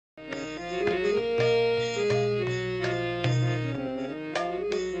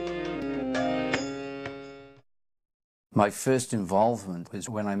My first involvement was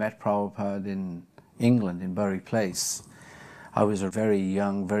when I met Prabhupada in England, in Bury Place. I was a very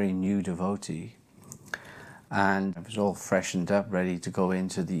young, very new devotee, and I was all freshened up, ready to go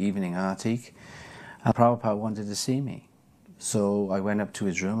into the evening artik, and Prabhupada wanted to see me. So I went up to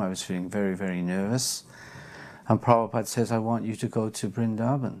his room. I was feeling very, very nervous, and Prabhupada says, I want you to go to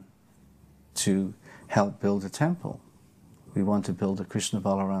Vrindavan to help build a temple. We want to build a Krishna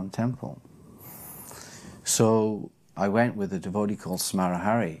Balaram Temple. So I went with a devotee called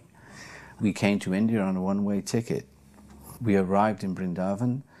Smarahari. We came to India on a one-way ticket. We arrived in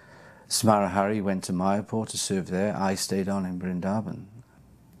Vrindavan. Smarahari went to Mayapur to serve there. I stayed on in Vrindavan.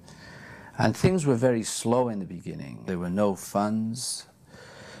 And things were very slow in the beginning. There were no funds.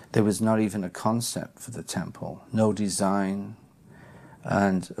 There was not even a concept for the temple, no design,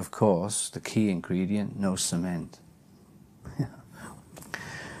 and of course, the key ingredient, no cement.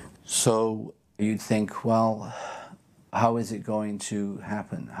 So you'd think, well, how is it going to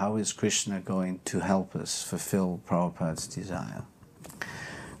happen? How is Krishna going to help us fulfill Prabhupada's desire?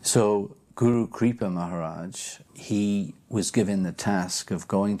 So Guru Kripa Maharaj, he was given the task of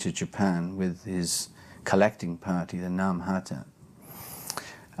going to Japan with his collecting party, the Namhata.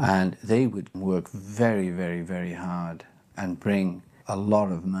 And they would work very, very, very hard and bring a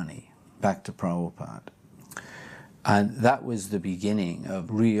lot of money back to Prabhupada. And that was the beginning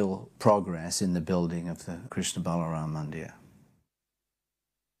of real progress in the building of the Krishna Balaram Mandir.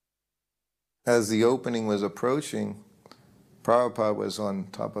 As the opening was approaching, Prabhupada was on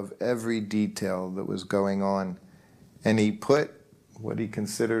top of every detail that was going on. And he put what he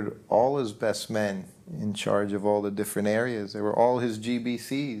considered all his best men in charge of all the different areas. They were all his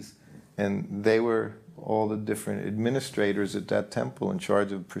GBCs, and they were all the different administrators at that temple in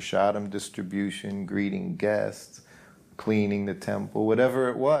charge of prasadam distribution, greeting guests, cleaning the temple, whatever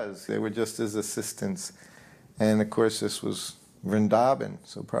it was. They were just his assistants. And of course this was Vrindavan,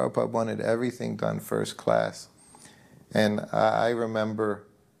 so Prabhupada wanted everything done first class. And I remember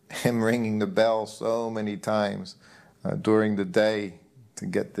him ringing the bell so many times during the day to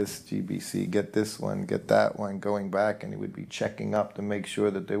get this GBC, get this one, get that one, going back, and he would be checking up to make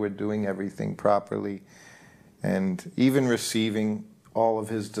sure that they were doing everything properly, and even receiving all of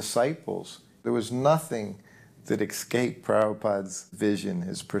his disciples. There was nothing that escaped Prabhupada's vision,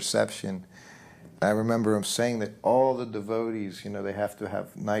 his perception. I remember him saying that all the devotees, they have to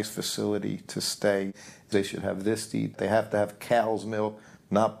have nice facility to stay. They should have this to eat. They have to have cow's milk,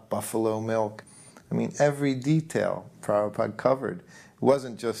 not buffalo milk. I mean, every detail Prabhupada covered. It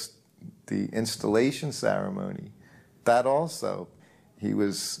wasn't just the installation ceremony. That also, he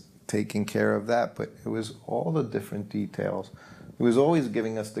was taking care of that, but it was all the different details. He was always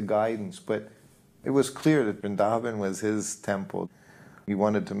giving us the guidance, but it was clear that Vrindavan was his temple. He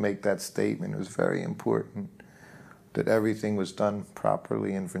wanted to make that statement. It was very important that everything was done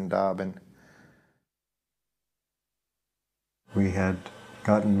properly in Vrindavan. We had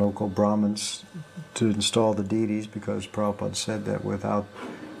gotten local Brahmins to install the deities because Prabhupada said that without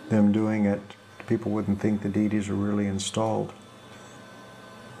them doing it, people wouldn't think the deities are really installed.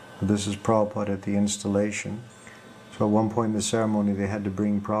 This is Prabhupada at the installation. So at one point in the ceremony they had to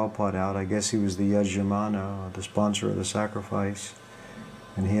bring Prabhupada out. I guess he was the yajamana, the sponsor of the sacrifice,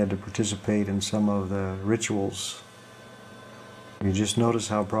 and he had to participate in some of the rituals. You just notice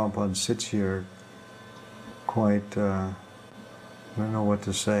how Prabhupada sits here quite, I don't know what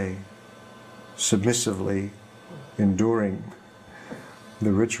to say, submissively enduring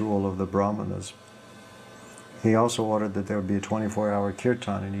the ritual of the Brahmanas. He also ordered that there would be a 24-hour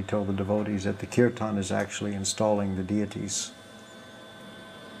kirtan, and he told the devotees that the kirtan is actually installing the deities.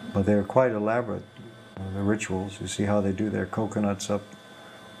 But they're quite elaborate, the rituals. You see how they do their coconuts up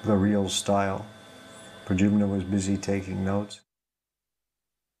the real style. Pradyumna was busy taking notes.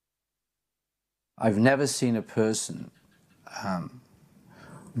 I've never seen a person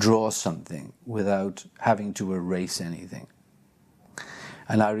draw something without having to erase anything.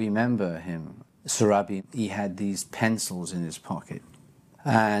 And I remember him, Surabi, he had these pencils in his pocket.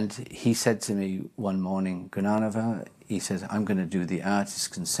 And he said to me one morning, Gunanava, he says, I'm going to do the artist's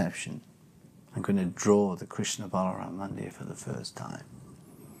conception. I'm going to draw the Krishna Balaram Mandir for the first time.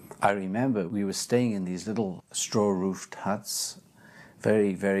 I remember we were staying in these little straw-roofed huts,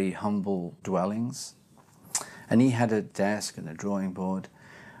 very, very humble dwellings. And he had a desk and a drawing board,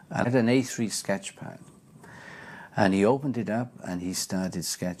 and had an A3 sketch pad. And he opened it up and he started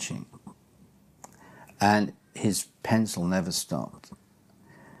sketching. And his pencil never stopped.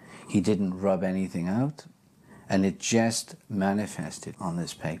 He didn't rub anything out, and it just manifested on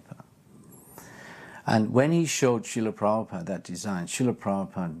this paper. And when he showed Śrīla Prabhupada that design, Śrīla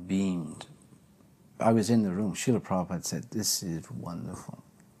Prabhupada beamed. I was in the room. Śrīla Prabhupada said, "This is wonderful."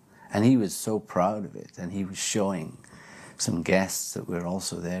 And he was so proud of it, and he was showing some guests that were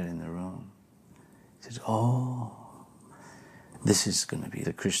also there in the room. He said, "Oh, this is going to be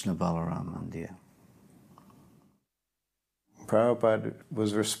the Krishna Balaram Mandir." Prabhupada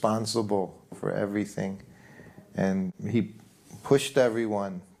was responsible for everything, and he pushed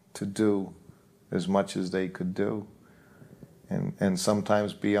everyone to do as much as they could do, and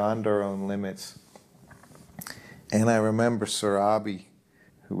sometimes beyond our own limits. And I remember Sarabi,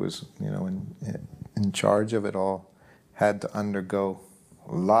 who was, in charge of it all, had to undergo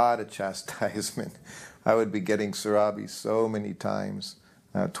a lot of chastisement. I would be getting Sarabi so many times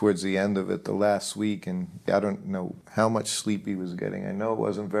towards the end of it, the last week, and I don't know how much sleep he was getting. I know it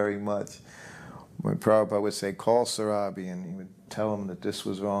wasn't very much. When Prabhupada would say, "Call Sarabi," and he would tell him that this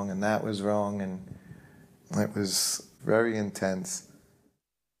was wrong and that was wrong, and it was very intense.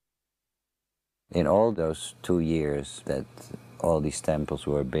 In all those 2 years that all these temples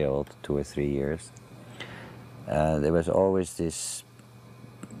were built, 2 or 3 years, there was always this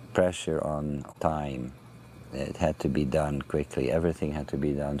pressure on time. It had to be done quickly. Everything had to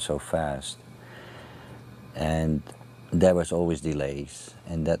be done so fast. And there was always delays,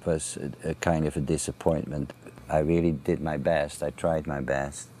 and that was a kind of a disappointment. I really did my best. I tried my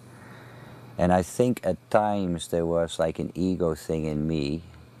best. And I think at times there was like an ego thing in me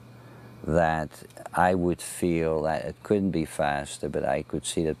that I would feel that it couldn't be faster, but I could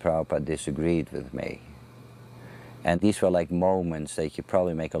see that Prabhupada disagreed with me. And these were like moments that you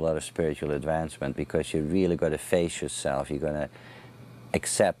probably make a lot of spiritual advancement, because you really got to face yourself. You're going to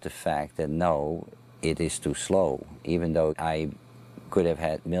accept the fact that no, it is too slow, even though I could have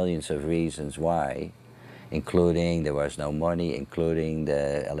had millions of reasons why, including there was no money, including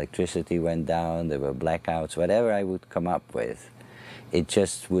the electricity went down, there were blackouts, whatever I would come up with. It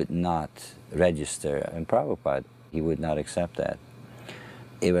just would not register. And Prabhupada, he would not accept that.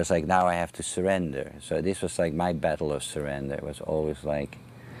 It was like, now I have to surrender. So this was like my battle of surrender. It was always like,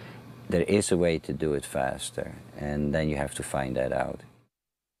 there is a way to do it faster, and then you have to find that out.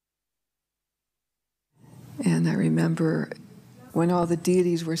 And I remember when all the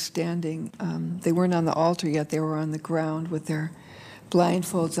deities were standing, they weren't on the altar yet, they were on the ground with their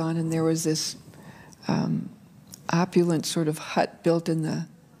blindfolds on, and there was this opulent sort of hut built in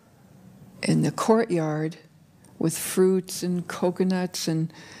the courtyard with fruits and coconuts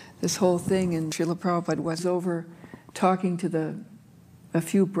and this whole thing. And Śrīla Prabhupada was over talking to a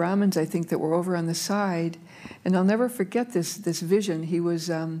few Brahmins, I think, that were over on the side. And I'll never forget this vision. He was,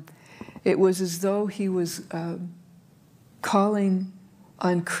 it was as though he was calling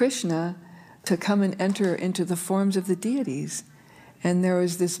on Krishna to come and enter into the forms of the deities. And there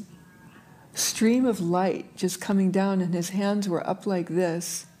was this stream of light just coming down, and his hands were up like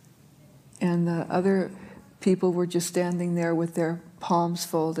this, and the other people were just standing there with their palms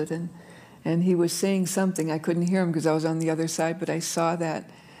folded, and he was saying something. I couldn't hear him because I was on the other side, but I saw that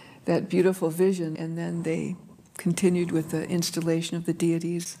beautiful vision, and then they continued with the installation of the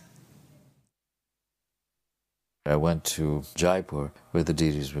deities. I went to Jaipur where the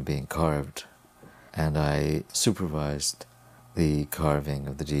deities were being carved, and I supervised the carving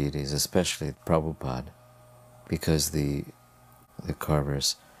of the deities, especially Prabhupada, because the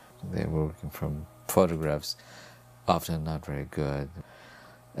carvers, they were working from photographs, often not very good.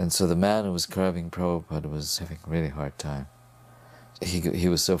 And so the man who was carving Prabhupada was having a really hard time. He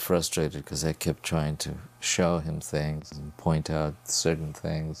was so frustrated because I kept trying to show him things and point out certain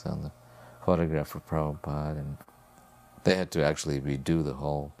things on the photograph of Prabhupada, and they had to actually redo the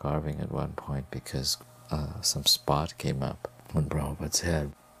whole carving at one point because some spot came up on Prabhupada's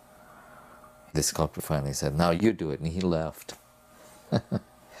head. The sculptor finally said, "Now you do it," and he left.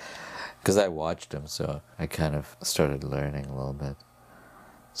 Because I watched him, so I kind of started learning a little bit.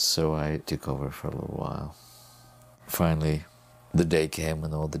 So I took over for a little while. Finally, the day came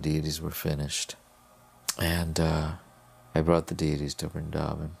when all the deities were finished. And I brought the deities to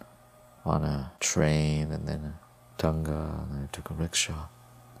Vrindavan on a train, and then a tanga, and then I took a rickshaw.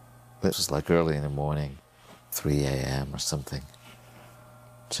 This was like early in the morning, 3 a.m. or something.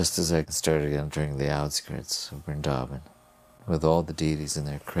 Just as I started entering the outskirts of Vrindavan, with all the deities in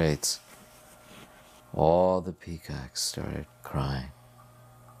their crates, all the peacocks started crying.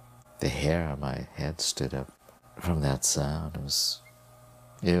 The hair on my head stood up from that sound.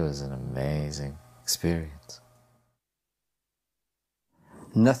 It was an amazing experience.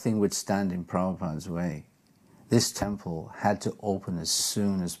 Nothing would stand in Prabhupada's way. This temple had to open as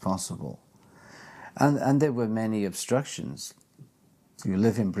soon as possible. And there were many obstructions. You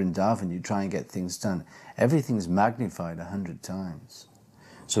live in Vrindavan, you try and get things done. Everything's magnified 100 times.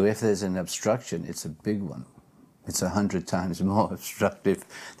 So if there's an obstruction, it's a big one. It's 100 times more obstructive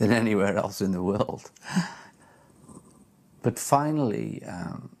than anywhere else in the world. But finally,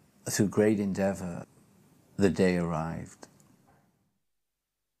 through great endeavor, the day arrived.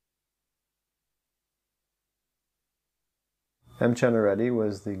 M. Chandra Reddy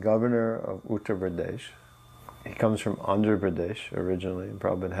was the governor of Uttar Pradesh. He comes from Andhra Pradesh originally, and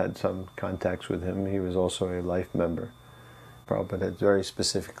Prabhupada had some contacts with him. He was also a life member. Prabhupada had very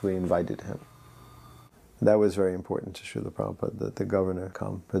specifically invited him. That was very important to Srila Prabhupada, that the governor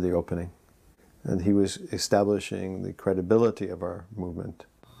come for the opening. And he was establishing the credibility of our movement.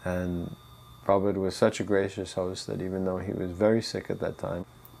 And Prabhupada was such a gracious host that even though he was very sick at that time,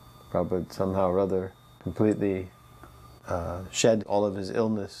 Prabhupada somehow or other completely shed all of his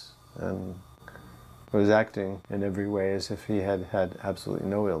illness and was acting in every way as if he had had absolutely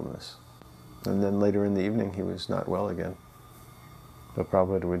no illness. And then later in the evening he was not well again. But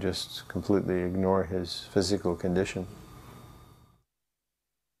Prabhupada would just completely ignore his physical condition.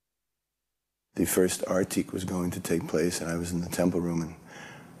 The first artik was going to take place, and I was in the temple room, and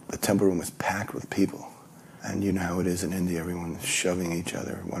the temple room was packed with people. And you know how it is in India, everyone's shoving each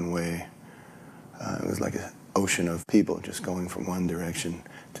other one way. It was like an ocean of people just going from one direction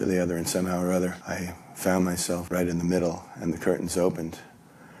to the other, and somehow or other I found myself right in the middle, and the curtains opened.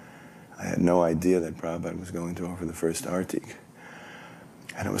 I had no idea that Prabhupada was going to offer the first artik.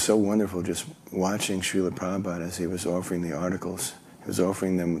 And it was so wonderful just watching Srila Prabhupada as he was offering the articles. He was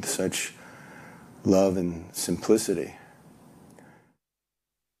offering them with such love and simplicity.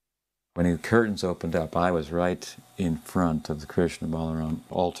 When the curtains opened up, I was right in front of the Krishna Balaram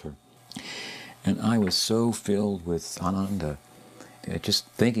altar. And I was so filled with ananda, just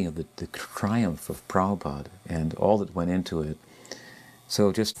thinking of the triumph of Prabhupada and all that went into it.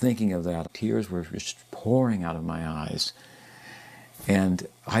 So just thinking of that, tears were just pouring out of my eyes. And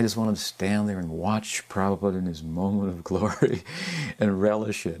I just wanted to stand there and watch Prabhupada in his moment of glory and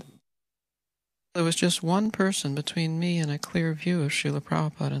relish it. There was just one person between me and a clear view of Srila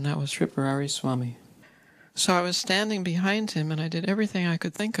Prabhupada, and that was Tripurari Swami. So I was standing behind him, and I did everything I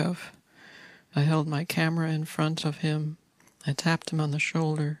could think of. I held my camera in front of him. I tapped him on the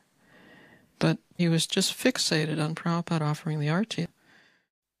shoulder. But he was just fixated on Prabhupada offering the arti.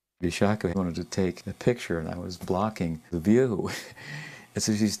 Vishaka wanted to take a picture, and I was blocking the view. And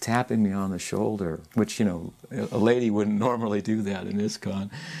so she's tapping me on the shoulder, which, you know, a lady wouldn't normally do that in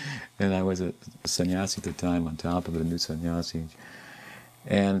Iskcon. And I was a sannyasi at the time, on top of it, a new sannyasi.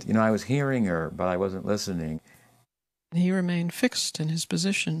 And, you know, I was hearing her, but I wasn't listening. He remained fixed in his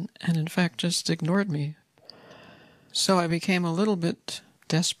position and, in fact, just ignored me. So I became a little bit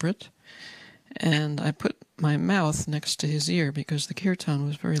desperate, and I put my mouth next to his ear because the kirtan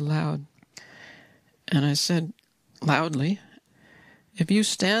was very loud. And I said loudly, "If you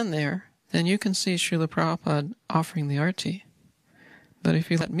stand there, then you can see Srila Prabhupada offering the arti. But if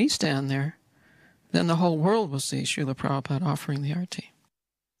you let me stand there, then the whole world will see Srila Prabhupada offering the arti."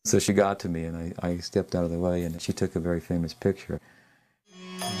 So she got to me, and I stepped out of the way, and she took a very famous picture.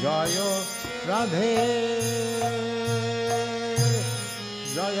 Jaya Radhe,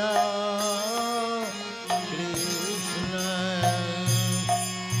 Jaya Krishna,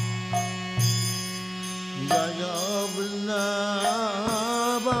 Jaya Vrindavan.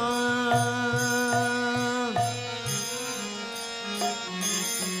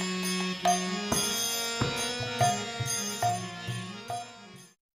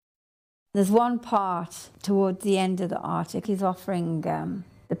 There's one part towards the end of the artik, he's offering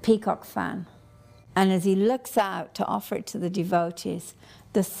the peacock fan. And as he looks out to offer it to the devotees,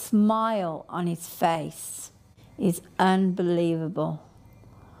 the smile on his face is unbelievable.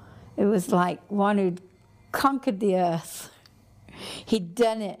 It was like one who'd conquered the earth. He'd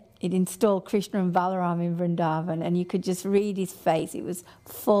done it. He'd installed Krishna and Balaram in Vrindavan, and you could just read his face. It was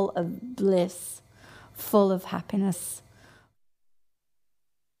full of bliss, full of happiness.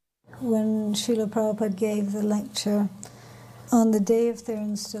 When Srila Prabhupada gave the lecture on the day of their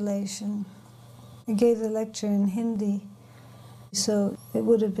installation, he gave the lecture in Hindi, so it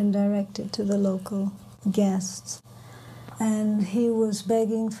would have been directed to the local guests. And he was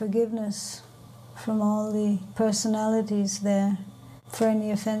begging forgiveness from all the personalities there for any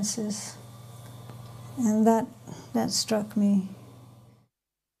offenses. And that struck me.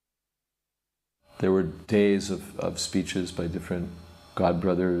 There were days of speeches by different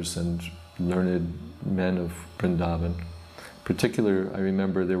godbrothers and learned men of Vrindavan. In particular, I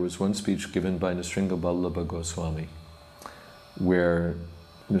remember there was one speech given by Śrīla Rūpa Gosvami, where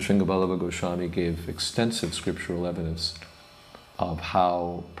Śrīla Rūpa Gosvami gave extensive scriptural evidence of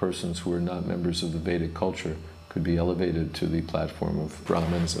how persons who were not members of the Vedic culture could be elevated to the platform of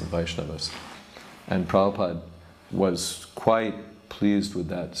Brahmins and Vaishnavas. And Prabhupada was quite pleased with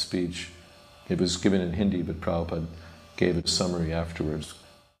that speech. It was given in Hindi, but Prabhupada gave a summary afterwards.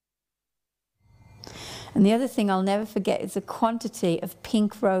 And the other thing I'll never forget is the quantity of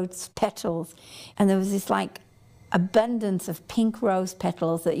pink rose petals. And there was this like abundance of pink rose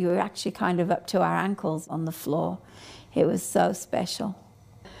petals that you were actually kind of up to our ankles on the floor. It was so special.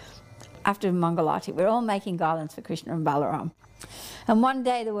 After Mangalarti, we were all making garlands for Krishna and Balaram. And one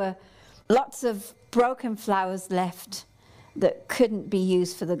day there were lots of broken flowers left that couldn't be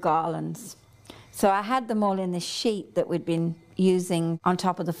used for the garlands. So I had them all in this sheet that we'd been using on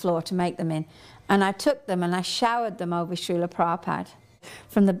top of the floor to make them in. And I took them and I showered them over Śrīla Prabhupada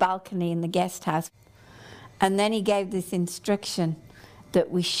from the balcony in the guest house. And then he gave this instruction that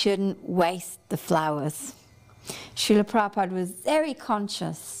we shouldn't waste the flowers. Śrīla Prabhupada was very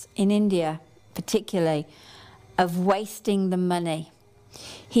conscious, in India particularly, of wasting the money.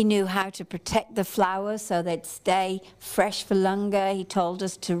 He knew how to protect the flowers so they'd stay fresh for longer. He told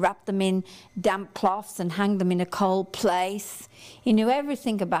us to wrap them in damp cloths and hang them in a cold place. He knew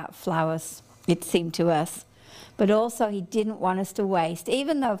everything about flowers, it seemed to us. But also he didn't want us to waste.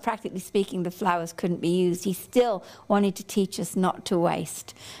 Even though, practically speaking, the flowers couldn't be used, he still wanted to teach us not to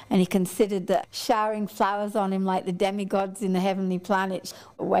waste. And he considered that showering flowers on him like the demigods in the heavenly planets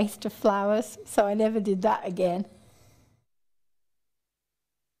a waste of flowers. So I never did that again.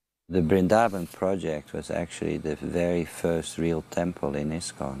 The Vrindavan project was actually the very first real temple in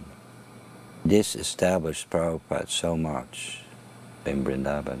Iskcon. This established Prabhupada so much in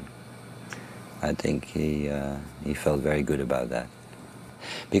Vrindavan. I think he felt very good about that.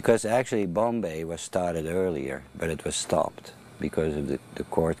 Because actually Bombay was started earlier, but it was stopped because of the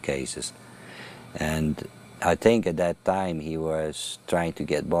court cases. And I think at that time he was trying to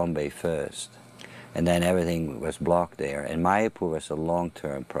get Bombay first. And then everything was blocked there. And Mayapur was a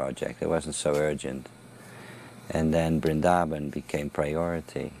long-term project. It wasn't so urgent. And then Vrindavan became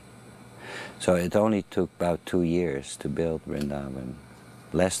priority. So it only took about 2 years to build Vrindavan,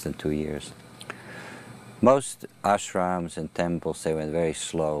 less than 2 years. Most ashrams and temples, they went very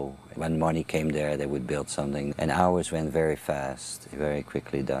slow. When money came there, they would build something. And ours went very fast, very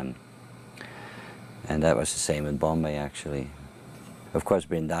quickly done. And that was the same in Bombay, actually. Of course,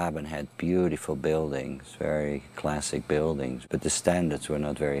 Vrindavan had beautiful buildings, very classic buildings, but the standards were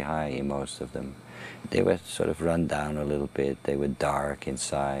not very high in most of them. They were sort of run down a little bit. They were dark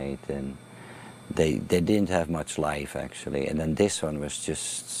inside, and they didn't have much life, actually. And then this one was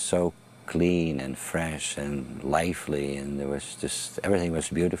just so clean and fresh and lively, and there was just, everything was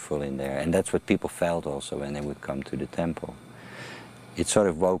beautiful in there. And that's what people felt also when they would come to the temple. It sort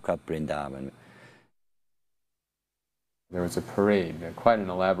of woke up Vrindavan. There was a parade, quite an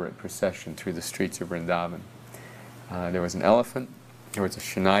elaborate procession through the streets of Vrindavan. There was an elephant, there was a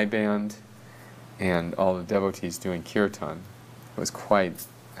Shehnai band, and all the devotees doing kirtan. It was quite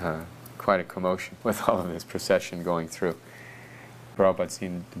a commotion with all of this procession going through. Prabhupada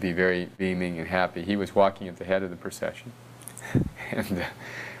seemed to be very beaming and happy. He was walking at the head of the procession, and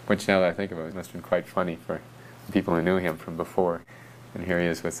which now that I think of it, must have been quite funny for people who knew him from before. And here he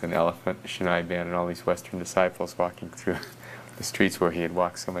is with an elephant, a Shehnai band, and all these Western disciples walking through the streets where he had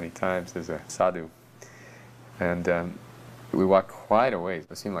walked so many times as a sadhu. And we walked quite a ways.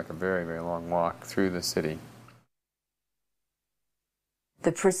 It seemed like a very, very long walk through the city.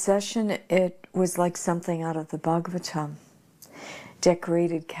 The procession, it was like something out of the Bhagavatam.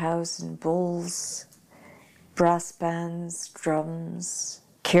 Decorated cows and bulls, brass bands, drums,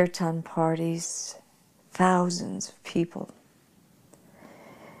 kirtan parties, thousands of people.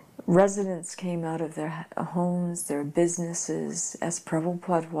 Residents came out of their homes, their businesses, as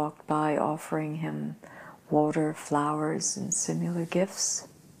Prabhupada walked by offering him water, flowers, and similar gifts.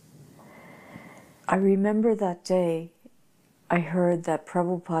 I remember that day I heard that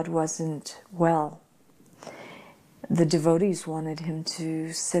Prabhupada wasn't well. The devotees wanted him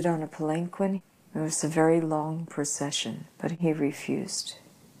to sit on a palanquin. It was a very long procession, but he refused.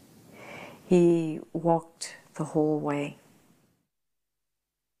 He walked the whole way.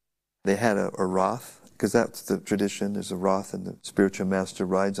 They had a Rath, because that's the tradition. There's a Rath, and the spiritual master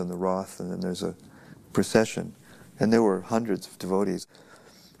rides on the Rath, and then there's a procession. And there were hundreds of devotees.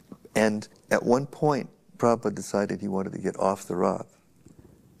 And at one point, Prabhupada decided he wanted to get off the Rath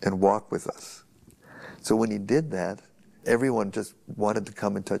and walk with us. So when he did that, everyone just wanted to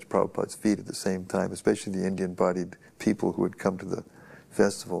come and touch Prabhupada's feet at the same time, especially the Indian-bodied people who would come to the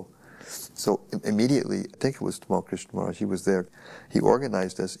festival. So immediately, I think it was Tamal Krishna Maharaj, he was there, he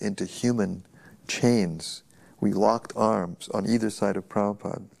organized us into human chains. We locked arms on either side of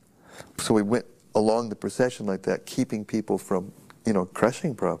Prabhupada. So we went along the procession like that, keeping people from,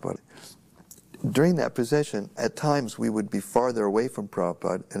 crushing Prabhupada. During that procession, at times we would be farther away from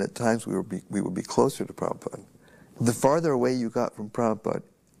Prabhupada, and at times we would be closer to Prabhupada. The farther away you got from Prabhupada,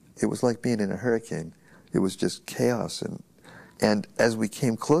 it was like being in a hurricane. It was just chaos. And as we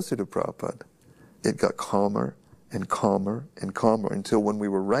came closer to Prabhupada, it got calmer and calmer and calmer until when we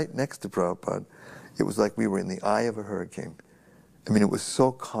were right next to Prabhupada, it was like we were in the eye of a hurricane. I mean, it was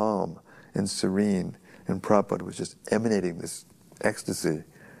so calm and serene, and Prabhupada was just emanating this ecstasy.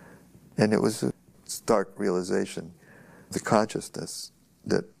 And it was a stark realization, the consciousness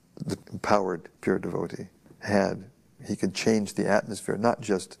that the empowered pure devotee had. He could change the atmosphere, not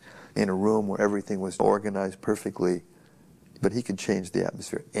just in a room where everything was organized perfectly, but he could change the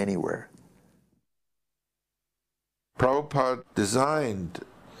atmosphere anywhere. Prabhupada designed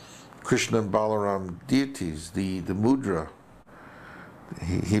Krishna Balaram deities, the mudra.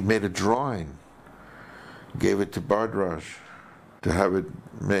 He made a drawing, gave it to Bhardraj to have it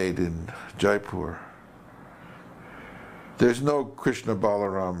made in Jaipur. There's no Krishna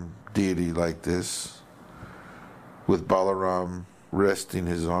Balaram deity like this, with Balaram resting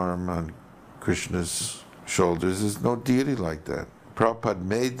his arm on Krishna's shoulders. There's no deity like that. Prabhupada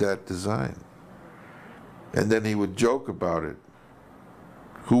made that design. And then he would joke about it.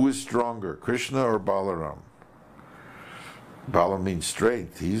 Who is stronger, Krishna or Balaram? Bala means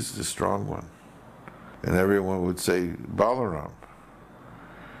strength. He's the strong one. And everyone would say, Balaram.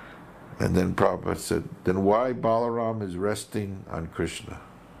 And then Prabhupada said, then why Balaram is resting on Krishna?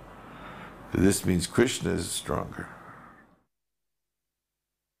 This means Krishna is stronger.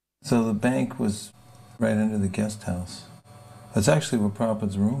 So the bank was right under the guest house. That's actually where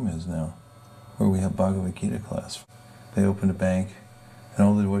Prabhupada's room is now, where we have Bhagavad Gita class. They opened a bank, and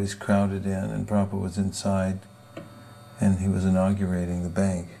all the devotees crowded in, and Prabhupada was inside, and he was inaugurating the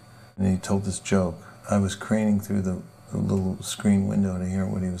bank. And he told this joke. I was craning through the little screen window to hear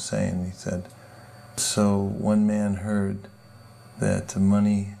what he was saying. He said, so one man heard that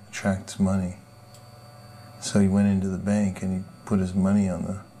money attracts money. So he went into the bank and he put his money on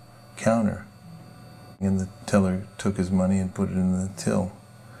the counter. And the teller took his money and put it in the till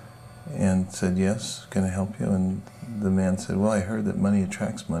and said, yes, can I help you? And the man said, well, I heard that money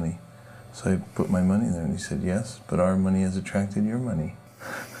attracts money. So I put my money there. And he said, yes, but our money has attracted your money.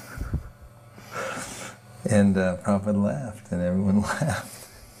 And Prabhupada laughed, and everyone laughed.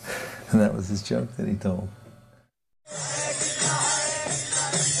 And that was his joke that he told.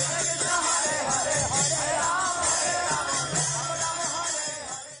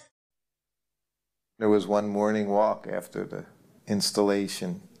 There was one morning walk after the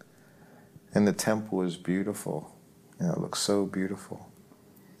installation, and the temple was beautiful. It looked so beautiful.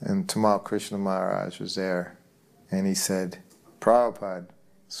 And Tamal Krishna Maharaj was there, and he said, Prabhupada,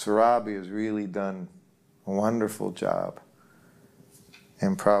 Sarabi has really done a wonderful job.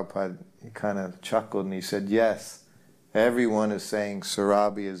 And Prabhupada, he kind of chuckled and he said, yes, everyone is saying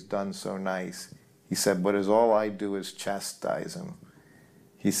Sarabi has done so nice. He said, but all I do is chastise him.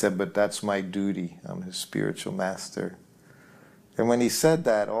 He said, but that's my duty. I'm his spiritual master. And when he said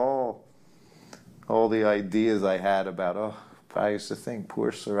that, all the ideas I had about, I used to think,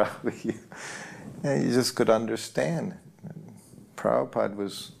 poor Sarabi, and you just could understand. Prabhupada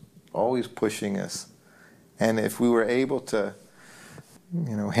was always pushing us. And if we were able to,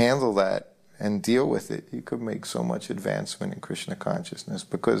 handle that and deal with it, you could make so much advancement in Krishna consciousness.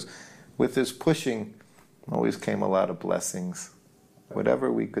 Because with this pushing always came a lot of blessings.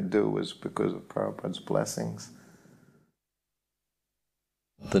 Whatever we could do was because of Prabhupada's blessings.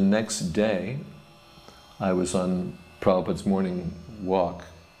 The next day, I was on Prabhupada's morning walk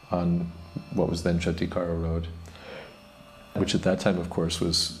on what was then Chatikara Road, which at that time, of course,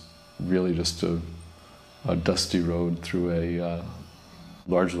 was really just a dusty road through a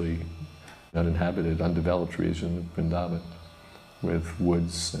largely uninhabited, undeveloped region of Vrindavan, with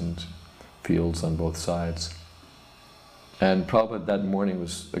woods and fields on both sides. And Prabhupada that morning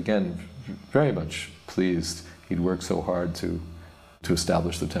was, again, very much pleased. He'd worked so hard to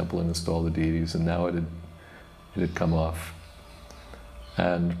establish the temple and install the deities, and now it had come off.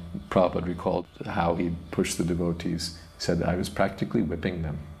 And Prabhupada recalled how he pushed the devotees. He said, I was practically whipping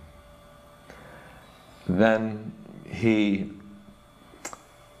them. Then he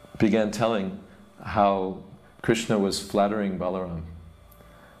began telling how Krishna was flattering Balaram.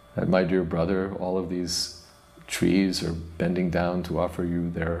 That, my dear brother, all of these trees are bending down to offer you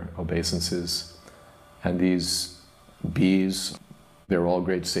their obeisances. And these bees, they're all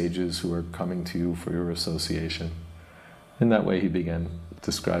great sages who are coming to you for your association. In that way he began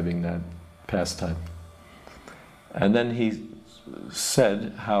describing that pastime. And then he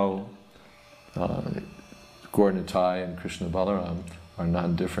said how Gaur Nitai and Krishna Balaram are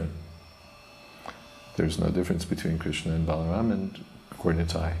non-different. There's no difference between Krishna and Balaram and Gaur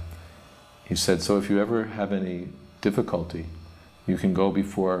Nitai. He said, so if you ever have any difficulty, you can go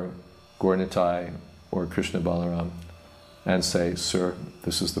before Gaur Nitai or Krishna Balaram and say, sir,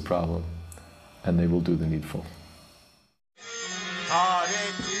 this is the problem, and they will do the needful.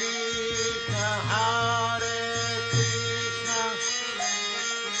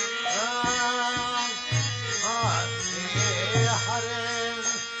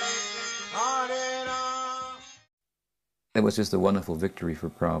 It was just a wonderful victory for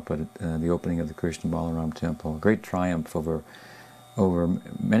Prabhupada, the opening of the Krishna Balaram Temple. A great triumph over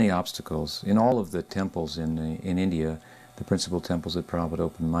many obstacles. In all of the temples in India, the principal temples that Prabhupada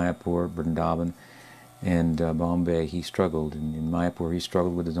opened, Mayapur, Vrindavan, and Bombay, he struggled. In Mayapur, he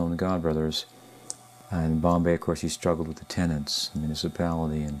struggled with his own godbrothers. And in Bombay, of course, he struggled with the tenants, the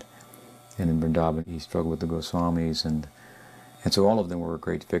municipality, and in Vrindavan, he struggled with the Goswamis, and so all of them were a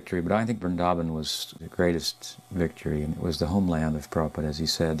great victory. But I think Vrindavan was the greatest victory, and it was the homeland of Prabhupada, as he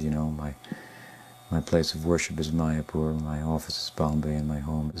said, you know, my place of worship is Mayapur, my office is Bombay, and my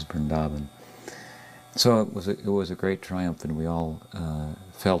home is Vrindavan. So it was a great triumph, and we all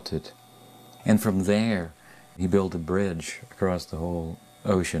felt it. And from there, he built a bridge across the whole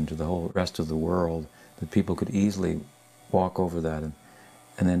ocean to the whole rest of the world, that people could easily walk over that and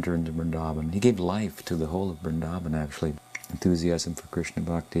enter into Vrindavan. He gave life to the whole of Vrindavan, actually. Enthusiasm for Krishna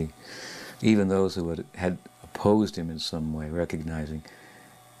Bhakti. Even those who had opposed him in some way, recognizing,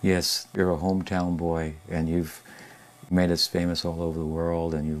 yes, you're a hometown boy, and you've made us famous all over the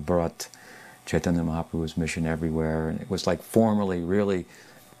world, and you've brought Chaitanya Mahaprabhu's mission everywhere. And it was like formally really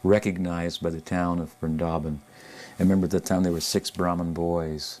recognized by the town of Vrindavan. I remember at the time there were 6 Brahmin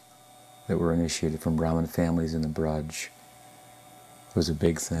boys that were initiated from Brahmin families in the Braj. It was a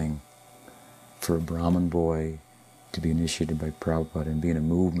big thing for a Brahmin boy to be initiated by Prabhupada and be in a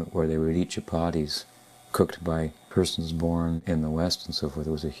movement where they would eat chapatis cooked by persons born in the West and so forth.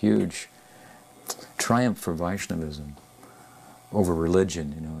 It was a huge triumph for Vaishnavism over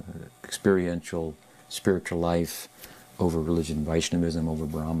religion, you know, experiential, spiritual life over religion, Vaishnavism over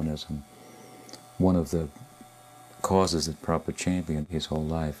Brahmanism. One of the causes that Prabhupada championed his whole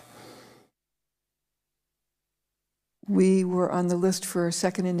life. We were on the list for a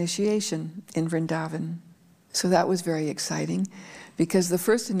second initiation in Vrindavan. So that was very exciting, because the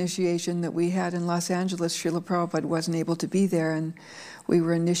first initiation that we had in Los Angeles, Srila Prabhupada wasn't able to be there, and we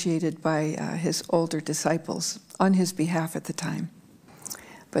were initiated by his older disciples on his behalf at the time.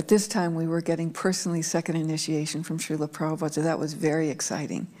 But this time we were getting personally second initiation from Srila Prabhupada, so that was very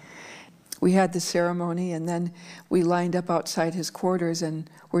exciting. We had the ceremony, and then we lined up outside his quarters and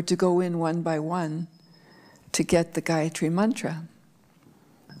were to go in one by one to get the Gayatri Mantra.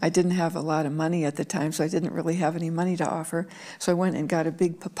 I didn't have a lot of money at the time, so I didn't really have any money to offer. So I went and got a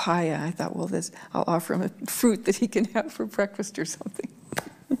big papaya. I thought, well, I'll offer him a fruit that he can have for breakfast or something.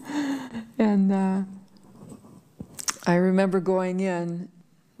 And I remember going in,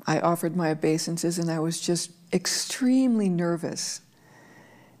 I offered my obeisances, and I was just extremely nervous.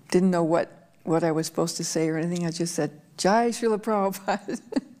 Didn't know what I was supposed to say or anything. I just said, Jai Śrīla Prabhupada.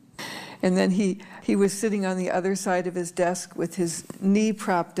 And then he was sitting on the other side of his desk with his knee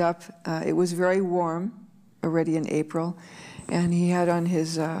propped up. It was very warm, already in April, and he had on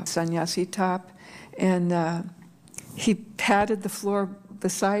his sannyasi top, and he patted the floor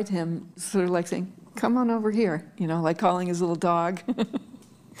beside him, sort of like saying, come on over here, you know, like calling his little dog.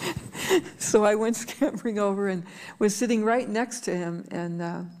 So I went scampering over and was sitting right next to him, and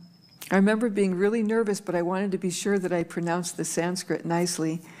I remember being really nervous, but I wanted to be sure that I pronounced the Sanskrit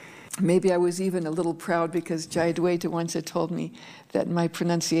nicely. Maybe I was even a little proud, because Jayadwaita once had told me that my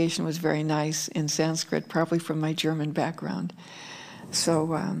pronunciation was very nice in Sanskrit, probably from my German background.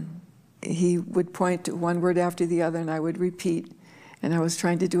 So he would point to one word after the other, and I would repeat, and I was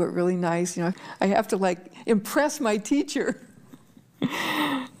trying to do it really nice. You know, I have to like impress my teacher.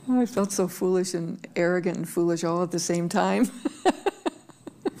 I felt so foolish and arrogant and foolish all at the same time.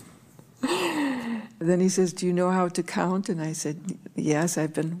 Then he says, do you know how to count? And I said, yes,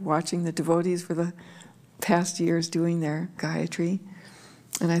 I've been watching the devotees for the past years doing their Gayatri.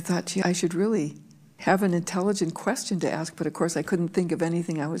 And I thought, gee, I should really have an intelligent question to ask, but of course I couldn't think of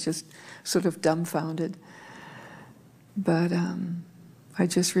anything. I was just sort of dumbfounded. But I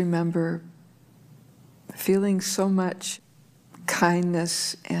just remember feeling so much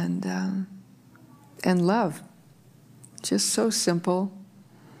kindness and love. Just so simple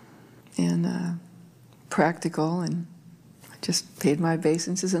and practical, and I just paid my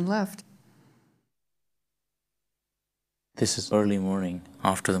obeisances and left. This is early morning,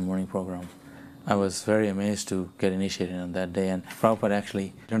 after the morning program. I was very amazed to get initiated on that day, and Prabhupada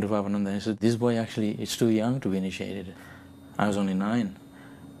actually turned to Bhavananda and said, this boy actually is too young to be initiated. I was only 9,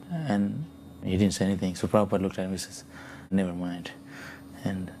 and he didn't say anything. So Prabhupada looked at him and says, never mind.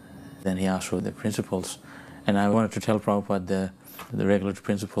 And then he asked for the principles, and I wanted to tell Prabhupada the regulatory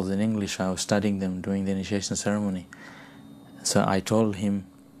principles in English. I was studying them during the initiation ceremony. So I told him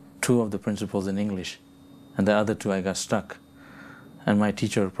 2 of the principles in English, and the other 2 I got stuck. And my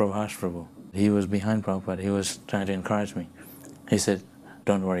teacher, Prabhupada Prabhu, he was behind Prabhupada. He was trying to encourage me. He said,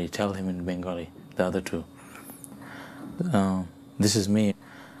 don't worry, tell him in Bengali, the other 2. This is me.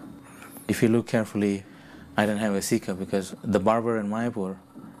 If you look carefully, I didn't have a Sika because the barber in Mayapur,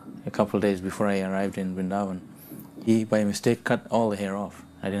 a couple of days before I arrived in Vrindavan, he by mistake cut all the hair off.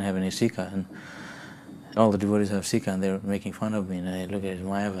 I didn't have any Sika, and all the devotees have Sika, and they were making fun of me, and I look at it,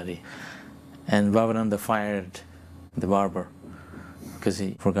 Mayavadi. And Bhavananda fired the barber because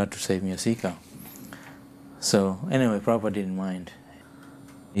he forgot to save me a Sika. So anyway, Prabhupada didn't mind.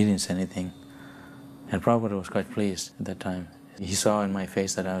 He didn't say anything. And Prabhupada was quite pleased at that time. He saw in my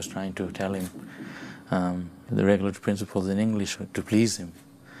face that I was trying to tell him the regulatory principles in English to please him.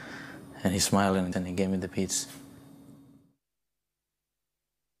 And he smiled and then he gave me the beads.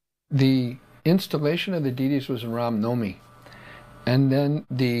 The installation of the deities was in Ram Nomi. And then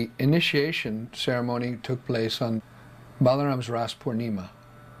the initiation ceremony took place on Balaram's Ras Purnima,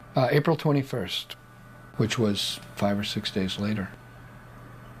 April 21st, which was 5 or 6 days later.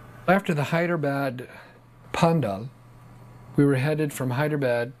 After the Hyderabad Pandal, we were headed from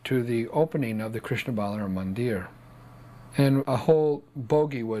Hyderabad to the opening of the Krishna Balaram Mandir. And a whole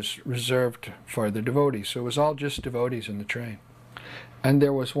bogie was reserved for the devotees, so it was all just devotees in the train. And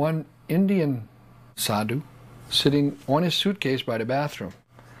there was one Indian sadhu sitting on his suitcase by the bathroom.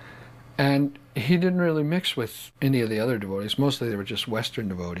 And he didn't really mix with any of the other devotees. Mostly they were just Western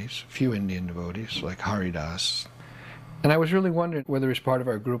devotees, a few Indian devotees like Haridas. And I was really wondering whether he was part of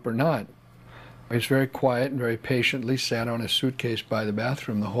our group or not. He was very quiet and very patiently sat on his suitcase by the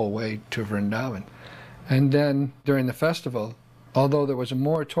bathroom the whole way to Vrindavan. And then during the festival, although there was a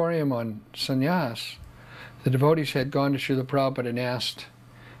moratorium on sannyas, the devotees had gone to Śrīla Prabhupada and asked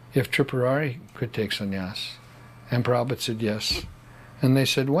if Tripurari could take sannyas. And Prabhupada said yes. And they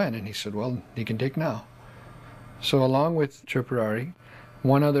said when? And he said, well, he can take now. So along with Tripurari,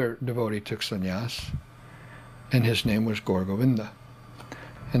 one other devotee took sannyas, and his name was Gaur Govinda.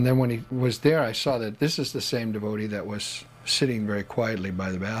 And then when he was there, I saw that this is the same devotee that was sitting very quietly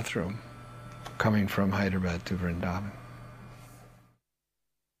by the bathroom, coming from Hyderabad to Vrindavan.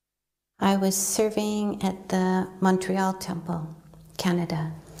 I was serving at the Montreal Temple,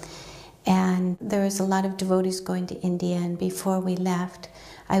 Canada, and there was a lot of devotees going to India, and before we left,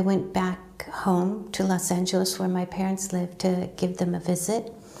 I went back home to Los Angeles where my parents lived to give them a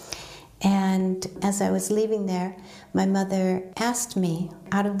visit. And as I was leaving there, my mother asked me,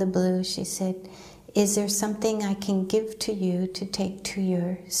 out of the blue, she said, is there something I can give to you to take to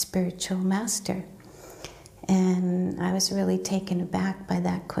your spiritual master? And I was really taken aback by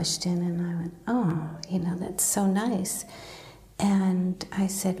that question, and I went, oh, you know, that's so nice. And I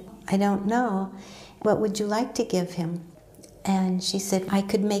said, I don't know. What would you like to give him? And she said, I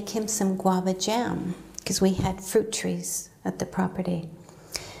could make him some guava jam, because we had fruit trees at the property.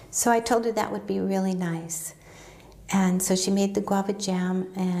 So I told her that would be really nice. And so she made the guava jam,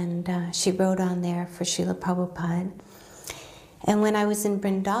 and she wrote on there for Śrīla Prabhupada. And when I was in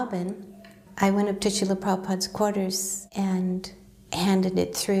Vrindavan, I went up to Śrīla Prabhupada's quarters and handed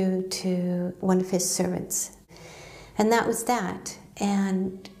it through to one of his servants. And that was that.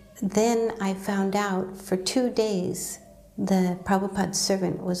 And then I found out for 2 days the Prabhupada's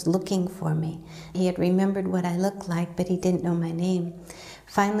servant was looking for me. He had remembered what I looked like, but he didn't know my name.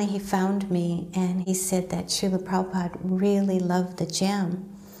 Finally, he found me, and he said that Śrīla Prabhupada really loved the jam,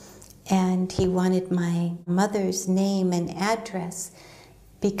 and he wanted my mother's name and address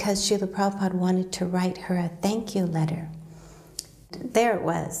because Śrīla Prabhupada wanted to write her a thank you letter. There it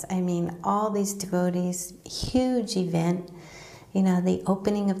was. I mean, all these devotees, huge event, you know, the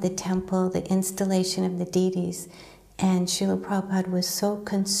opening of the temple, the installation of the deities, and Śrīla Prabhupada was so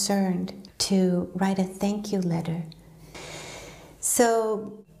concerned to write a thank you letter.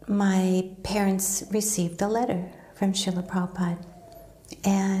 So my parents received a letter from Śrīla Prabhupada,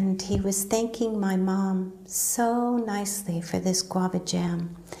 and he was thanking my mom so nicely for this guava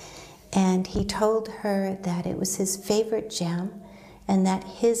jam. And he told her that it was his favorite jam and that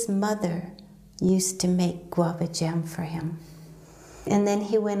his mother used to make guava jam for him. And then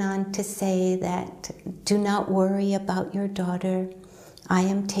he went on to say that, do not worry about your daughter. I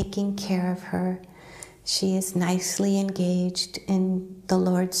am taking care of her. She is nicely engaged in the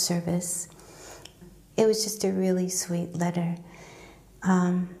Lord's service. It was just a really sweet letter.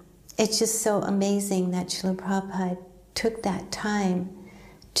 It's just so amazing that Srila Prabhupada took that time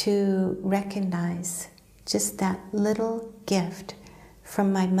to recognize just that little gift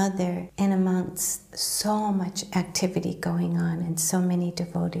from my mother in amongst so much activity going on and so many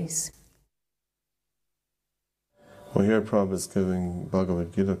devotees. Well, here Prabhupada is giving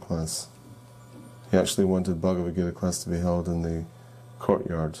Bhagavad Gita class. He actually wanted Bhagavad Gita class to be held in the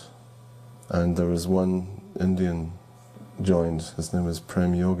courtyard. And there was one Indian joined, his name was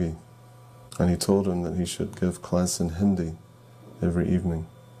Prem Yogi. And he told him that he should give class in Hindi every evening.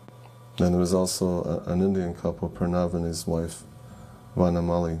 Then there was also an Indian couple, Pranav and his wife,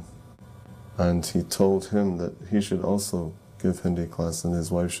 Vanamali. And he told him that he should also give Hindi class and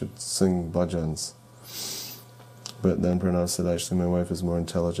his wife should sing bhajans. But then Pranav said, actually, my wife is more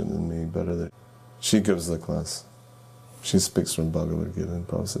intelligent than me, better that she gives the class. She speaks from Bhagavad Gita. And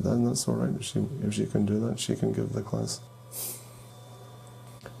Prabhupada said, that's all right. If she can do that, she can give the class.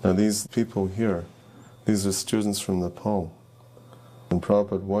 Now these people here, these are students from Nepal. And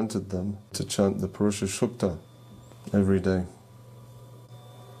Prabhupada wanted them to chant the Purusha Shukta every day.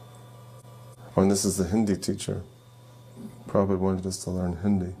 And this is the Hindi teacher. Prabhupada wanted us to learn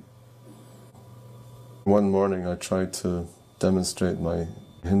Hindi. One morning I tried to demonstrate my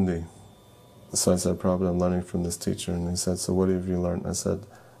Hindi. So I said, Prabhupada, I'm learning from this teacher. And he said, so what have you learned? I said,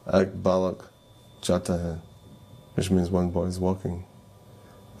 Ek balak jata hai, which means one boy is walking.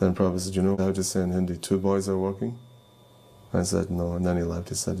 Then Prabhupada said, you know how to say in Hindi, 2 boys are walking? I said, no. And then he laughed.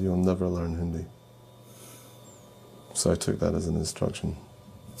 He said, you'll never learn Hindi. So I took that as an instruction.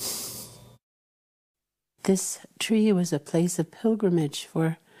 This tree was a place of pilgrimage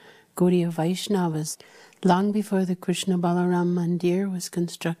for Gaudiya Vaishnavas. Long before the Krishna Balaram Mandir was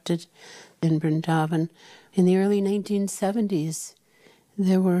constructed in Vrindavan, in the early 1970s,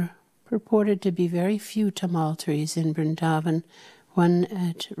 there were purported to be very few Tamal in Vrindavan, one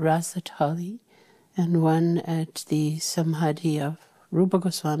at Rasatali and one at the Samadhi of Rūpa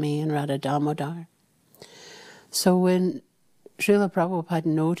Gosvami and Radha Damodar. So when Srila Prabhupada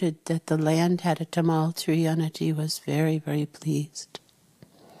noted that the land had a Tamal tree on it, he was very, very pleased.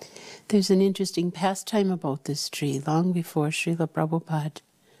 There's an interesting pastime about this tree. Long before Srila Prabhupada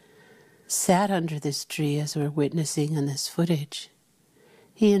sat under this tree, as we're witnessing in this footage,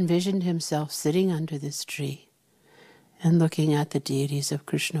 he envisioned himself sitting under this tree and looking at the deities of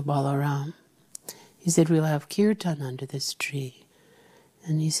Krishna Balaram. He said, we'll have kirtan under this tree.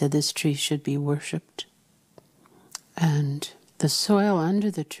 And he said this tree should be worshipped. And the soil under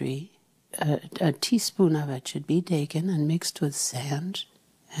the tree, a teaspoon of it should be taken and mixed with sand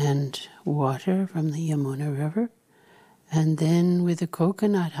and water from the Yamuna River. And then with a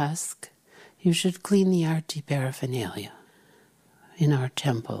coconut husk, you should clean the arti paraphernalia in our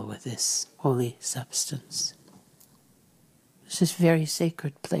temple with this holy substance. This is a very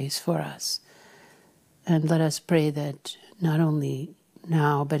sacred place for us. And let us pray that not only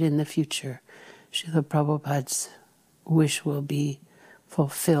now, but in the future, Srila Prabhupada's wish will be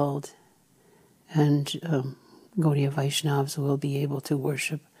fulfilled and Gaudiya Vaishnavas will be able to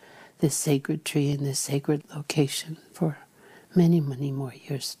worship this sacred tree in this sacred location for many, many more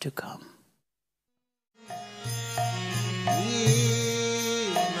years to come.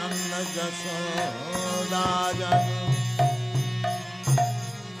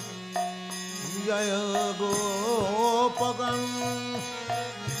 Jaya Gopagan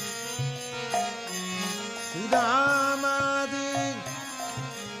Sudamadi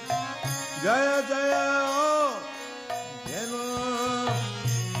Jaya Jaya Jena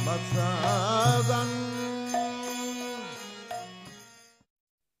Matsagan.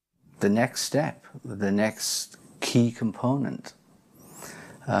 The next step, the next key component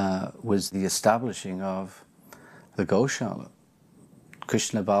was the establishing of the Goshala.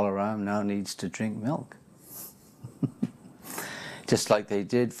 Krishna Balaram now needs to drink milk. Just like they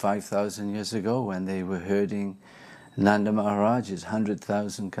did 5,000 years ago when they were herding Nanda Maharaj's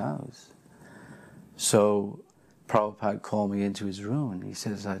 100,000 cows. So Prabhupada called me into his room and he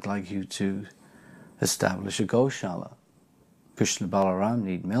says, I'd like you to establish a Goshala. Krishna Balaram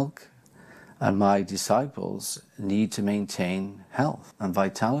need milk and my disciples need to maintain health and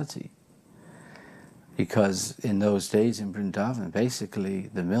vitality. Because in those days in Vrindavan, basically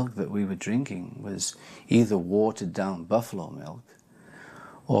the milk that we were drinking was either watered down buffalo milk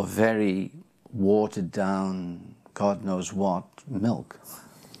or very watered down, God knows what, milk.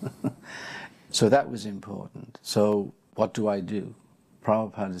 So that was important. So what do?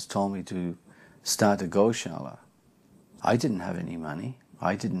 Prabhupada has told me to start a Goshala. I didn't have any money.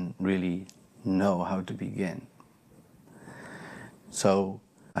 I didn't really know how to begin. So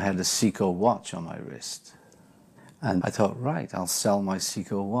I had a Seiko watch on my wrist. And I thought, right, I'll sell my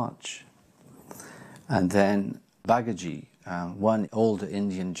Seiko watch. And then Bagaji, one older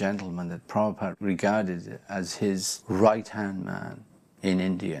Indian gentleman that Prabhupada regarded as his right-hand man in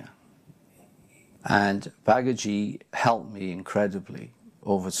India. And Bagaji helped me incredibly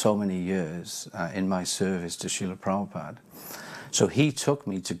over so many years in my service to Śrīla Prabhupada. So he took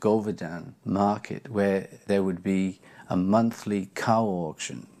me to Govardhan market, where there would be a monthly cow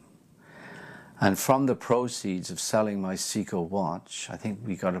auction. And from the proceeds of selling my Seiko watch, I think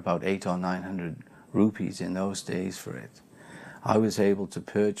we got about 800 or 900 rupees in those days for it, I was able to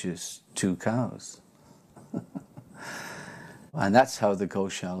purchase 2 cows. And that's how the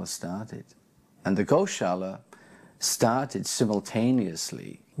Goshala started. And the Goshala started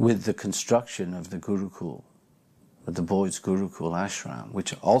simultaneously with the construction of the Gurukul, the boys' Gurukul ashram,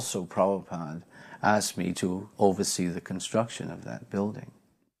 which also Prabhupada asked me to oversee the construction of that building.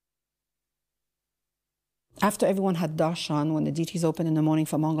 After everyone had darshan, when the deities opened in the morning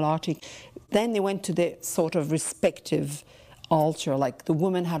for Mangal Arati, then they went to their sort of respective altar, like the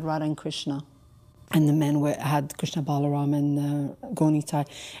women had Radha and Krishna, and the men had Krishna Balaram and Gonitai.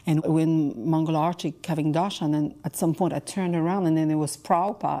 And when Mangal Arati having darshan, and at some point I turned around, and then there was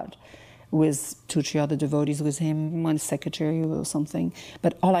Prabhupada with 2 or 3 other devotees with him, one secretary or something.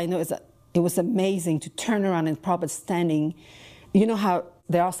 But all I know is that it was amazing to turn around and Prabhupada standing. You know how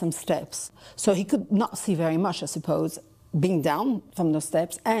there are some steps. So he could not see very much, I suppose, being down from those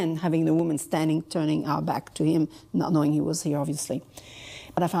steps and having the woman standing, turning our back to him, not knowing he was here, obviously.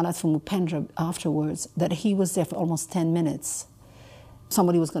 But I found out from Upendra afterwards that he was there for almost 10 minutes.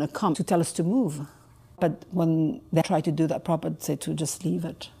 Somebody was going to come to tell us to move. But when they tried to do that, Prabhupada said to just leave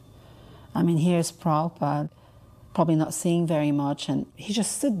it. I mean, here's Prabhupada, probably not seeing very much, and he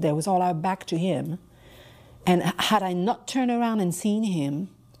just stood there with all our back to him. And had I not turned around and seen him,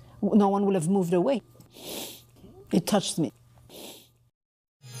 no one would have moved away. It touched me.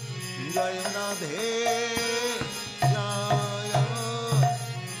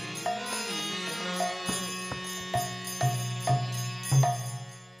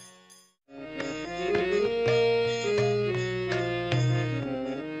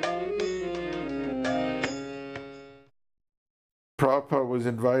 Prabhupada was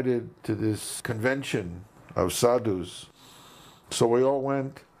invited to this convention of sadhus. So we all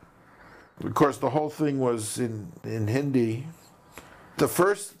went. Of course, the whole thing was in Hindi. The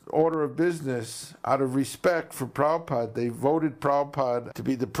first order of business, out of respect for Prabhupada, they voted Prabhupada to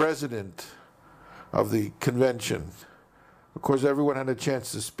be the president of the convention. Of course, everyone had a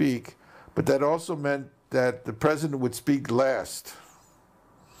chance to speak, but that also meant that the president would speak last.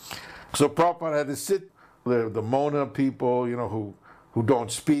 So Prabhupada had to sit. The Mona people, you know, who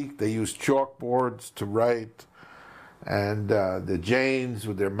don't speak, they use chalkboards to write. And the Jains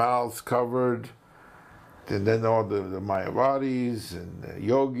with their mouths covered. And then all the Mayavadis and the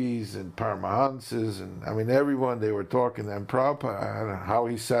yogis and Paramahansas. And I mean, everyone, they were talking. And Prabhupada, I don't know how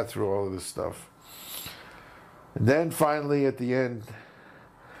he sat through all of this stuff. And then finally, at the end,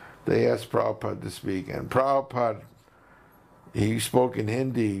 they asked Prabhupada to speak. And Prabhupada, he spoke in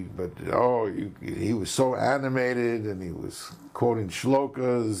Hindi, but he was so animated, and he was quoting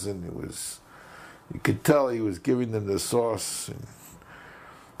shlokas, and you could tell he was giving them the sauce. And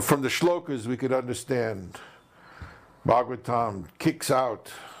from the shlokas, we could understand Bhagavatam kicks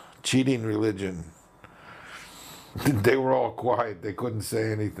out cheating religion. They were all quiet; they couldn't say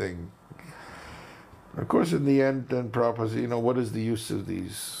anything. Of course, in the end, then Prabhupada said, what is the use of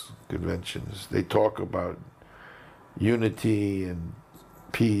these conventions? They talk about unity and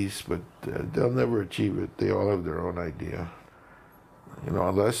peace, but they'll never achieve it. They all have their own idea.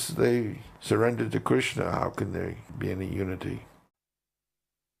 Unless they surrender to Krishna, how can there be any unity?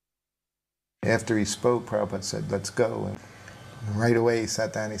 After he spoke, Prabhupada said, let's go. And right away he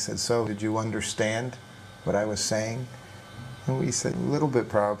sat down and he said, so did you understand what I was saying? And we said, a little bit,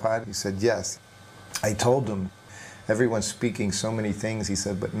 Prabhupada. He said, yes. I told him, everyone's speaking so many things, he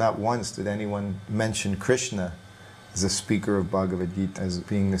said, but not once did anyone mention Krishna as a speaker of Bhagavad Gita, as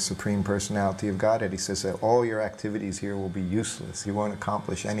being the Supreme Personality of Godhead. He says that all your activities here will be useless. You won't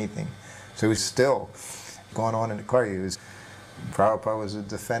accomplish anything. So he was still going on in the car. Prabhupada was a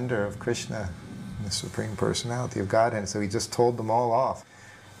defender of Krishna, the Supreme Personality of Godhead. So he just told them all off.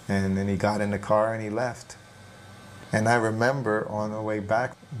 And then he got in the car and he left. And I remember on the way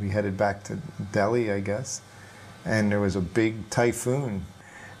back, we headed back to Delhi, I guess, and there was a big typhoon.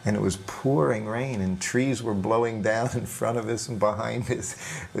 And it was pouring rain, and trees were blowing down in front of us and behind us.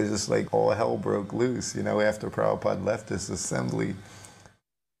 It was just like all hell broke loose, after Prabhupada left this assembly.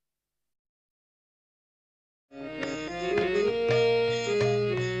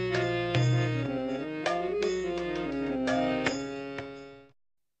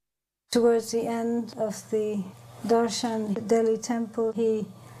 Towards the end of the darshan at Delhi temple, he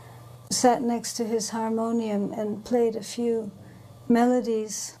sat next to his harmonium and played a few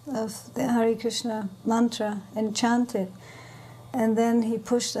melodies of the Harekrishna mantra and chanted. And then he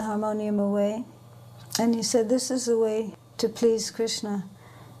pushed the harmonium away and he said, this is the way to please Krishna,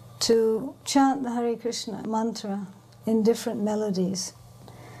 to chant the Hare Krishna mantra in different melodies.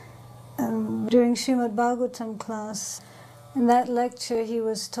 During Srimad Bhagavatam class, in that lecture he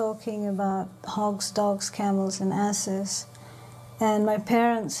was talking about hogs, dogs, camels and asses. And my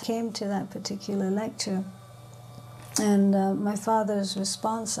parents came to that particular lecture. And my father's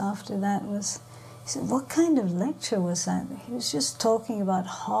response after that was, he said, what kind of lecture was that? He was just talking about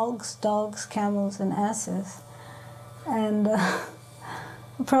hogs, dogs, camels and asses. And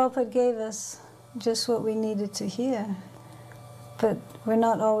Prabhupada gave us just what we needed to hear. But we're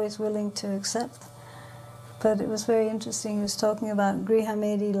not always willing to accept. But it was very interesting. He was talking about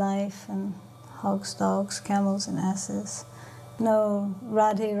Grihamedi life and hogs, dogs, camels and asses. No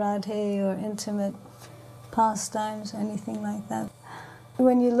Radhe Radhe or intimate pastimes or anything like that.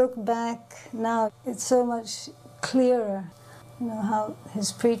 When you look back now, it's so much clearer, you know, how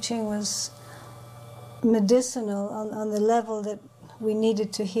his preaching was medicinal on the level that we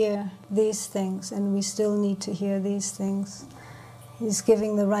needed to hear these things, and we still need to hear these things. He's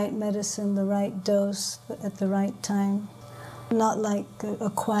giving the right medicine, the right dose at the right time. Not like a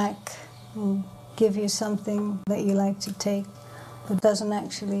quack who give you something that you like to take, but doesn't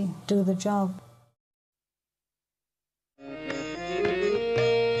actually do the job.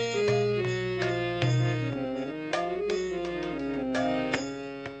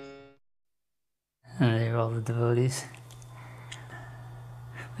 And there are all the devotees.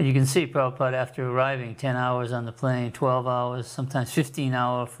 But you can see Prabhupada, after arriving, 10 hours on the plane, 12 hours, sometimes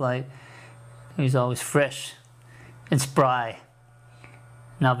 15-hour flight, he's always fresh and spry.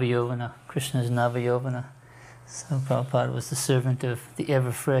 Navayovana, Krishna's Navayovana. So Prabhupada was the servant of the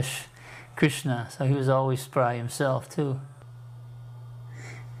ever-fresh Krishna, so he was always spry himself too.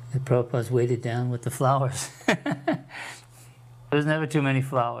 And Prabhupada's weighted down with the flowers. There was never too many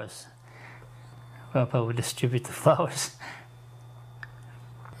flowers. Prabhupada would distribute the flowers.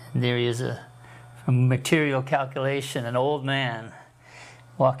 And there he is, from material calculation, an old man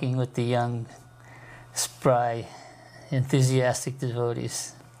walking with the young, spry, enthusiastic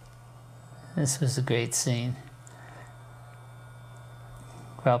devotees. This was a great scene.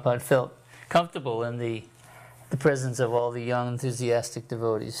 Prabhupada felt comfortable in the presence of all the young, enthusiastic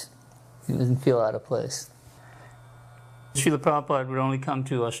devotees. He didn't feel out of place. Śrīla Prabhupada would only come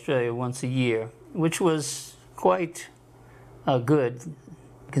to Australia once a year, which was quite good,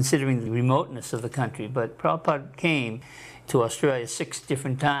 considering the remoteness of the country. But Prabhupada came to Australia 6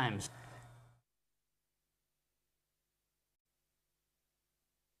 different times.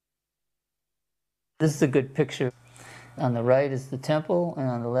 This is a good picture. On the right is the temple, and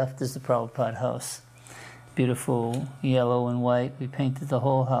on the left is the Prabhupada house. Beautiful yellow and white. We painted the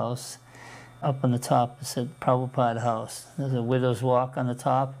whole house. Up on the top it said Prabhupada House. There's a widow's walk on the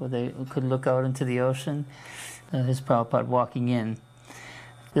top where they could look out into the ocean. Here's Prabhupada walking in.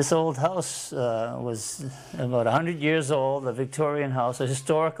 This old house was about 100 years old, a Victorian house, a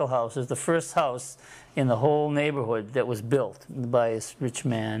historical house. It was the first house in the whole neighborhood that was built by this rich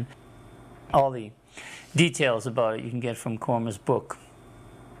man. All the details about it you can get from Korma's book,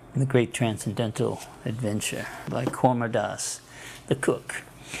 The Great Transcendental Adventure, by Korma Das, the cook.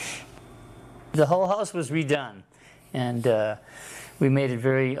 The whole house was redone, and we made it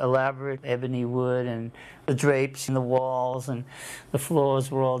very elaborate, ebony wood, and the drapes and the walls and the floors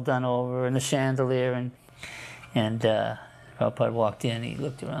were all done over, and the chandelier, and Prabhupada walked in, he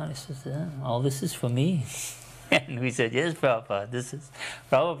looked around, he says, all this is for me? And we said, yes, Prabhupada, this is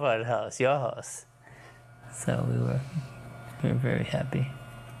Prabhupada's house, your house. So we were very happy.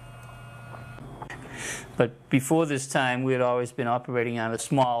 But before this time, we had always been operating out of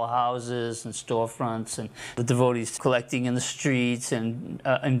small houses and storefronts, and the devotees collecting in the streets and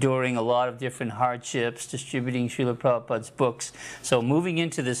enduring a lot of different hardships, distributing Śrīla Prabhupada's books. So moving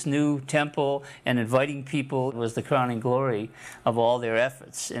into this new temple and inviting people was the crowning glory of all their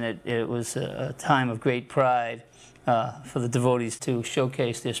efforts. And it was a time of great pride for the devotees to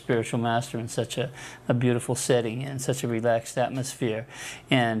showcase their spiritual master in such a beautiful setting and such a relaxed atmosphere.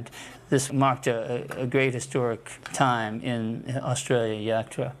 And this marked a great historic time in Australia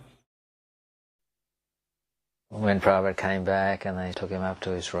Yatra. When Prabhupada came back and they took him up to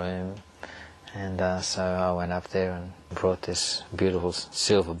his room, and so I went up there and brought this beautiful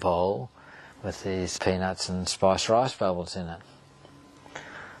silver bowl with these peanuts and spiced rice bubbles in it.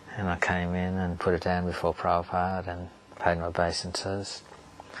 And I came in and put it down before Prabhupada and paid my obeisances.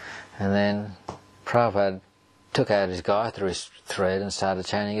 And then Prabhupada took out his Gayatri thread and started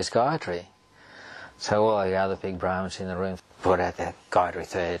chanting his Gayatri. So all the other big Brahmins in the room brought out their Gayatri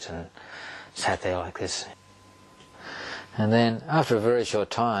threads and sat there like this. And then after a very short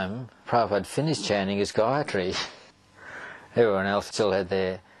time, Prabhupada finished chanting his Gayatri. Everyone else still had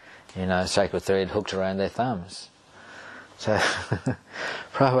their, sacred thread hooked around their thumbs. So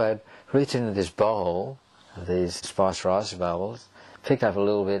Prabhupada reached into this bowl of these spiced rice bubbles, picked up a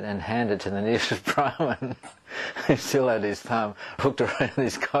little bit and handed to the nearest Brahmin who still had his thumb hooked around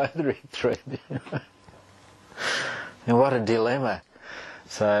his Gayatri thread. And what a dilemma.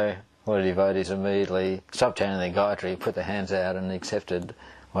 So all the devotees immediately stopped chanting their Gayatri, put their hands out and accepted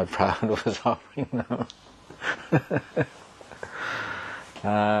what Prabhupada was offering them.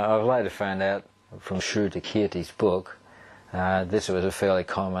 I've later found out from Shruta Kirti's book, this was a fairly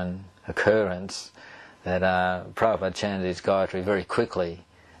common occurrence, that Prabhupada chanted his Gayatri very quickly.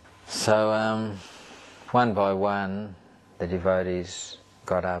 So one by one the devotees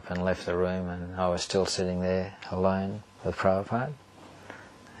got up and left the room, and I was still sitting there alone with Prabhupada.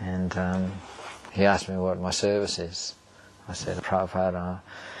 And he asked me what my service is. I said, Prabhupada,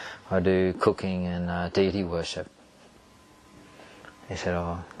 I do cooking and deity worship. He said,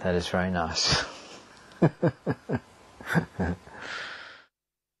 oh, that is very nice.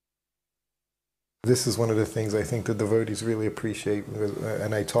 This is one of the things I think the devotees really appreciate,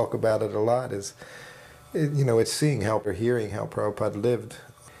 and I talk about it a lot, is, it's seeing how, or hearing how Prabhupada lived.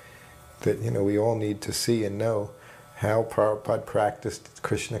 That, we all need to see and know how Prabhupada practiced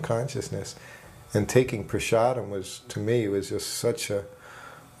Krishna consciousness. And taking prasadam was, to me, was just such a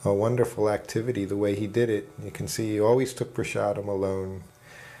wonderful activity, the way he did it. You can see he always took prasadam alone,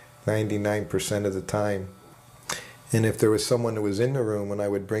 99% of the time. And if there was someone who was in the room, when I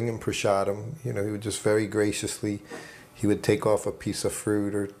would bring him prasadam, he would just very graciously, he would take off a piece of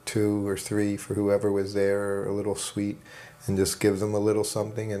fruit or 2 or 3 for whoever was there, or a little sweet, and just give them a little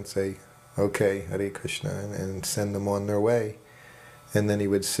something and say, okay, Hare Krishna, and send them on their way. And then he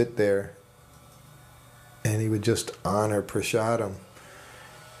would sit there and he would just honor prasadam.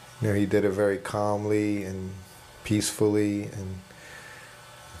 He did it very calmly and peacefully, and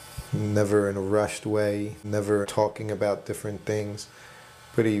never in a rushed way, never talking about different things,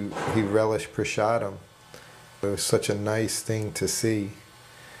 but he relished prasadam. It was such a nice thing to see.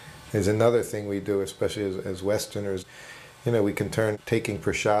 There's another thing we do, especially as Westerners, we can turn taking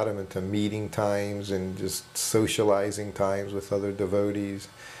prasadam into meeting times and just socializing times with other devotees,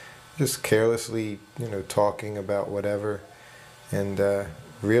 just carelessly, talking about whatever, and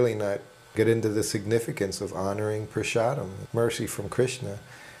really not get into the significance of honoring prasadam, mercy from Krishna.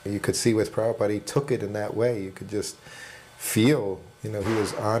 You could see with Prabhupada, he took it in that way. You could just feel, he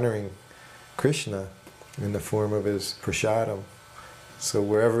was honoring Krishna in the form of his prasadam. So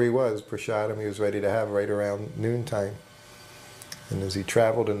wherever he was, prasadam he was ready to have right around noontime. And as he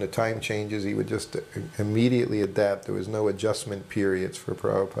traveled and the time changes, he would just immediately adapt. There was no adjustment periods for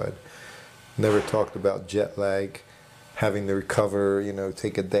Prabhupada. Never talked about jet lag, having to recover,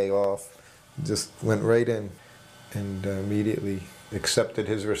 take a day off. Just went right in and immediately accepted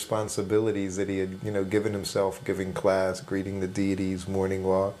his responsibilities that he had, given himself, giving class, greeting the deities, morning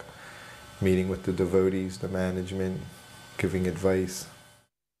walk, meeting with the devotees, the management, giving advice.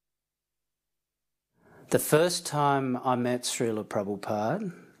 The first time I met Srila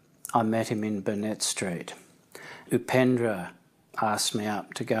Prabhupada, I met him in Burnett Street. Upendra asked me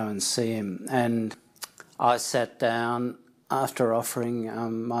up to go and see him, and I sat down after offering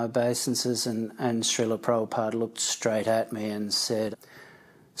my obeisances, and Srila Prabhupada looked straight at me and said,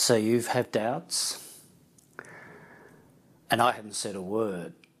 "So you've had doubts?" And I hadn't said a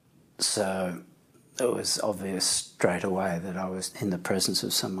word, so it was obvious straight away that I was in the presence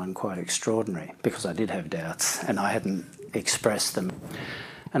of someone quite extraordinary, because I did have doubts and I hadn't expressed them.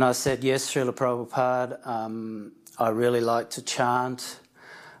 And I said, "Yes, Srila Prabhupada, I really like to chant,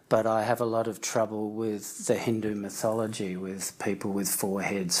 but I have a lot of trouble with the Hindu mythology, with people with 4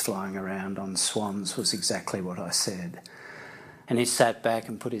 heads flying around on swans," was exactly what I said. And he sat back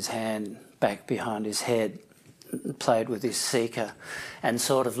and put his hand back behind his head, played with his seeker, and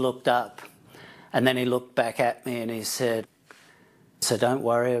sort of looked up. And then he looked back at me and he said, "So don't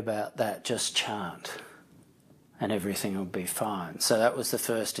worry about that, just chant, and everything will be fine." So that was the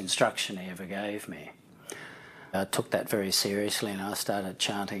first instruction he ever gave me. I took that very seriously and I started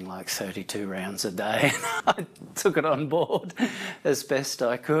chanting like 32 rounds a day. I took it on board as best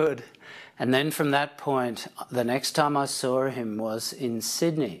I could. And then from that point, the next time I saw him was in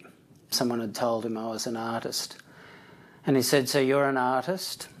Sydney. Someone had told him I was an artist. And he said, "So you're an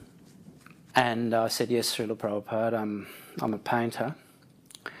artist?" And I said, "Yes, Srila Prabhupada, I'm a painter."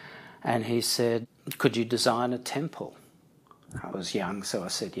 And he said, could you design a temple? I was young, so I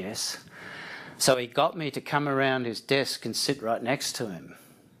said yes. So he got me to come around his desk and sit right next to him.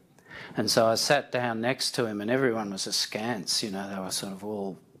 And so I sat down next to him, and everyone was askance, you know, they were sort of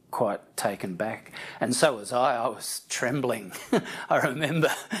all quite taken back. And so was I was trembling. I remember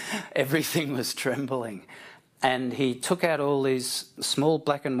everything was trembling. And he took out all these small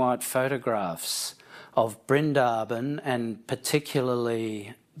black and white photographs of Vrindavan, and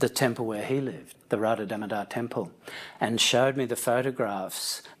particularly the temple where he lived, the Radha Damodar temple, and showed me the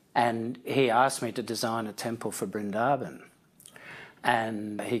photographs. And he asked me to design a temple for Vrindavan.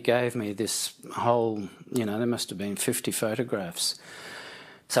 And he gave me this whole, you know, there must have been 50 photographs.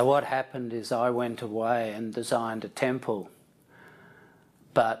 So what happened is I went away and designed a temple,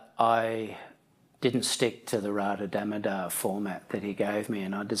 but I didn't stick to the Radha Damodar format that he gave me,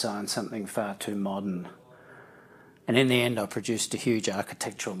 and I designed something far too modern. And in the end I produced a huge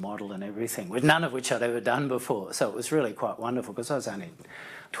architectural model and everything, with none of which I'd ever done before. So it was really quite wonderful because I was only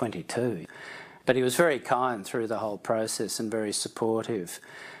 22. But he was very kind through the whole process and very supportive.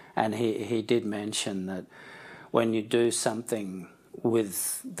 And he did mention that when you do something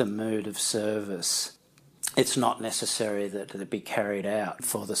with the mood of service, it's not necessary that it be carried out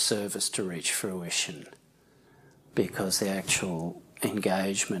for the service to reach fruition, because the actual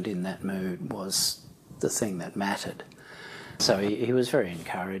engagement in that mood was the thing that mattered. So he was very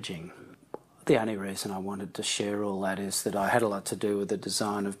encouraging. The only reason I wanted to share all that is that I had a lot to do with the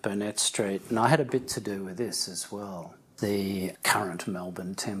design of Burnett Street, and I had a bit to do with this as well, the current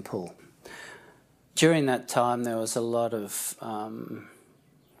Melbourne temple. During that time there was a lot of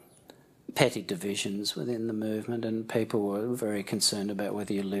petty divisions within the movement, and people were very concerned about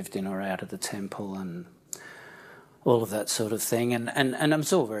whether you lived in or out of the temple and all of that sort of thing. And it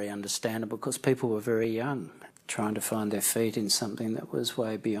was all very understandable because people were very young, trying to find their feet in something that was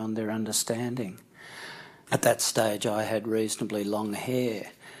way beyond their understanding. At that stage I had reasonably long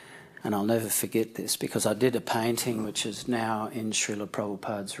hair, and I'll never forget this because I did a painting which is now in Śrīla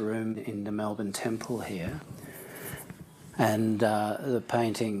Prabhupāda's room in the Melbourne temple here. And the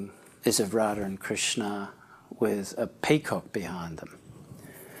painting is of Radha and Krishna with a peacock behind them.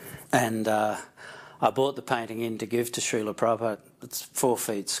 And I bought the painting in to give to Śrīla Prabhupada. It's 4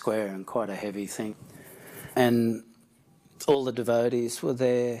 feet square and quite a heavy thing. And all the devotees were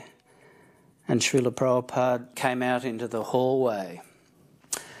there, and Śrīla Prabhupada came out into the hallway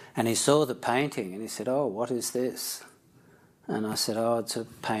and he saw the painting and he said, "Oh, what is this?" And I said, "Oh, it's a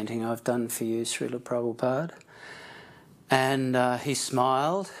painting I've done for you, Śrīla Prabhupada." And he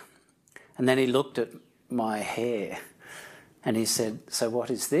smiled, and then he looked at my hair and he said, "So what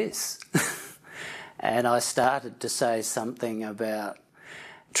is this?" And I started to say something about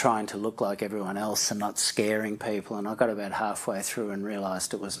trying to look like everyone else and not scaring people, and I got about halfway through and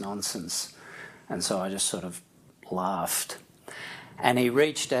realised it was nonsense, and so I just sort of laughed. And he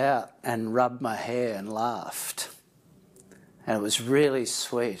reached out and rubbed my hair and laughed, and it was really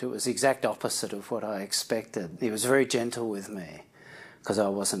sweet. It was the exact opposite of what I expected. He was very gentle with me because I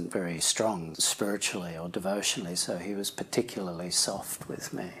wasn't very strong spiritually or devotionally, so he was particularly soft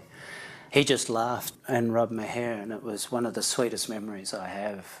with me. He just laughed and rubbed my hair, and it was one of the sweetest memories I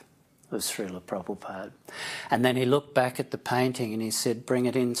have of Srila Prabhupada. And then he looked back at the painting and he said, "Bring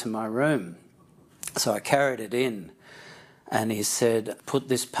it into my room." So I carried it in, and he said, "Put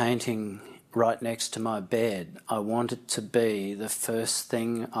this painting right next to my bed. I want it to be the first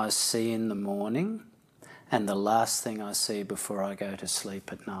thing I see in the morning and the last thing I see before I go to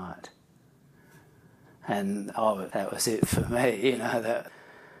sleep at night." And oh, that was it for me, you know,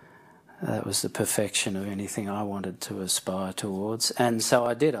 that was the perfection of anything I wanted to aspire towards. And so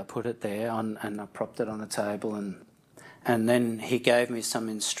I did. I put it there and I propped it on the table, and then he gave me some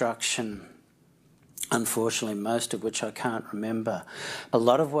instruction, unfortunately most of which I can't remember. A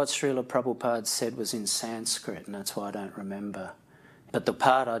lot of what Srila Prabhupada said was in Sanskrit, and that's why I don't remember. But the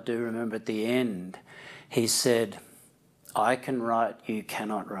part I do remember at the end, he said, "I can write, you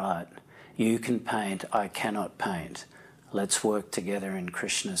cannot write. You can paint, I cannot paint. Let's work together in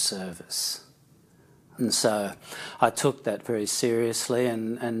Krishna's service." And so I took that very seriously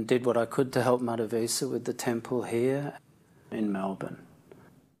and did what I could to help Madhavisa with the temple here in Melbourne.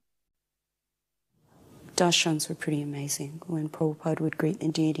 Darshans were pretty amazing. When Prabhupada would greet the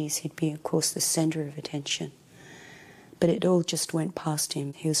deities, he'd be, of course, the centre of attention. But it all just went past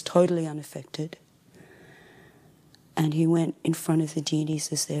him. He was totally unaffected. And he went in front of the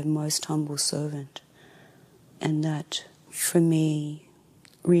deities as their most humble servant. And that, for me,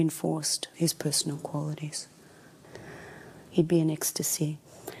 reinforced his personal qualities. He'd be in ecstasy,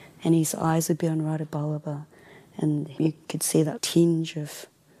 and his eyes would be on Radha Ballabha, and you could see that tinge of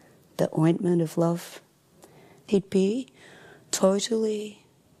the ointment of love. He'd be totally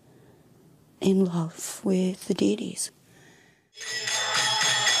in love with the deities.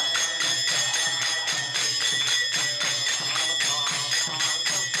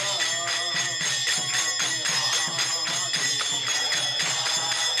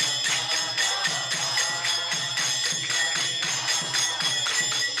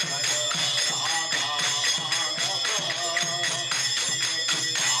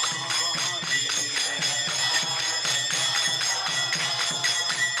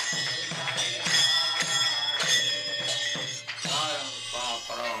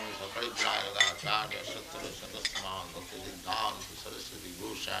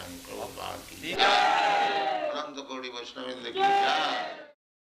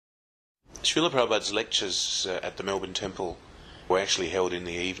 Śrīla Prabhupāda's lectures at the Melbourne Temple were actually held in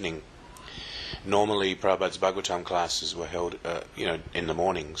the evening. Normally Prabhupāda's Bhagavatam classes were held in the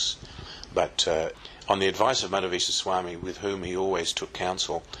mornings, but on the advice of Madhavisa Swami, with whom he always took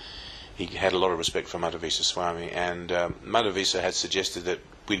counsel, he had a lot of respect for Madhavisa Swami, and Madhavisa had suggested that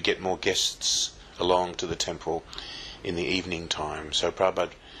we'd get more guests along to the temple in the evening time. So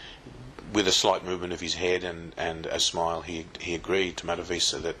Prabhupada, with a slight movement of his head and a smile, he agreed to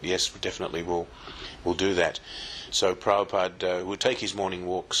Madhavisa that yes, definitely we'll do that. So Prabhupada would take his morning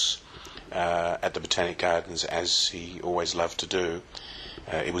walks at the Botanic Gardens, as he always loved to do.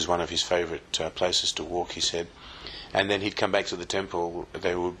 It was one of his favourite places to walk, he said. And then he'd come back to the temple.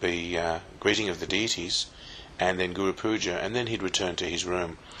 There would be greeting of the deities, and then Guru Puja, and then he'd return to his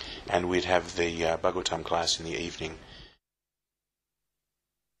room, and we'd have the Bhagavatam class in the evening.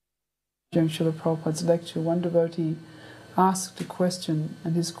 During Śrīla Prabhupāda's lecture, one devotee asked a question,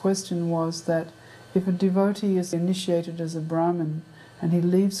 and his question was that if a devotee is initiated as a Brahmin and he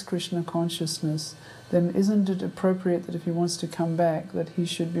leaves Krishna consciousness, then isn't it appropriate that if he wants to come back, that he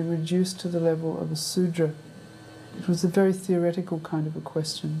should be reduced to the level of a Sudra? It was a very theoretical kind of a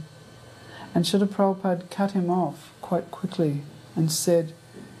question. And Śrīla Prabhupada cut him off quite quickly and said,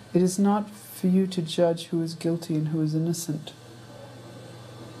 "It is not for you to judge who is guilty and who is innocent."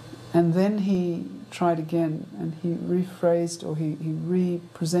 And then he tried again, and he rephrased, or he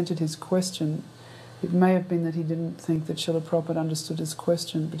re-presented his question. It may have been that he didn't think that Śrīla Prabhupada understood his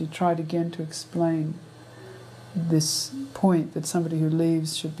question, but he tried again to explain this point that somebody who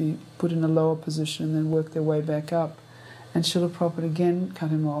leaves should be put in a lower position and then work their way back up. And Śrīla Prabhupada again cut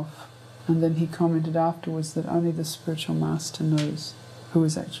him off, and then he commented afterwards that only the spiritual master knows who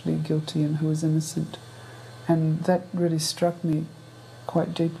is actually guilty and who is innocent. And that really struck me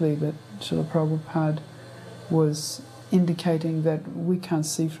quite deeply, that Śrīla Prabhupada was indicating that we can't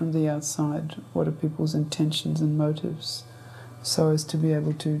see from the outside what are people's intentions and motives, so as to be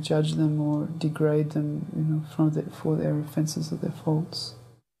able to judge them or degrade them, for their offences or their faults.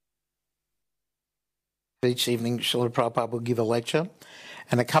 Each evening Śrīla Prabhupada will give a lecture,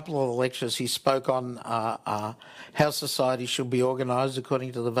 and a couple of the lectures he spoke on how society should be organised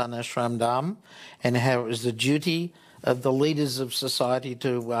according to the Varnashram Dharma, and how it is the duty of the leaders of society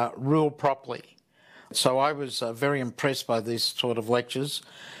to rule properly. So I was very impressed by these sort of lectures,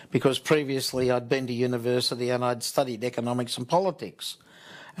 because previously I'd been to university and I'd studied economics and politics,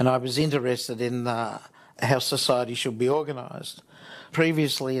 and I was interested in how society should be organised.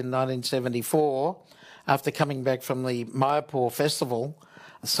 Previously in 1974, after coming back from the Mayapur festival,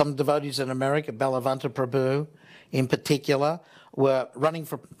 some devotees in America, Bhaktivedanta Prabhu in particular, were running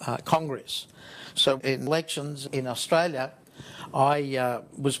for Congress. So in elections in Australia, I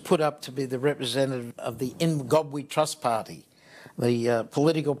was put up to be the representative of the Ngobwi Trust Party, the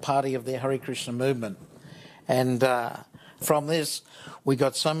political party of the Harekrishna movement. And from this, we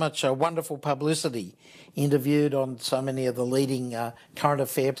got so much wonderful publicity, interviewed on so many of the leading current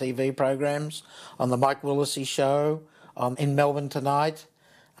affair TV programs, on the Mike Willesee show, in Melbourne Tonight.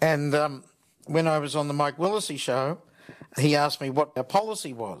 And when I was on the Mike Willesee show, he asked me what our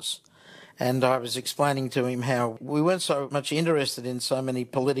policy was. And I was explaining to him how we weren't so much interested in so many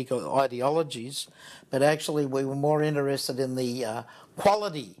political ideologies, but actually we were more interested in the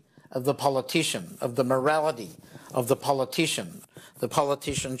quality of the politician, of the morality of the politician. The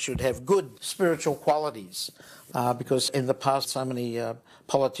politician should have good spiritual qualities, because in the past so many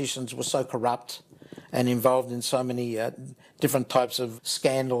politicians were so corrupt and involved in so many different types of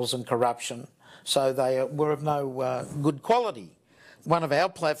scandals and corruption, so they were of no good quality. One of our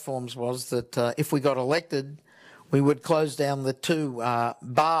platforms was that if we got elected, we would close down the two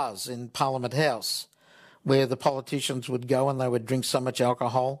bars in Parliament House where the politicians would go and they would drink so much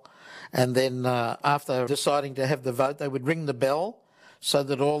alcohol. And then after deciding to have the vote, they would ring the bell so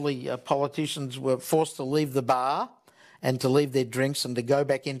that all the politicians were forced to leave the bar and to leave their drinks and to go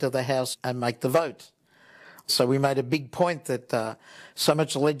back into the house and make the vote. So we made a big point that so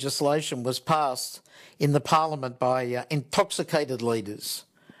much legislation was passed in the parliament by intoxicated leaders.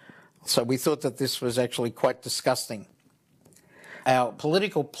 So we thought that this was actually quite disgusting. Our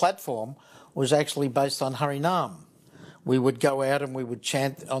political platform was actually based on Harinam. We would go out and we would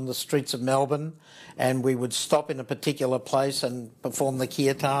chant on the streets of Melbourne, and we would stop in a particular place and perform the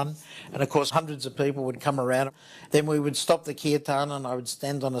kirtan. And of course, hundreds of people would come around. Then we would stop the kirtan and I would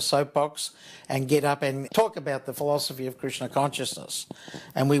stand on a soapbox and get up and talk about the philosophy of Krishna consciousness.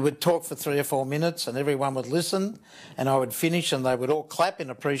 And we would talk for 3 or 4 minutes and everyone would listen, and I would finish and they would all clap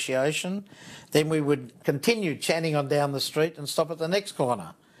in appreciation. Then we would continue chanting on down the street and stop at the next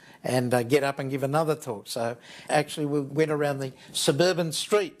corner and get up and give another talk. So actually we went around the suburban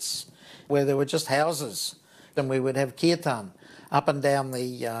streets where there were just houses, and we would have kirtan up and down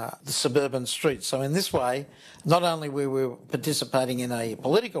the suburban streets. So in this way, not only we were participating in a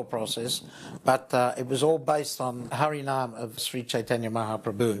political process, but it was all based on Harinam of Sri Chaitanya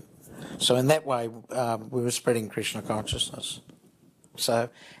Mahaprabhu. So in that way, we were spreading Krishna consciousness. So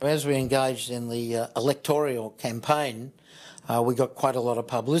as we engaged in the electoral campaign, we got quite a lot of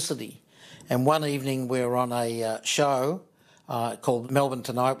publicity. And one evening we were on a show called Melbourne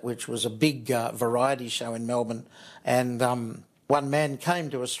Tonight, which was a big variety show in Melbourne. And one man came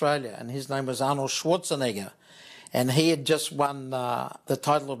to Australia, and his name was Arnold Schwarzenegger. And he had just won the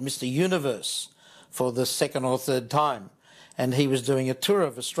title of Mr. Universe for the 2nd or 3rd time. And he was doing a tour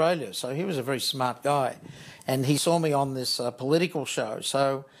of Australia, so he was a very smart guy. And he saw me on this political show,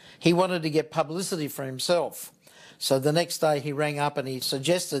 so he wanted to get publicity for himself. So the next day he rang up and he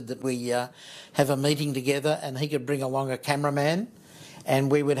suggested that we have a meeting together, and he could bring along a cameraman, and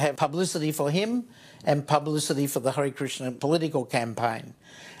we would have publicity for him and publicity for the Harekrishna political campaign.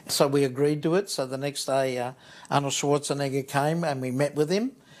 So we agreed to it. So the next day Arnold Schwarzenegger came and we met with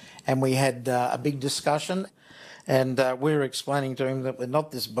him, and we had a big discussion, and we were explaining to him that we're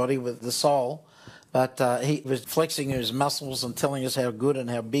not this body with the soul, but he was flexing his muscles and telling us how good and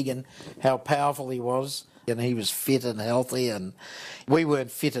how big and how powerful he was. And he was fit and healthy, and we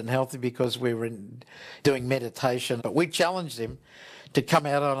weren't fit and healthy because we were doing meditation. But we challenged him to come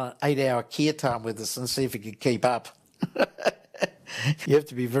out on an 8-hour kirtan with us and see if he could keep up. You have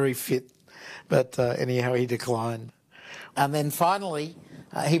to be very fit. But anyhow, he declined. And then finally,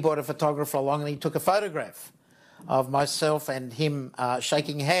 he brought a photographer along and he took a photograph of myself and him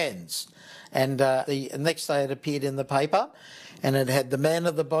shaking hands. And the next day it appeared in the paper, and it had "The man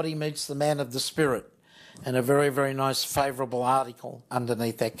of the body meets the man of the spirit," and a very, very nice favourable article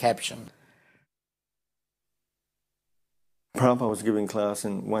underneath that caption. Prabhupada was giving class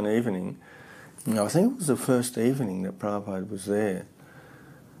in one evening. I think it was the first evening that Prabhupada was there.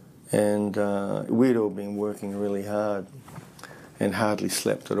 And we'd all been working really hard and hardly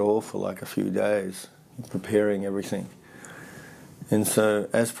slept at all for like a few days, preparing everything. And so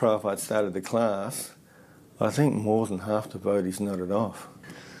as Prabhupada started the class, I think more than half the devotees nodded off.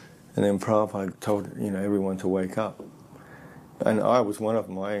 And then Prabhupada told everyone to wake up. And I was one of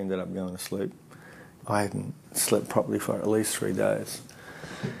them. I ended up going to sleep. I hadn't slept properly for at least 3 days.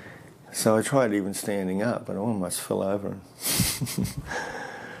 So I tried even standing up, but I almost fell over.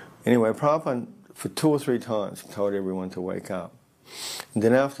 Anyway, Prabhupada for 2 or 3 times told everyone to wake up. And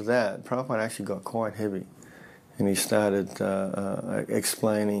then after that, Prabhupada actually got quite heavy. And he started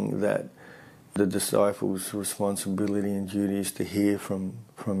explaining that the disciple's responsibility and duty is to hear from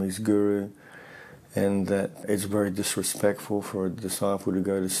his guru, and that it's very disrespectful for a disciple to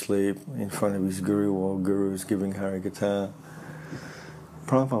go to sleep in front of his guru while guru is giving Harikatha.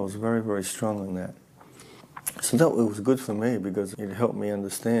 Prabhupada was very, very strong on that. So that was good for me because it helped me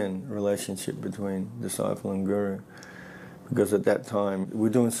understand the relationship between disciple and guru. Because at that time, we were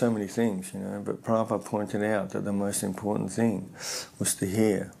doing so many things, but Prabhupada pointed out that the most important thing was to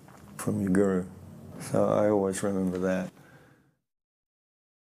hear from your guru. So I always remember that.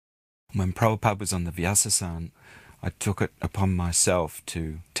 When Prabhupada was on the Vyasasan, I took it upon myself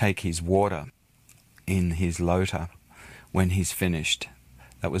to take his water in his lota when he's finished.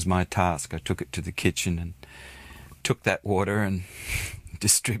 That was my task. I took it to the kitchen and took that water and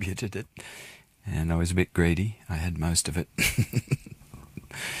distributed it. And I was a bit greedy. I had most of it.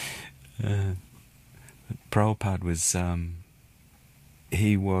 Prabhupada was,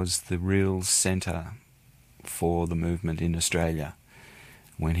 he was the real centre for the movement in Australia.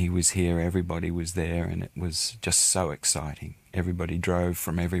 When he was here, everybody was there, and it was just so exciting. Everybody drove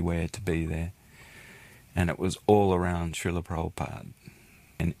from everywhere to be there. And it was all around Srila Prabhupada.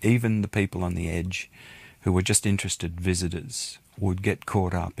 And even the people on the edge who were just interested visitors would get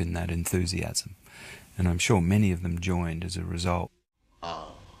caught up in that enthusiasm. And I'm sure many of them joined as a result.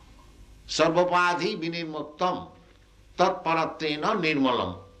 Sarvapadhi vinirmuktam tatparatena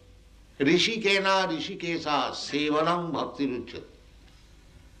nirmalam rishikena rishikesa sevanam bhakti ruchyate.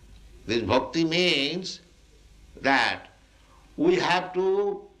 This bhakti means that we have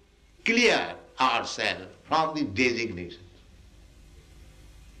to clear ourselves from the designation.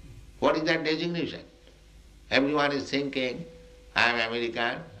 What is that designation? Everyone is thinking, I am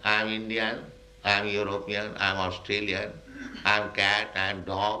American, I am Indian, I am European, I am Australian, I am cat, I am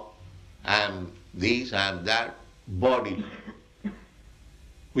dog, I am this, I am that, body.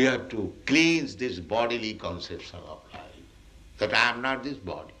 We have to cleanse this bodily conception of life, that I am not this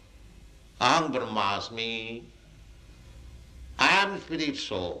body. Aham Brahmasmi, I am spirit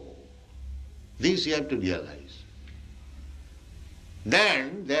soul. This you have to realize.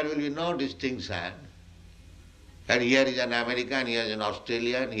 Then there will be no distinction that here is an American, here is an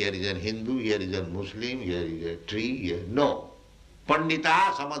Australian, here is a Hindu, here is a Muslim, here is a tree, here. No.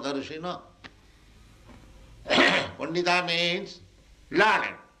 Pandita Samadarshina. Pandita means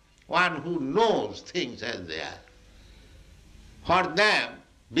learned, one who knows things as they are. For them,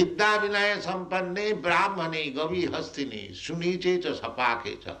 Vidya Vinaya Sampanne Brahmane Gavi Hastini Suniche cha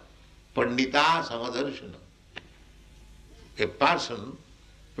Sapake cha Pandita Samadarshina. A person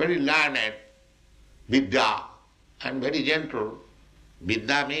very learned, Vidya, and very gentle.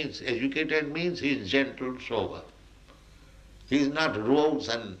 Vidya means, educated means he is gentle, sober. He is not rogues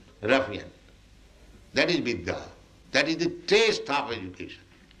and ruffian. That is Vidya. That is the taste of education.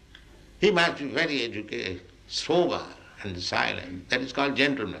 He must be very educated, sober and silent. That is called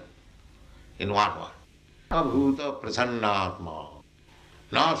gentleman in one word. Abhuta prasannatma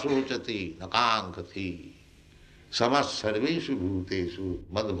na sochati na kankati samas sarveshu bhuteshu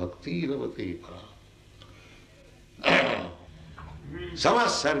mad bhakti ravati para.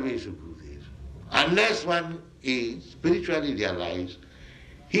 Samas sarveshu bhuteshu. Unless one is spiritually realized,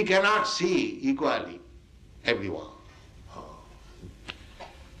 he cannot see equally everyone.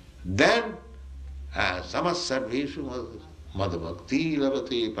 Then samas sarveshu mad bhakti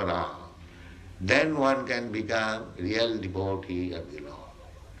ravati para. Then one can become real devotee of the Lord.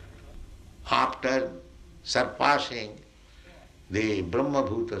 After surpassing the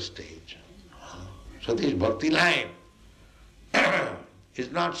Brahma-bhuta stage. So this bhakti line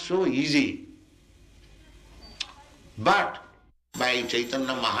is not so easy. But by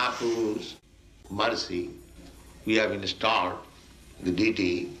Chaitanya Mahaprabhu's mercy, we have installed the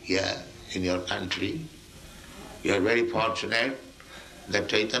deity here in your country. You are very fortunate that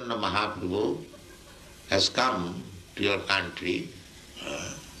Chaitanya Mahaprabhu has come to your country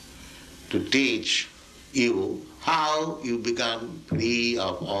to teach you how you become free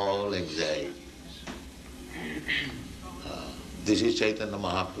of all anxieties. This is Chaitanya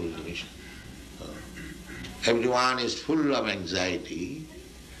Mahaprabhu's mission. Everyone is full of anxiety,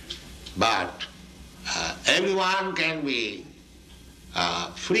 but everyone can be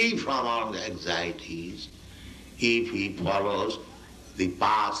free from all the anxieties if he follows the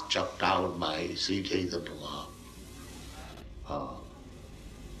path chalked out by Sri Chaitanya Mahaprabhu.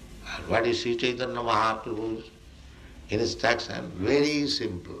 And what is Sri Chaitanya Mahaprabhu's instruction? Very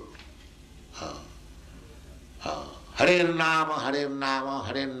simple. Hare Nama, Hare Nama,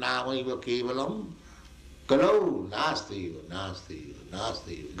 Hare Nama iva kevalam kalau nasti iva, nasti iva,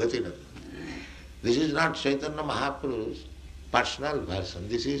 nasti iva, gatinam. This is not Chaitanya Mahaprabhu's personal version.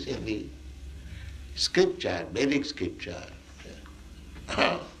 This is in the scripture, Vedic scripture.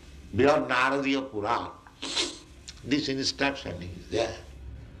 Beyond Naradiya Purana, this instruction is there.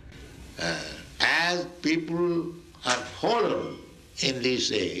 As people are following in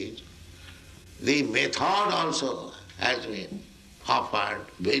this age, the method also has been offered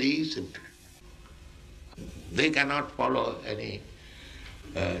very simple. They cannot follow any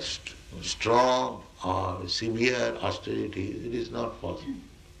strong or severe austerities. It is not possible.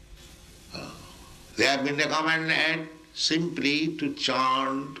 They have been recommended simply to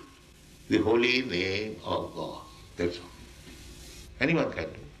chant the holy name of God. That's all. Anyone can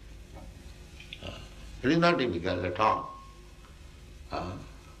do. It is not difficult at all.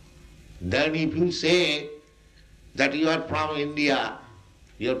 Then if you say that you are from India,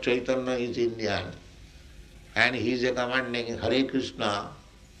 your Chaitanya is Indian, and he is recommending Hare Krishna,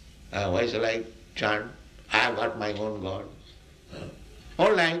 why shall I chant? I have got my own God.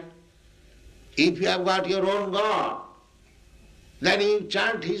 All right. If you have got your own God, then you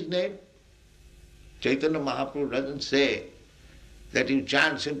chant his name. Chaitanya Mahaprabhu doesn't say that you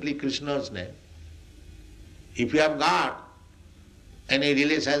chant simply Krishna's name. If you have got any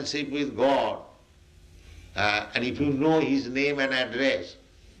relationship with God, and if you know his name and address,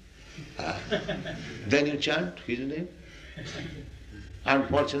 Then you chant his name.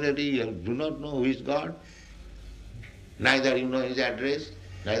 Unfortunately, you do not know who is God. Neither you know his address,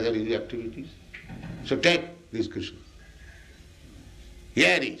 neither his activities. So take this Krishna.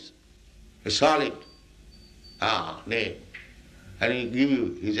 Here is a solid name. And he give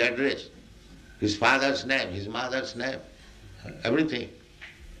you his address, his father's name, his mother's name, everything.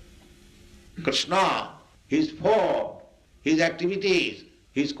 Krishna, his form, his activities,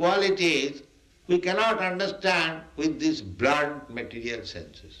 his qualities, we cannot understand with these blunt material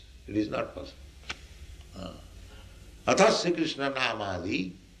senses. It is not possible. Athasya Krishna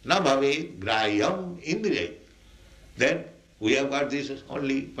namadi na bhave grayam indriya. Then we have got this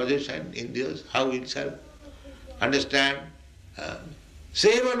only possession in this, how itself. Understand?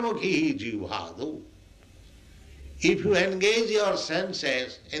 Sevanmukhi jivhadu. If you engage your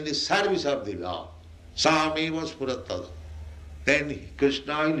senses in the service of the Lord, sameva spuratada, then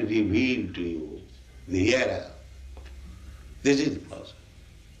Krishna will reveal to you the hearer. This is the process.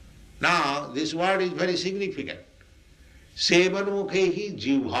 Now, this word is very significant. Sevanmukhi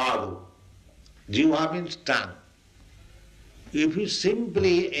jivhadu. Jivha means tongue. If you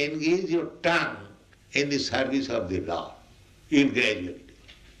simply engage your tongue in the service of the Lord, you will gradually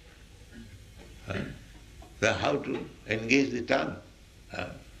do. So how to engage the tongue?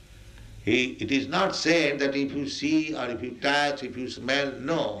 It is not said that if you see or if you touch, if you smell,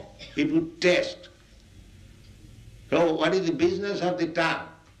 no. If you taste. So what is the business of the tongue?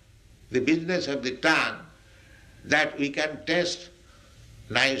 The business of the tongue that we can taste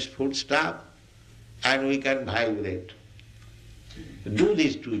nice food stuff and we can vibrate. Do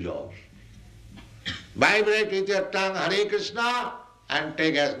these two jobs. Vibrate with your tongue Harekrishna and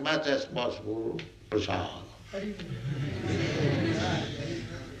take as much as possible prasad.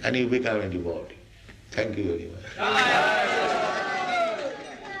 And you become a devotee. Thank you very much.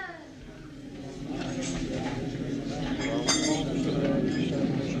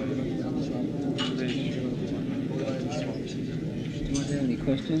 Any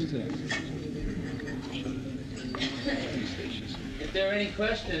questions? If there are any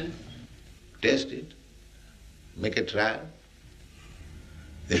questions, test it. Make a trial.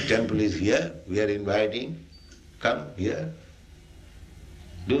 The temple is here. We are inviting. Come here.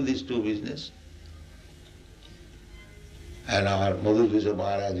 Do these two business. And our Madhurvisa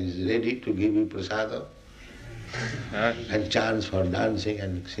Maharaj is ready to give you prasadam and chance for dancing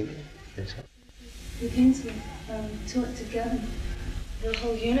and singing. Yes, sir. The things we've taught together, the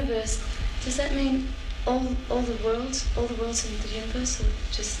whole universe, does that mean all the worlds in the universe, or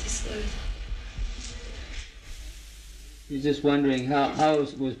just this earth? He's just wondering how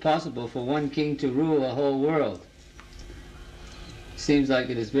it was possible for one king to rule a whole world. Seems like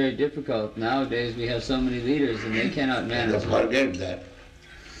it is very difficult. Nowadays we have so many leaders and they cannot manage. Forget that.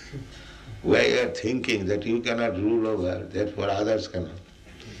 Where you are thinking that you cannot rule over, therefore others cannot.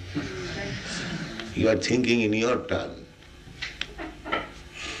 You are thinking in your turn.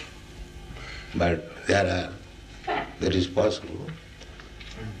 But that is possible.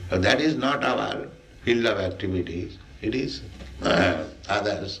 But that is not our field of activities. It is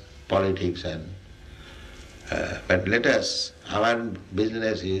others, politics and... but let us, our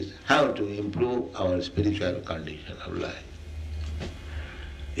business is how to improve our spiritual condition of life.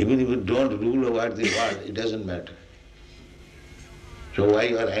 Even if you don't rule over the world, it doesn't matter. So why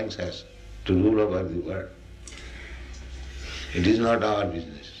you are anxious to rule over the world? It is not our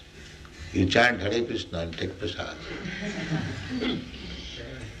business. You chant Hare Krishna and take prasad.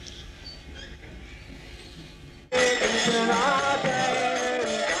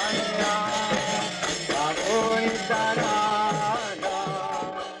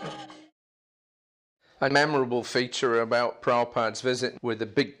 A memorable feature about Prabhupada's visit were the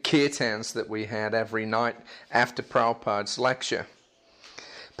big kirtans that we had every night after Prabhupada's lecture.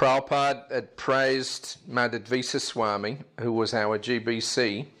 Prabhupada had praised Madhvisa Swami, who was our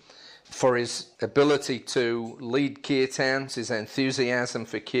GBC, for his ability to lead kirtans, his enthusiasm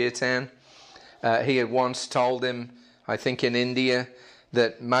for kirtan. He had once told him, I think in India,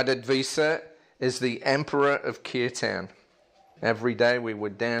 that Madhvisa is the emperor of kirtan. Every day we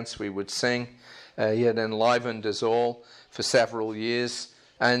would dance, we would sing. He had enlivened us all for several years.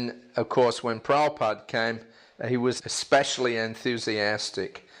 And of course, when Prabhupada came, he was especially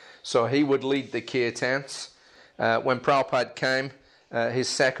enthusiastic. So he would lead the kirtans. When Prabhupada came, his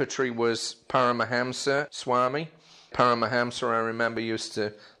secretary was Paramahamsa Swami. Paramahamsa, I remember, used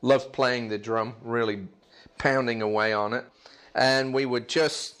to love playing the drum, really pounding away on it. And we would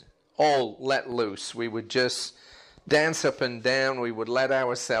just all let loose. We would just dance up and down. We would let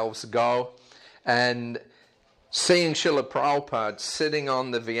ourselves go. And Seeing Srila Prabhupada sitting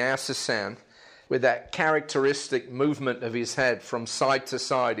on the Vyasasana with that characteristic movement of his head from side to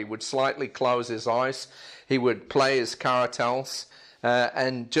side, he would slightly close his eyes, he would play his karatals,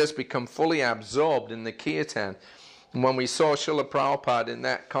 and just become fully absorbed in the kirtan. And when we saw Srila Prabhupada in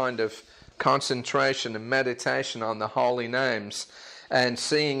that kind of concentration and meditation on the holy names, and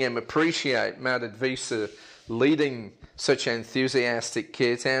seeing him appreciate Madhvisa leading such enthusiastic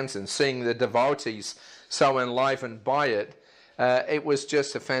kirtans and seeing the devotees so enlivened by it, it was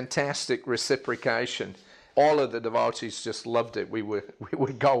just a fantastic reciprocation. All of the devotees just loved it. We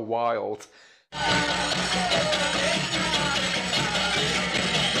would go wild.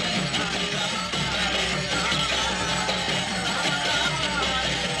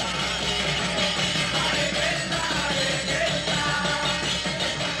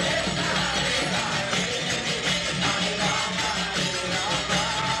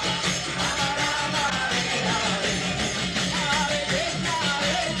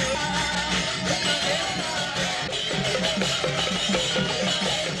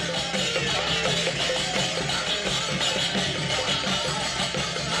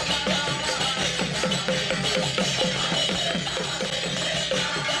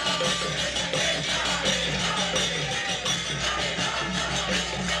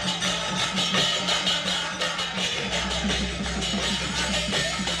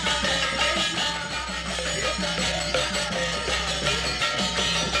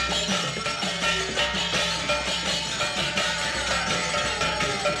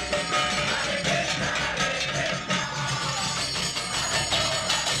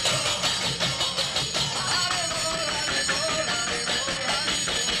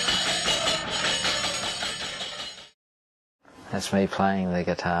 That's me playing the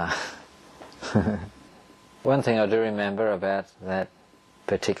guitar. One thing I do remember about that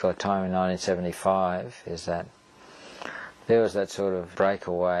particular time in 1975 is that there was that sort of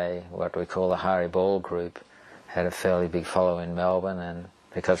breakaway, what we call the Hari Ball group, had a fairly big following in Melbourne, and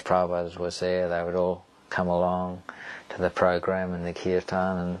because Prabhupada was there, they would all come along to the program and the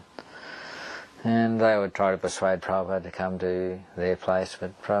kirtan, and they would try to persuade Prabhupada to come to their place,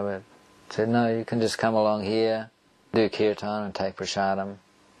 but Prabhupada said, no, you can just come along here, do kirtan and take prasadam.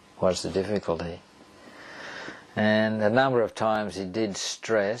 What's the difficulty? And a number of times he did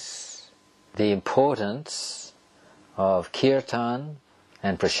stress the importance of kirtan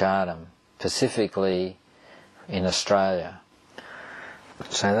and prasadam, specifically in Australia.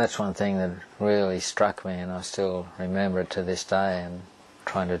 So that's one thing that really struck me, and I still remember it to this day, and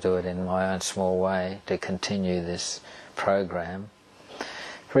trying to do it in my own small way to continue this program.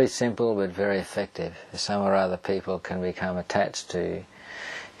 Very simple but very effective. Some or other people can become attached to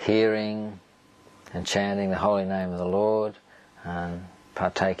hearing and chanting the holy name of the Lord and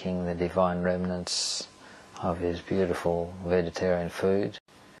partaking the divine remnants of his beautiful vegetarian food.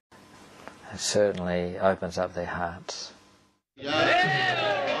 It certainly opens up their hearts.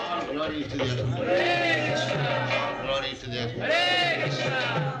 Glory to the Glory to the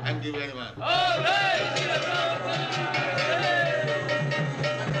Thank you very much.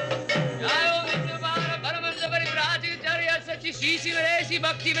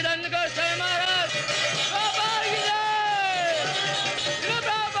 Bhaktivedanta Swami Prabhupāda,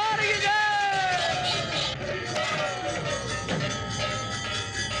 Prabhupada ki jai!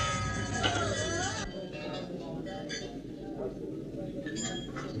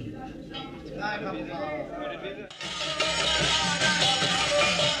 Śrīla Prabhupada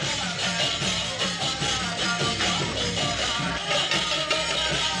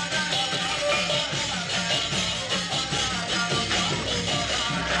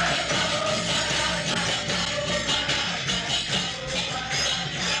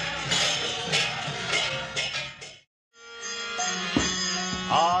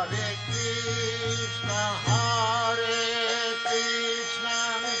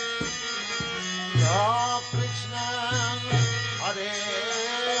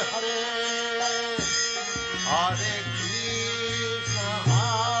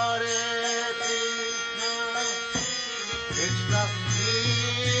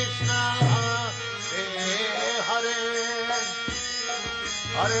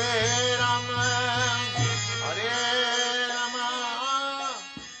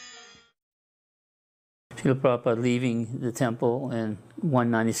Śrīla Prabhupada leaving the temple in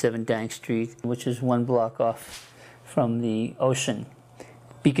 197 Dank Street, which is one block off from the ocean.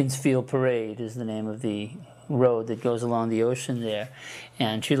 Beaconsfield Parade is the name of the road that goes along the ocean there.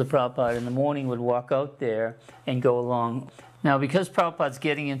 And Śrīla Prabhupada in the morning would walk out there and go along Now, because Prabhupada's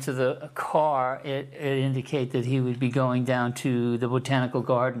getting into the car, it indicated that he would be going down to the botanical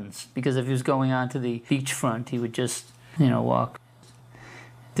gardens, because if he was going on to the beachfront, he would just, walk.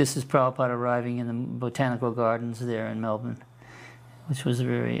 This is Prabhupada arriving in the botanical gardens there in Melbourne, which was a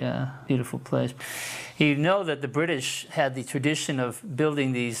very beautiful place. You know that the British had the tradition of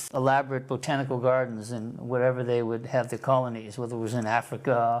building these elaborate botanical gardens in wherever they would have their colonies, whether it was in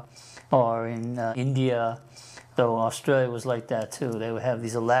Africa or in India. Though Australia was like that too. They would have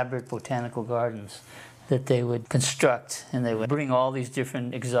these elaborate botanical gardens that they would construct, and they would bring all these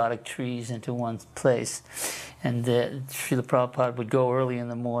different exotic trees into one place. And Śrīla Prabhupada would go early in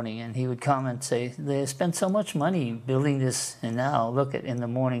the morning, and he would come and say, they spent so much money building this, and now, look, in the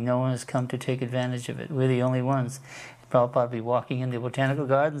morning, no one has come to take advantage of it. We're the only ones. Prabhupada would be walking in the botanical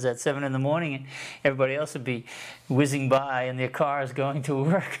gardens at 7 in the morning, and everybody else would be whizzing by in their cars going to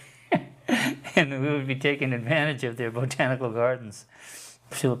work. And we would be taking advantage of their botanical gardens.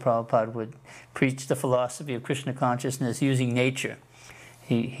 Śrīla Prabhupada would preach the philosophy of Krishna consciousness using nature.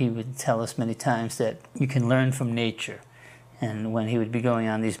 He would tell us many times that you can learn from nature. And when he would be going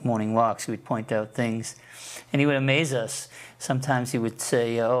on these morning walks, he would point out things. And he would amaze us. Sometimes he would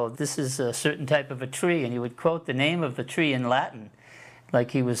say, oh, this is a certain type of a tree. And he would quote the name of the tree in Latin,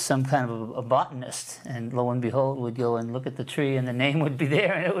 like he was some kind of a botanist. And lo and behold, we'd go and look at the tree, and the name would be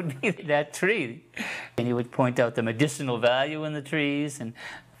there, and it would be that tree. And he would point out the medicinal value in the trees. And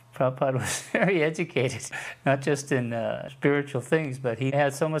Prabhupada was very educated, not just in spiritual things, but he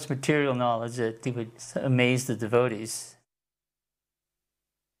had so much material knowledge that he would amaze the devotees.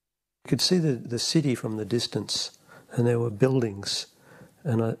 You could see the city from the distance, and there were buildings.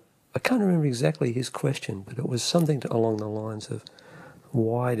 And I can't remember exactly his question, but it was something along the lines of,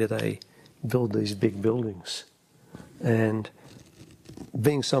 why do they build these big buildings? And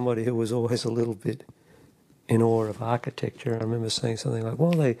being somebody who was always a little bit in awe of architecture, I remember saying something like,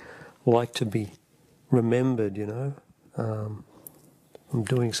 well, they like to be remembered, from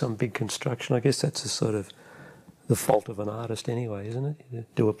doing some big construction. I guess that's a sort of the fault of an artist anyway, isn't it? You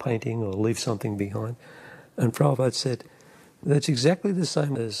do a painting or leave something behind. And Prabhupada said, that's exactly the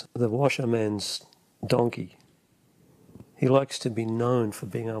same as the washerman's donkey. He likes to be known for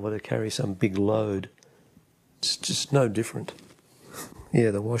being able to carry some big load. It's just no different.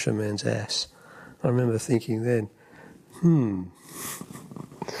 Yeah, the washerman's ass. I remember thinking then,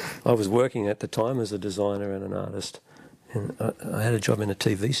 I was working at the time as a designer and an artist, and I had a job in a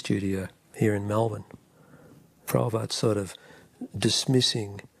TV studio here in Melbourne. Prabhupada sort of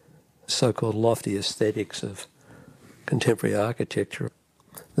dismissing so-called lofty aesthetics of contemporary architecture.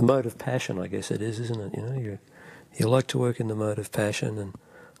 The mode of passion, I guess it is, isn't it? You like to work in the mode of passion and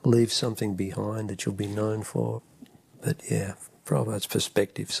leave something behind that you'll be known for. But yeah, Prabhupada's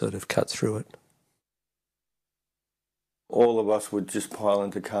perspective sort of cut through it. All of us would just pile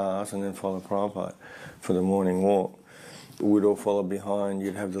into cars and then follow Prabhupada for the morning walk. We'd all follow behind.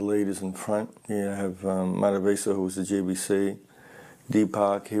 You'd have the leaders in front. You'd have Madhavisa, who was the GBC.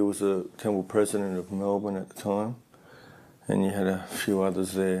 Deepak, he was the temple president of Melbourne at the time. And you had a few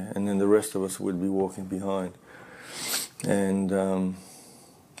others there. And then the rest of us would be walking behind. And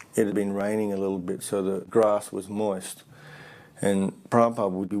it had been raining a little bit, so the grass was moist. And Prabhupada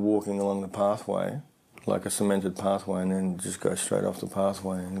would be walking along the pathway, like a cemented pathway, and then just go straight off the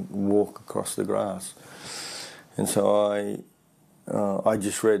pathway and walk across the grass. And so I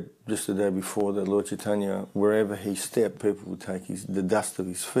just read just the day before that Lord Chaitanya, wherever he stepped, people would take the dust of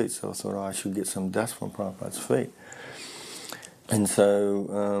his feet. So I thought, I should get some dust from Prabhupada's feet. And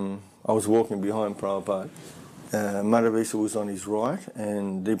so I was walking behind Prabhupada. Madhavisa was on his right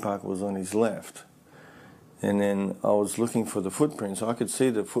and Deepak was on his left. And then I was looking for the footprints. I could see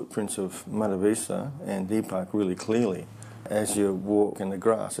the footprints of Madhavisa and Deepak really clearly. As you walk in the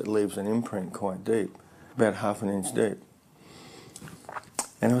grass, it leaves an imprint quite deep, about ½ an inch deep.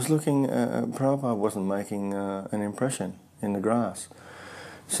 And I was looking, Prabhupada wasn't making an impression in the grass.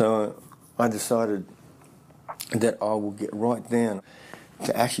 So I decided that I will get right down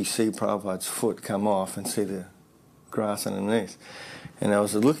to actually see Prabhupada's foot come off and see the grass underneath. And I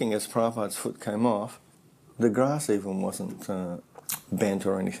was looking as Prabhupada's foot came off, the grass even wasn't bent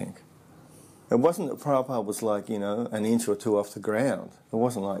or anything. It wasn't that Prabhupada was like, an inch or two off the ground. It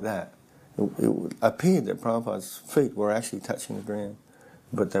wasn't like that. It appeared that Prabhupada's feet were actually touching the ground,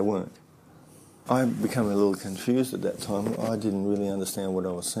 but they weren't. I became a little confused at that time. I didn't really understand what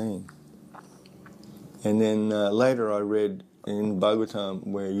I was seeing. And then later I read in Bhagavatam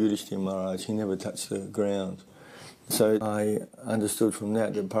where Yudhishthira Maharaj, he never touched the ground. So I understood from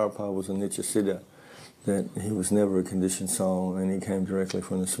that Prabhupada was a Nitya Siddha, that he was never a conditioned soul and he came directly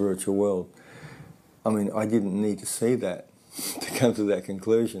from the spiritual world. I mean, I didn't need to see that. to come to that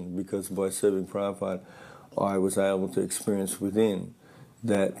conclusion, because by serving Prabhupada, I was able to experience within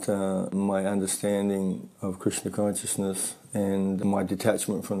that my understanding of Krishna consciousness and my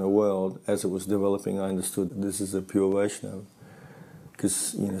detachment from the world, as it was developing, I understood this is a pure Vaishnava.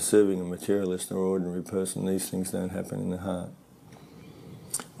 Because, you know, serving a materialist or ordinary person, these things don't happen in the heart.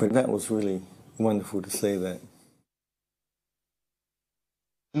 But that was really wonderful to see that.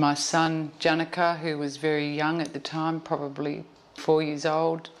 My son Janaka, who was very young at the time, probably 4 years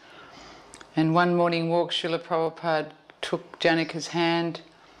old, and one morning walk, Śrīla Prabhupada took Janaka's hand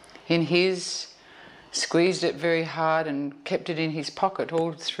in his, squeezed it very hard and kept it in his pocket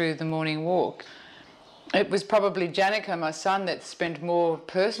all through the morning walk. It was probably Janaka, my son, that spent more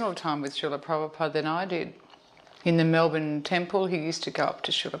personal time with Śrīla Prabhupada than I did. In the Melbourne Temple, he used to go up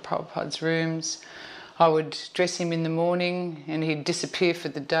to Śrīla Prabhupada's rooms. I would dress him in the morning and he'd disappear for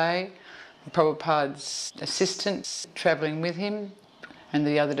the day. Prabhupada's assistants travelling with him and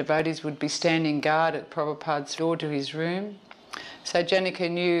the other devotees would be standing guard at Prabhupada's door to his room. So Janaka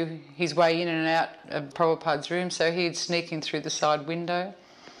knew his way in and out of Prabhupada's room, so he'd sneak in through the side window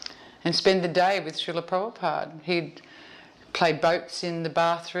and spend the day with Śrīla Prabhupada. He'd play boats in the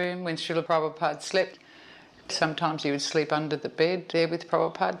bathroom when Śrīla Prabhupada slept. Sometimes he would sleep under the bed there with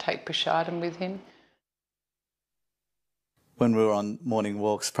Prabhupada, take prasadam with him. When we were on morning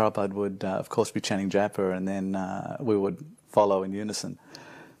walks, Prabhupada would, of course, be chanting japa, and then we would follow in unison.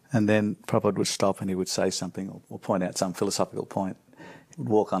 And then Prabhupada would stop and he would say something or point out some philosophical point. He would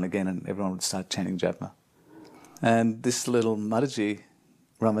walk on again and everyone would start chanting japa. And this little Mataji,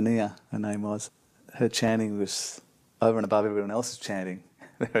 Ramaniya, her name was, her chanting was over and above everyone else's chanting,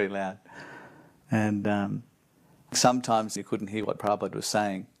 very loud. And sometimes you couldn't hear what Prabhupada was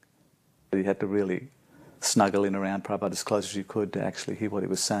saying. You had to really snuggle in around Prabhupada as close as you could to actually hear what he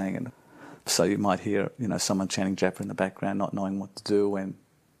was saying. And so you might hear, you know, someone chanting japa in the background, not knowing what to do when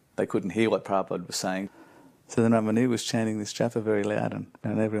they couldn't hear what Prabhupada was saying. So then Ramani was chanting this japa very loud,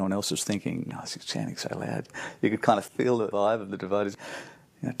 and everyone else was thinking, oh, she's chanting so loud. You could kind of feel the vibe of the devotees.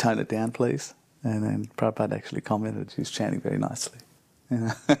 You know, tone it down, please. And then Prabhupada actually commented, she's chanting very nicely. You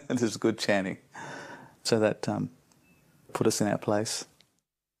know, this is good chanting. So that put us in our place.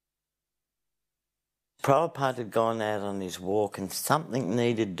 Prabhupada had gone out on his walk and something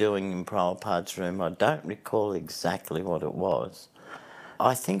needed doing in Prabhupada's room. I don't recall exactly what it was.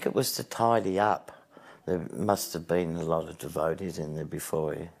 I think it was to tidy up. There must have been a lot of devotees in there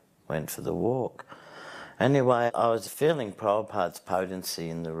before he went for the walk. Anyway, I was feeling Prabhupada's potency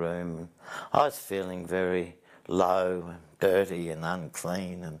in the room. I was feeling very low and dirty and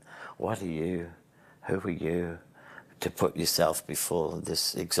unclean, and what are you? Who are you? To put yourself before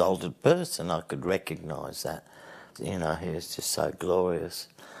this exalted person. I could recognise that. You know, he was just so glorious.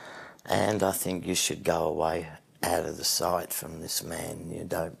 And I think you should go away out of the sight from this man. You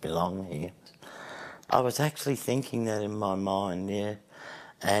don't belong here. I was actually thinking that in my mind, yeah.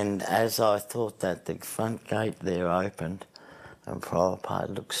 And as I thought that, the front gate there opened and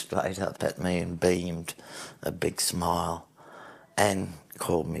Prabhupada looked straight up at me and beamed a big smile and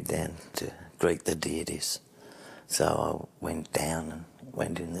called me down to greet the deities. So I went down and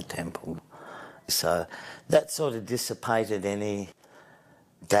went in the temple. So that sort of dissipated any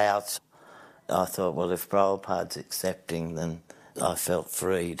doubts. I thought, well, if Prabhupada's accepting, then I felt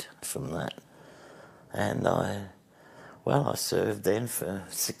freed from that. And I served then for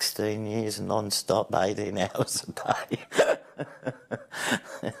 16 years non-stop, 18 hours a day.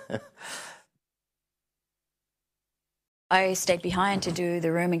 I stayed behind to do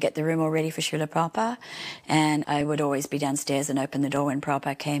the room and get the room all ready for Śrīla Prabhupada, and I would always be downstairs and open the door when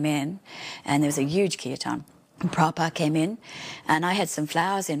Prabhupada came in, and there was a huge kirtan. And Prabhupada came in, and I had some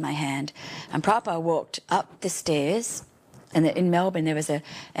flowers in my hand, and Prabhupada walked up the stairs, and in Melbourne there was an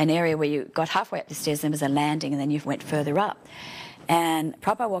area where you got halfway up the stairs, and there was a landing, and then you went further up. And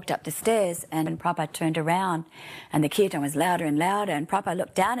Prabhupada walked up the stairs, and Prabhupada turned around, and the kirtan was louder and louder, and Prabhupada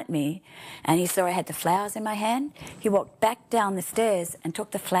looked down at me, and he saw I had the flowers in my hand. He walked back down the stairs and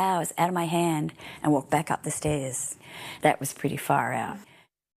took the flowers out of my hand and walked back up the stairs. That was pretty far out.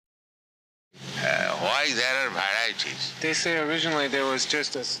 Why there are varieties? They say originally there was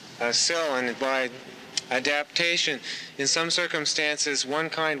just a cell, and by adaptation, in some circumstances one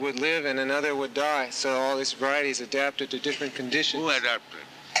kind would live and another would die, so all these varieties adapted to different conditions. Who adapted?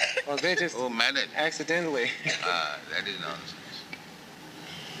 Well, they just accidentally. That is nonsense.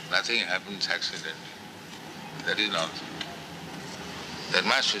 Nothing happens accidentally. That is nonsense. There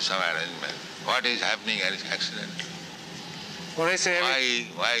must be some arrangement. What is happening is accidental. Well, they say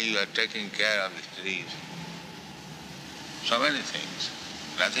why you are taking care of the trees? So many things.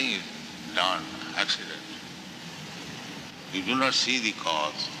 Nothing is done accidentally. You do not see the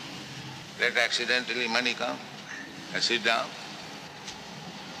cause. Let accidentally money come and sit down.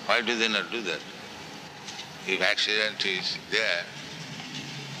 Why do they not do that? If accident is there,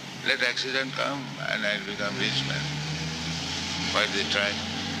 let accident come and I'll become rich man. Why they try?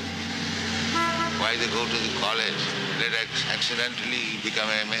 Why they go to the college? Let accidentally become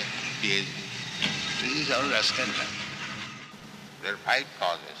MA, PhD. This is all rascal. There are 5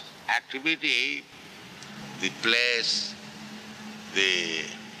 causes. Activity, the place, the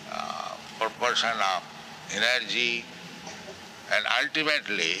proportion of energy, and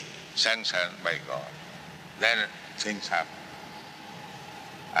ultimately sanctioned by God. Then things happen.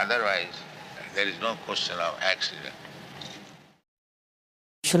 Otherwise, there is no question of accident.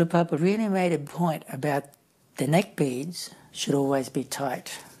 Śrīla Prabhupada really made a point about the neck beads should always be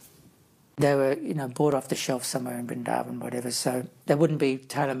tight. They were, bought off the shelf somewhere in Vrindavan, whatever, so they wouldn't be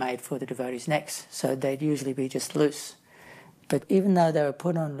tailor-made for the devotees' necks, so they'd usually be just loose. But even though they were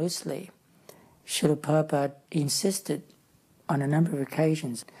put on loosely, Śrīla Prabhupada insisted on a number of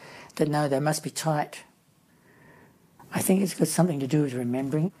occasions that no, they must be tight. I think it's got something to do with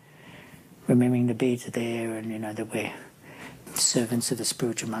remembering the beads are there and, that we're servants of the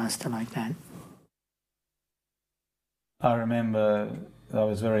spiritual master like that. I remember I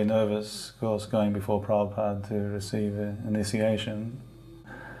was very nervous, of course, going before Prabhupada to receive initiation.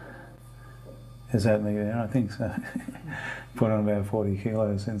 Is that me there? I think so. Put on about 40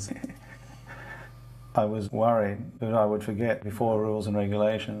 kilos since. I was worried that I would forget before rules and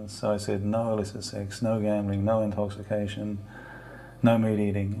regulations, so I said no illicit sex, no gambling, no intoxication, no meat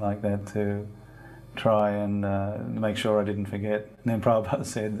eating, like that, to try and make sure I didn't forget. And then Prabhupada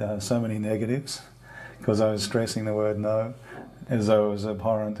said so many negatives, because I was stressing the word no, as though it was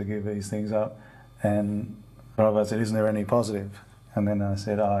abhorrent to give these things up. And Prabhupada said, isn't there any positive? And then I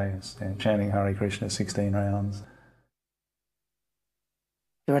said, chanting Harekrishna 16 rounds.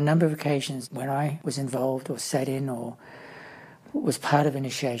 There were a number of occasions when I was involved or sat in or was part of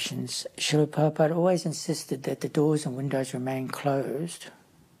initiations. Śrīla Prabhupada always insisted that the doors and windows remain closed.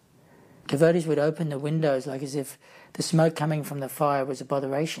 Devotees would open the windows like as if the smoke coming from the fire was a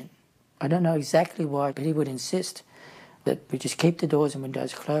botheration. I don't know exactly why, but he would insist that we just keep the doors and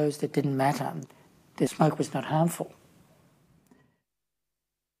windows closed. It didn't matter. The smoke was not harmful.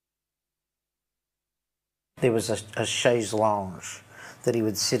 There was a chaise lounge that he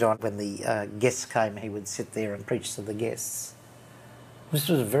would sit on when the guests came. He would sit there and preach to the guests. This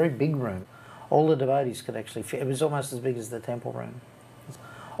was a very big room. All the devotees could actually fit. It was almost as big as the temple room.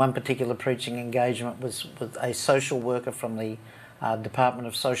 One particular preaching engagement was with a social worker from the Department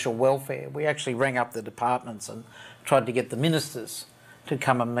of Social Welfare. We actually rang up the departments and tried to get the ministers to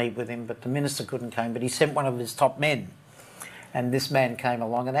come and meet with him, but the minister couldn't come, but he sent one of his top men. And this man came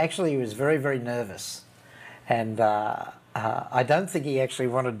along, and actually he was very, very nervous. And I don't think he actually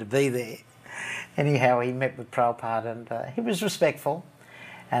wanted to be there. Anyhow, he met with Prabhupada, and he was respectful.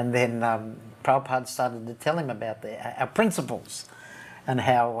 And then Prabhupada started to tell him about our principles, and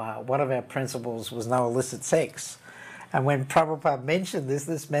how one of our principles was no illicit sex. And when Prabhupada mentioned this,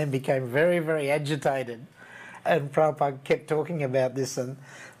 this man became very, very agitated. And Prabhupada kept talking about this, and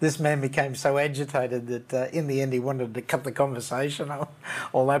this man became so agitated that in the end he wanted to cut the conversation.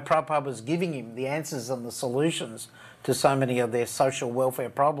 Although Prabhupada was giving him the answers and the solutions to so many of their social welfare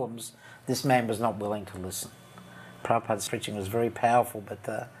problems, this man was not willing to listen. Prabhupada's preaching was very powerful, but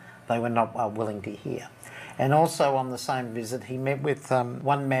they were not willing to hear. And also on the same visit, he met with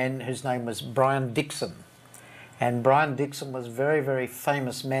one man whose name was Brian Dixon. And Brian Dixon was a very, very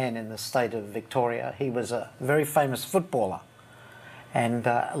famous man in the state of Victoria. He was a very famous footballer. And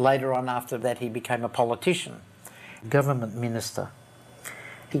later on after that, he became a politician, government minister.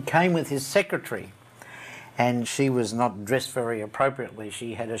 He came with his secretary, and she was not dressed very appropriately.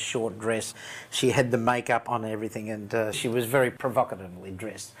 She had a short dress. She had the makeup on and everything, and she was very provocatively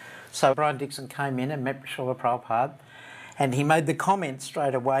dressed. So Brian Dixon came in and met Srila Prabhupada, and he made the comment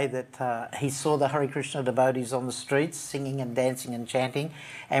straight away that he saw the Harekrishna devotees on the streets singing and dancing and chanting,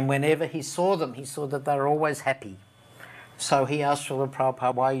 and whenever he saw them, he saw that they were always happy. So he asked Srila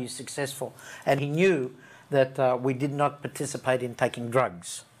Prabhupada, why are you successful? And he knew that we did not participate in taking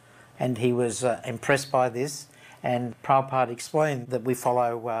drugs. And he was impressed by this, and Prabhupada explained that we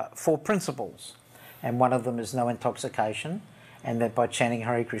follow 4 principles, and one of them is no intoxication, and that by chanting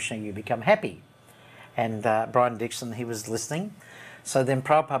Hare Krishna you become happy. And Brian Dixon, he was listening. So then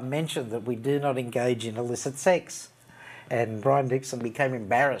Prabhupada mentioned that we do not engage in illicit sex. And Brian Dixon became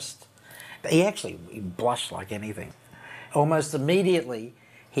embarrassed. He blushed like anything. Almost immediately,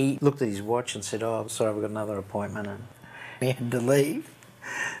 he looked at his watch and said, oh, sorry, I've got another appointment. And he had to leave.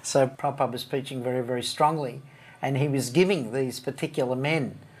 So Prabhupada was preaching very, very strongly. and he was giving these particular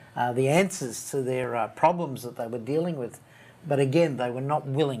men the answers to their problems that they were dealing with. But again, they were not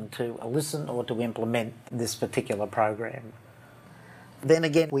willing to listen or to implement this particular program. Then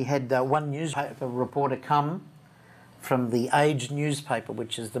again, we had one newspaper reporter come from the Age newspaper,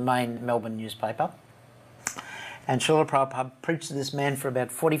 which is the main Melbourne newspaper. And Srila Prabhupada preached to this man for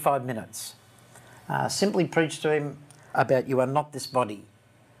about 45 minutes. Simply preached to him about you are not this body.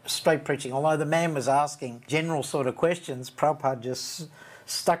 Straight preaching. Although the man was asking general sort of questions, Prabhupada just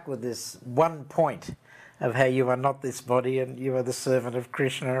stuck with this one point of how you are not this body and you are the servant of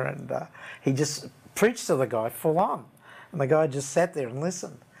Krishna, and he just preached to the guy full on. And the guy just sat there and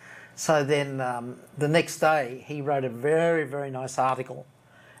listened. So then the next day he wrote a very, very nice article.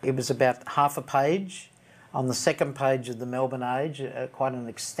 It was about half a page on the second page of the Melbourne Age, quite an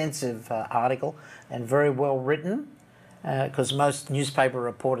extensive article and very well written, because most newspaper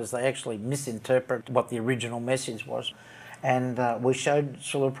reporters, they actually misinterpret what the original message was. And we showed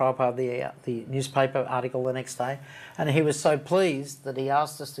Srila Prabhupada the newspaper article the next day, and he was so pleased that he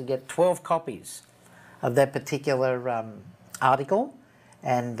asked us to get 12 copies of that particular article,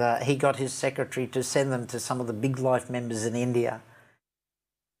 and he got his secretary to send them to some of the big life members in India.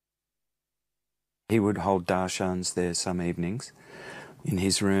 He would hold darshans there some evenings in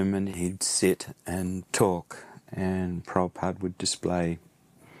his room, and he'd sit and talk, and Prabhupada would display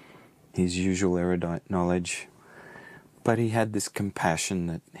his usual erudite knowledge. But he had this compassion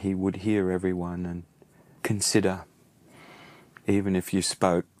that he would hear everyone and consider. Even if you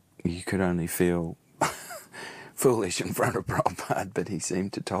spoke, you could only feel foolish in front of Prabhupada, but he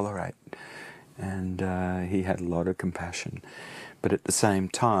seemed to tolerate. And he had a lot of compassion. But at the same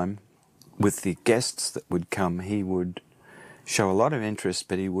time, with the guests that would come, he would show a lot of interest,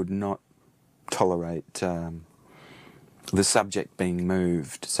 but he would not tolerate the subject being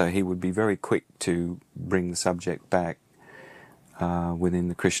moved. So he would be very quick to bring the subject back within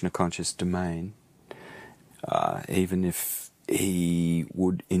the Krishna conscious domain, even if he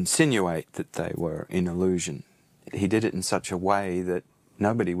would insinuate that they were in illusion. He did it in such a way that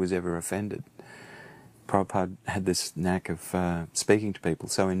nobody was ever offended. Prabhupada had this knack of speaking to people.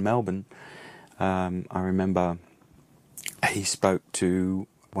 So in Melbourne, I remember he spoke to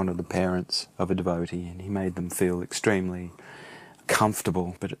one of the parents of a devotee, and he made them feel extremely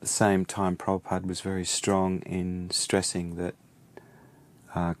comfortable. But at the same time, Prabhupada was very strong in stressing that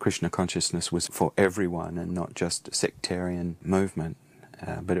Krishna consciousness was for everyone and not just a sectarian movement,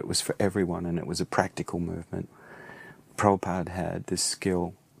 but it was for everyone, and it was a practical movement. Prabhupada had this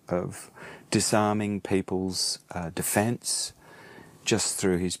skill of disarming people's defense just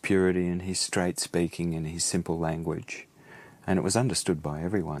through his purity and his straight speaking and his simple language. And it was understood by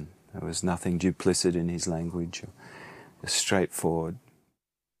everyone. There was nothing duplicit in his language, straightforward.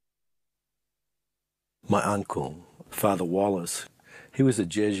 My uncle, Father Wallace, he was a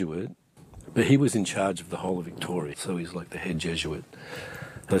Jesuit, but he was in charge of the whole of Victoria, so he's like the head Jesuit.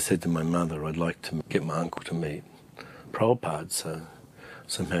 I said to my mother, I'd like to get my uncle to meet Prabhupada, so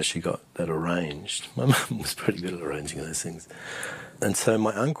somehow she got that arranged. My mum was pretty good at arranging those things. And so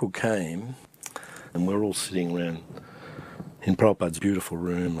my uncle came, and we're all sitting around in Prabhupada's beautiful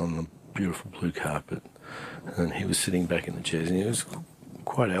room on the beautiful blue carpet, and he was sitting back in the chairs, and he was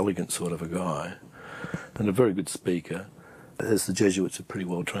quite an elegant sort of a guy, and a very good speaker. As the Jesuits are pretty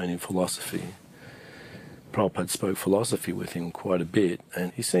well trained in philosophy, Prabhupada spoke philosophy with him quite a bit,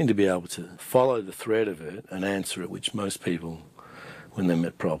 and he seemed to be able to follow the thread of it and answer it, which most people, when they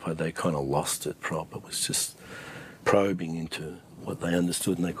met Prabhupada, they kind of lost it. Prabhupada was just probing into what they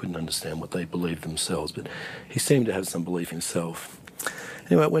understood, and they couldn't understand what they believed themselves, but he seemed to have some belief himself.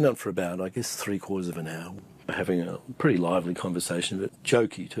 Anyway, it went on for about, I guess, 3/4 of an hour, having a pretty lively conversation, but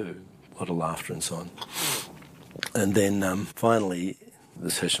jokey too, a lot of laughter and so on. And then finally the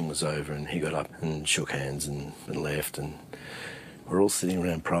session was over, and he got up and shook hands and left, and we're all sitting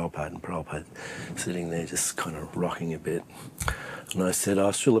around Prabhupada, and Prabhupada sitting there just kind of rocking a bit. And I said,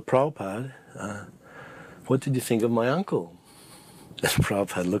 Srila Prabhupada, what did you think of my uncle? And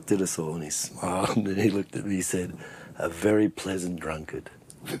Prabhupada looked at us all and he smiled, and he looked at me, he said, a very pleasant drunkard.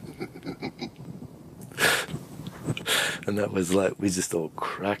 And that was like, we just all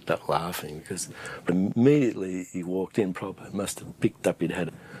cracked up laughing, because immediately he walked in, Prabhupada must have picked up he'd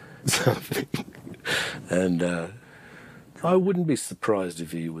had something. And I wouldn't be surprised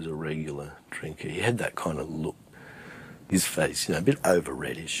if he was a regular drinker. He had that kind of look. His face, a bit over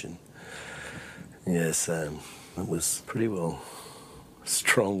reddish. And yes, it was pretty well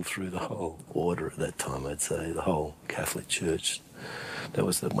strong through the whole order at that time, I'd say, the whole Catholic Church. That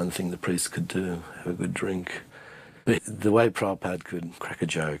was the one thing the priests could do, have a good drink. But the way Prabhupada could crack a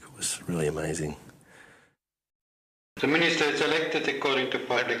joke was really amazing. The minister is elected according to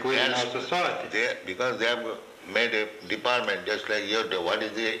public will in our society. Because they have made a department just like your, what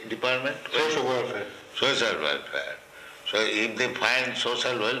is the department? Social welfare. Social welfare. So if they find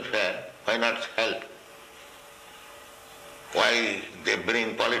social welfare, why not help? Why they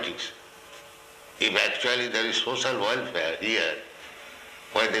bring politics? If actually there is social welfare here,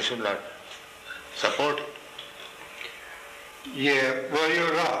 why they should not support it? Yeah, well,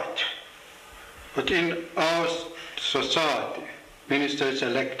 you're right. But in our society, minister is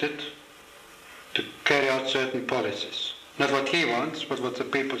elected to carry out certain policies. Not what he wants, but what the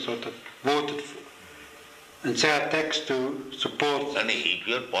people sort of voted for. And say a text to support. And if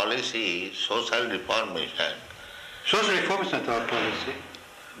your policy is social reformation. Social reform is not our policy.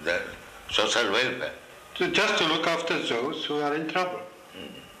 The social welfare. So just to look after those who are in trouble.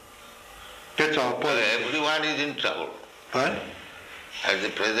 That's our policy. Well, everyone is in trouble. What? At the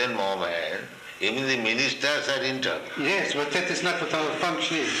present moment, even the ministers are in trouble. Yes, but that is not what our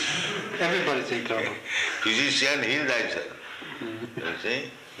function is. Everybody's in trouble. Physician, heal thyself. You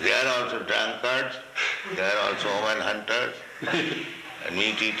see? They are also drunkards, they are also woman hunters, and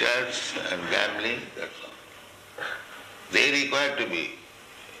meat eaters, and gambling, that's all. They require to be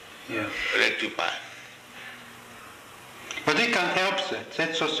rectified. But we can't help that.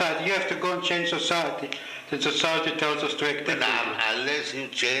 That's society. You have to go and change society. The society tells us to act differently. Unless you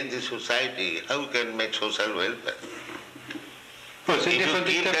change the society, how you can make social welfare? Well, if you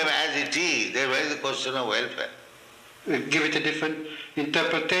keep them as it is, there is the question of welfare. Give it a different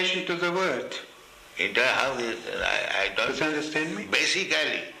interpretation to the word. How is I don't... Does you understand me?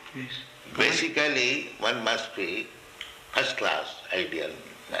 Basically, one must be first class ideal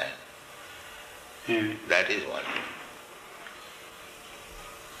man. Yeah. That is one.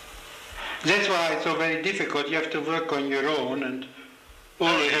 That's why it's so very difficult. You have to work on your own, and you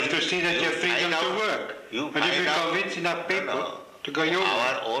have to see that you have freedom to work. But if you convince enough people to go your way.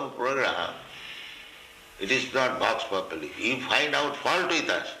 Our own program, it is not box properly. You find out fault with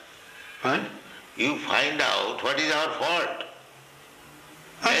us. What? You find out what is our fault.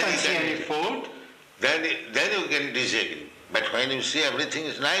 I can't see any fault. Then you can disagree. But when you see everything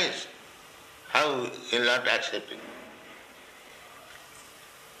is nice, how will you not accept it?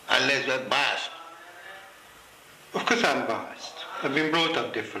 Unless you are biased. Of course I'm biased. I've been brought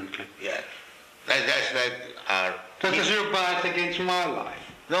up differently. Yes. That's like our... Because you're biased against my life.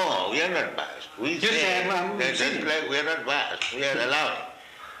 No, we are not biased. We say that just like we are not biased, we are allowing.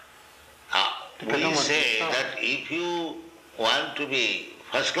 We say that if you want to be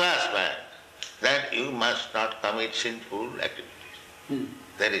first class man, then you must not commit sinful activities.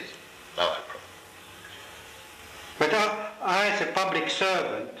 That is our problem. But I as a public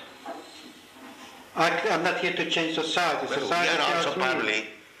servant, I'm not here to change society. But Society we are also tells me public.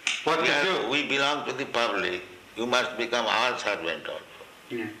 what to do. We belong to the public. You must become our servant also.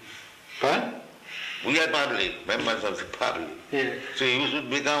 Yeah. What? We are public, members of the public. Yeah. So you should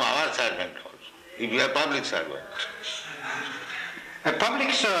become our servant also, if you are public servant. A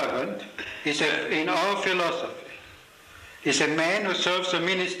public servant is, in our philosophy, is a man who serves a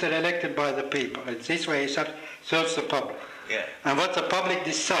minister elected by the people. And this way he serves the public. Yeah. And what the public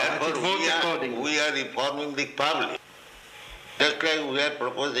decides, it votes accordingly. We are reforming the public. Just like we are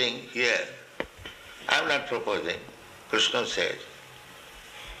proposing here. I am not proposing. Krishna says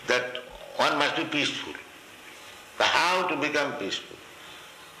that one must be peaceful. But how to become peaceful?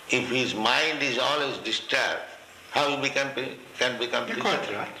 If his mind is always disturbed, how he can become peaceful? You're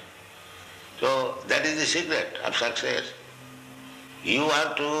quite right. So that is the secret of success. You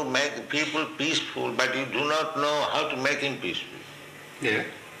want to make people peaceful, but you do not know how to make him peaceful. Yeah.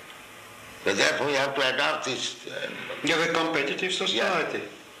 So therefore you have to adopt this. You have a competitive society. Yeah.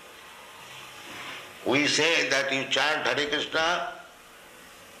 We say that you chant Harekrishna,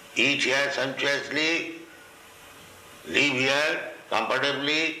 eat here sumptuously, live here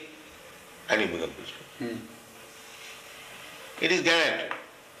comfortably, and you become peaceful. It is guaranteed.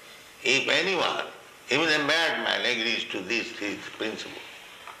 If anyone, even a madman, agrees to this principle,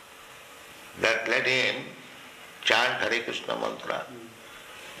 that let him chant Hare Krishna mantra,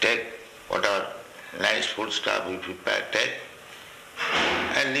 take whatever nice food stuff we prepare, take,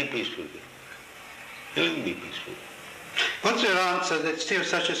 and live peacefully. He will be peaceful. What's your answer that still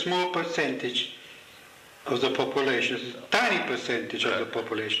such a small percentage of the population, tiny percentage of the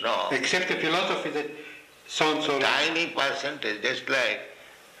population, accept a philosophy that sounds so... Tiny percentage, just like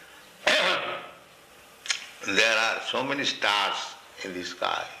there are so many stars in the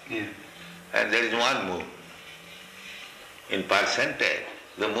sky, and there is one moon. In percentage,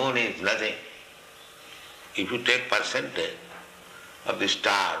 the moon is nothing. If you take percentage of the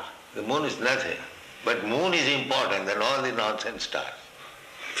stars, the moon is nothing. But moon is important than all the nonsense stars.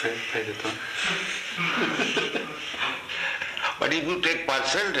 But if you take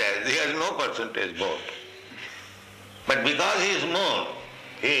percentage, there is no percentage both. But because he is moon,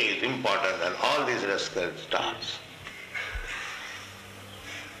 he is important than all these rascal stars.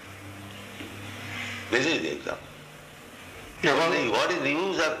 This is the example. What is the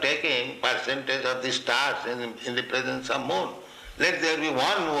use of taking percentage of the stars in the presence of moon? Let there be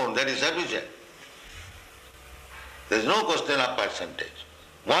one moon, that is sufficient. There is no question of percentage.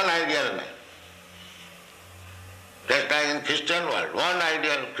 One ideal man. Just like in Christian world, one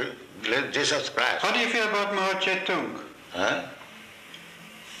ideal Jesus Christ. How do you feel about Mao Zedong? Huh?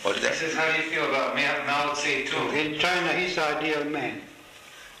 What is that? He says, how do you feel about Mao Zedong? In China, he's the ideal man.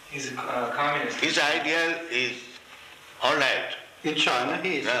 He's a communist. His ideal is all right. In China,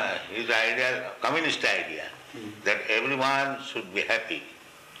 he is. His ideal, communist idea, that everyone should be happy.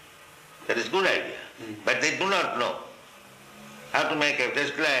 That is good idea. But they do not know how to make it.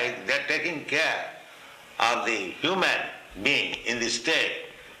 Just like they are taking care of the human being in the state,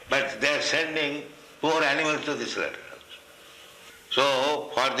 but they are sending poor animals to the slaughterhouse. So,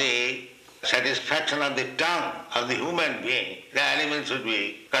 for the satisfaction of the tongue of the human being, the animal should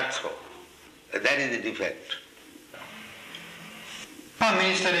be cut through. That is the defect. Our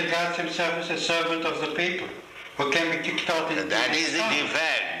minister regards himself as a servant of the people, who can be kicked out in That is the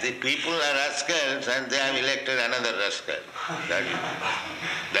defect. The people are rascals and they have elected another rascal.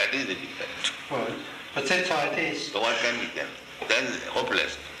 That is the defect. Well, but that's how it is. So what can we do? Then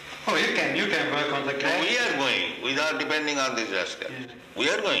hopeless. Oh, you can work on the class. We are going, without depending on these rascals. We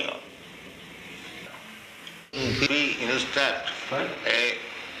are going on. We instruct a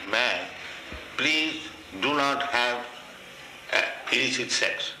man, please do not have illicit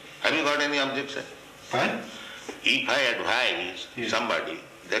sex. Have you got any objection? What? If I advise somebody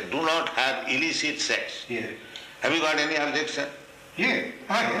that do not have illicit sex, have you got any objection? Yeah,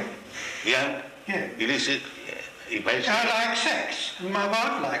 I have. Yeah? Yeah. Illicit, if I say... I like sex. My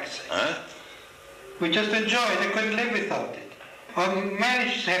wife likes sex. Huh? We just enjoy it. They couldn't live without it. Our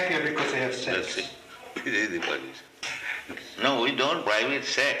marriage is happier because they have sex. That's it. This is the position. No, we don't private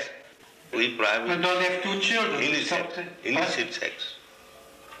sex. We private... We don't have two children. Illicit sex.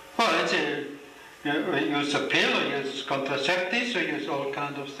 Well, it's a... You use a pill, or use contraceptives, or use all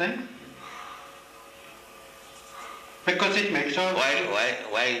kinds of things. Because it makes our...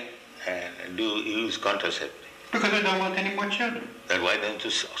 Why do you use contraceptive? Because we don't want any more children. Then why don't you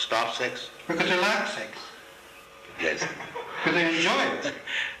stop sex? Because we like sex. Yes. Because they enjoy it.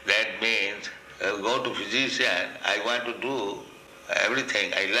 That means, go to physician, I want to do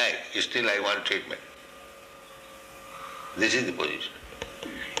everything I like, still I want treatment. This is the position.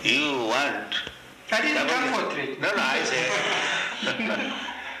 You want... I didn't come for treatment. No, I say...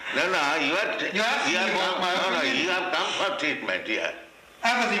 you have come for treatment here.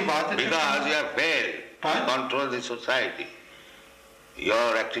 I was invited because you have failed to control the society,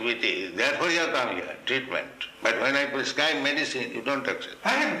 your activities. Therefore you have come here, treatment. But when I prescribe medicine, you don't accept. I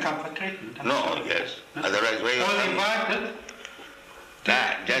haven't come for treatment. Yes. Otherwise, why you I was invited.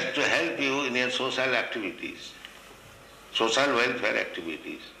 Just to help you in your social activities, social welfare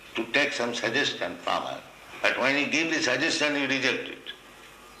activities, to take some suggestion from us. But when you give the suggestion, you reject it.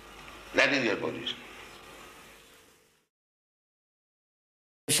 That is your position.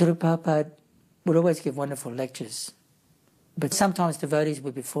 Śrīla Prabhupada would always give wonderful lectures, but sometimes devotees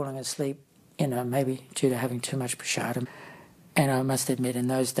would be falling asleep, maybe due to having too much prasadam. And I must admit, in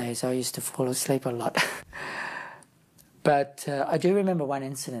those days, I used to fall asleep a lot. But I do remember one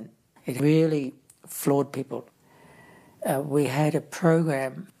incident. It really floored people. We had a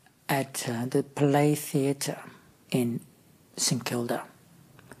program at the Palais Theatre in St Kilda,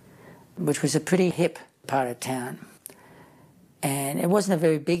 which was a pretty hip part of town. And it wasn't a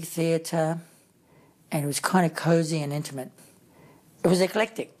very big theatre, and it was kind of cosy and intimate. It was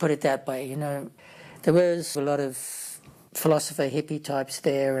eclectic, put it that way. There was a lot of philosopher hippie types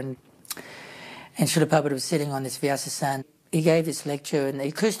there, and Śrīla Prabhupada was sitting on this Vyasasana. He gave this lecture, and the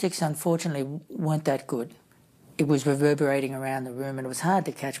acoustics, unfortunately, weren't that good. It was reverberating around the room, and it was hard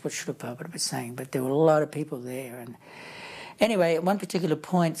to catch what Śrīla Prabhupada was saying, but there were a lot of people there. And anyway, at one particular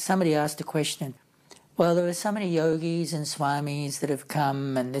point, somebody asked a question. Well, there are so many yogis and swamis that have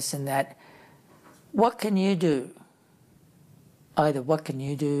come and this and that. What can you do? Either what can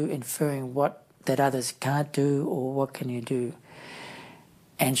you do, inferring what that others can't do, or what can you do?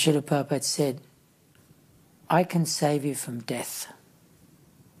 And Śrīla Prabhupada said, I can save you from death.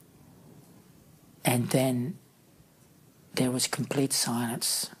 And then there was complete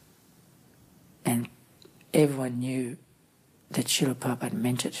silence. And everyone knew that Śrīla Prabhupada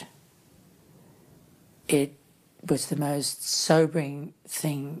meant it. it was the most sobering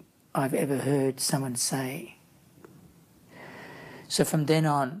thing I've ever heard someone say. So from then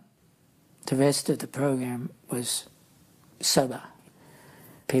on, the rest of the program was sober.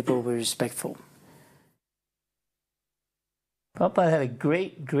 People were respectful. Prabhupada had a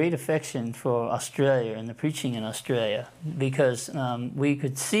great affection for Australia and the preaching in Australia, because we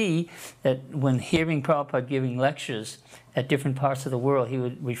could see that when hearing Prabhupada giving lectures at different parts of the world, he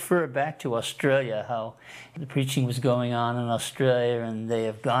would refer back to Australia, how the preaching was going on in Australia, and they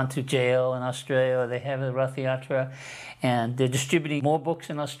have gone to jail in Australia, or they have a Rath Yatra, and they're distributing more books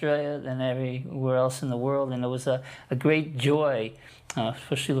in Australia than everywhere else in the world. And it was a great joy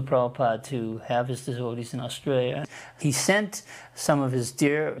for Srila Prabhupada to have his devotees in Australia. He sent some of his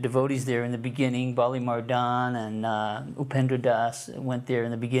dear devotees there in the beginning. Bali Mardan and Upendra Das went there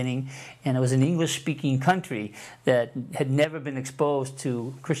in the beginning, and it was an English-speaking country that had never been exposed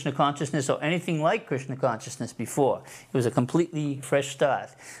to Krishna consciousness or anything like Krishna consciousness before. It was a completely fresh start.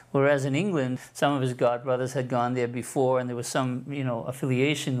 Whereas in England, some of his godbrothers had gone there before, and there was some,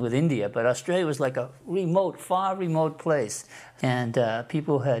 affiliation with India. But Australia was like a remote, far remote place. And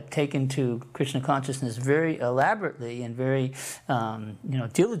people had taken to Krishna consciousness very elaborately and very,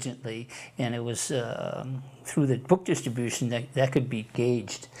 diligently. And it was through the book distribution that could be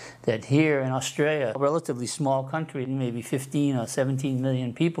gauged. That here in Australia, a relatively small country, maybe 15 or 17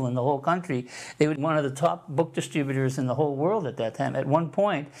 million people in the whole country, they were one of the top book distributors in the whole world at that time. At one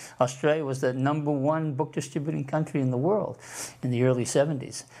point, Australia was the #1 book distributing country in the world in the early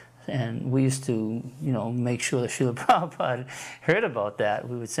 70s. And we used to, make sure that Srila Prabhupada heard about that.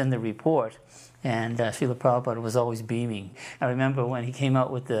 We would send the report, and Srila Prabhupada was always beaming. I remember when he came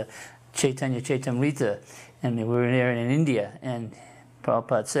out with the Chaitanya Chaitamrita, and we were there in India, and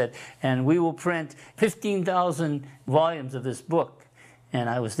Prabhupada said, and we will print 15,000 volumes of this book. And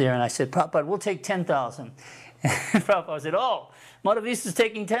I was there, and I said, Prabhupada, we'll take 10,000. And Prabhupada said, oh, Madhavista's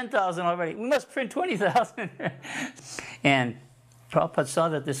taking 10,000 already. We must print 20,000. And Prabhupada saw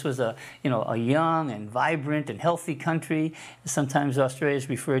that this was a young and vibrant and healthy country. Sometimes Australia is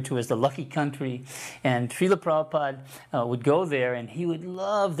referred to as the lucky country. And Srila Prabhupada would go there, and he would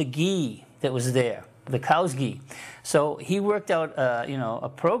love the ghee that was there, the cow's ghee. So he worked out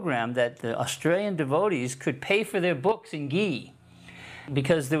a program that the Australian devotees could pay for their books in ghee,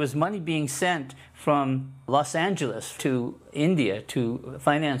 because there was money being sent from Los Angeles to India to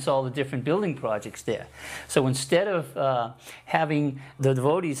finance all the different building projects there. So instead of having the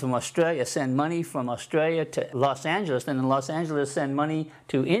devotees from Australia send money from Australia to Los Angeles, and then Los Angeles send money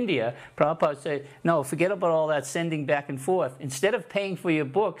to India, Prabhupada said, no, forget about all that sending back and forth. Instead of paying for your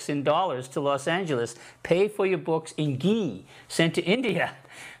books in dollars to Los Angeles, pay for your books in ghee sent to India.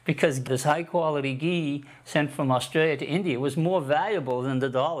 Because this high-quality ghee sent from Australia to India was more valuable than the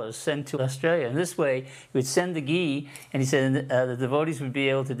dollars sent to Australia. And this way, he would send the ghee, and he said the devotees would be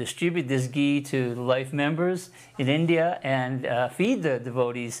able to distribute this ghee to the life members in India and feed the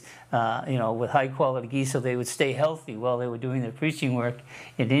devotees, with high-quality ghee, so they would stay healthy while they were doing their preaching work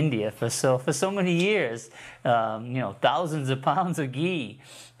in India for so many years. Thousands of pounds of ghee.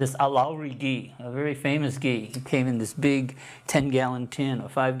 This Alauri ghee, a very famous ghee. It came in this big 10-gallon tin or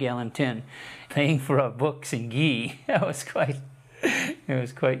 5-gallon tin, paying for our books in ghee. It was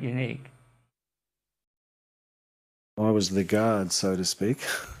quite unique. I was the guard, so to speak,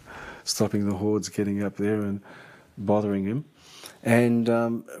 stopping the hordes getting up there and bothering him. And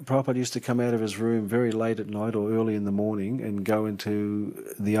Prabhupada used to come out of his room very late at night or early in the morning and go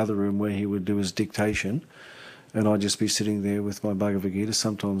into the other room where he would do his dictation. And I'd just be sitting there with my Bhagavad Gita.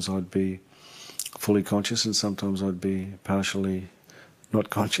 Sometimes I'd be fully conscious, and sometimes I'd be partially not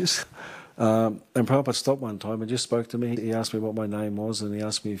conscious. And Prabhupada stopped one time and just spoke to me. He asked me what my name was, and he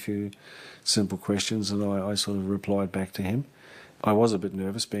asked me a few simple questions, and I sort of replied back to him. I was a bit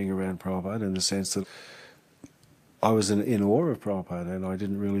nervous being around Prabhupada, in the sense that I was in awe of Prabhupada, and I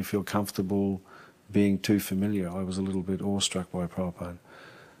didn't really feel comfortable being too familiar. I was a little bit awestruck by Prabhupada.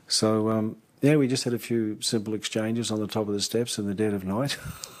 So, we just had a few simple exchanges on the top of the steps in the dead of night.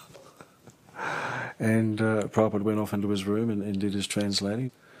 And Prabhupada went off into his room and did his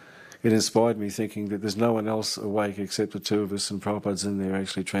translating. It inspired me, thinking that there's no one else awake except the two of us, and Prabhupada's in there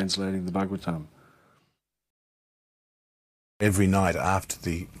actually translating the Bhagavatam. Every night after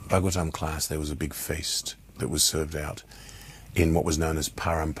the Bhagavatam class, there was a big feast that was served out in what was known as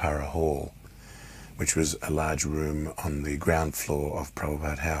Parampara Hall, which was a large room on the ground floor of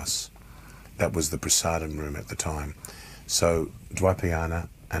Prabhupada House. That was the prasadam room at the time. So Dwapayana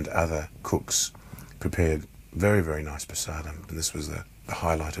and other cooks prepared very, very nice prasadam, and this was the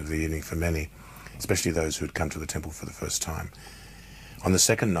highlight of the evening for many, especially those who had come to the temple for the first time. On the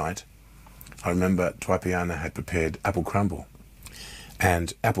second night, I remember Dwaipayana had prepared apple crumble.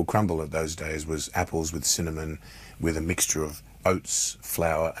 And apple crumble at those days was apples with cinnamon with a mixture of oats,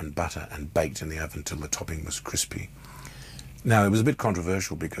 flour and butter and baked in the oven till the topping was crispy. Now, it was a bit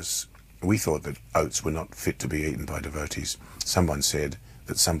controversial because we thought that oats were not fit to be eaten by devotees. Somebody said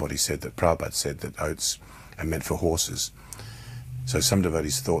that Prabhupada said that oats are meant for horses. So some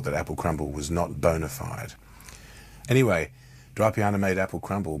devotees thought that apple crumble was not bona fide. Anyway, Dwaipayana made apple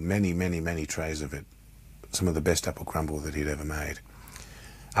crumble, many trays of it. Some of the best apple crumble that he'd ever made.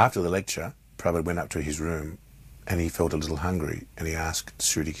 After the lecture, Prabhupada went up to his room and he felt a little hungry and he asked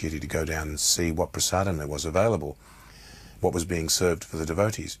Shruti Kitty to go down and see what prasadam there was available, what was being served for the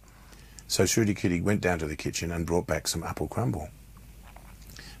devotees. So Shruti Kitty went down to the kitchen and brought back some apple crumble.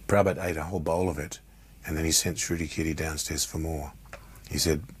 Prabhupada ate a whole bowl of it and then he sent Shruti Kitty downstairs for more. He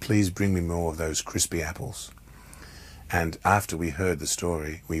said, "Please bring me more of those crispy apples." And after we heard the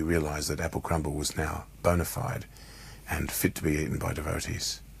story, we realized that apple crumble was now bona fide and fit to be eaten by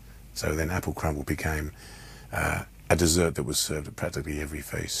devotees. So then apple crumble became a dessert that was served at practically every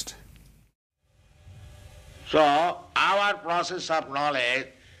feast. So our process of knowledge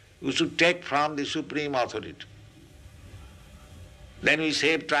we should take from the Supreme Authority. Then we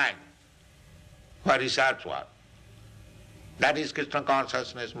save time for research work. That is Krishna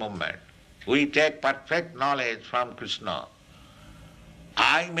consciousness movement. We take perfect knowledge from Krishna.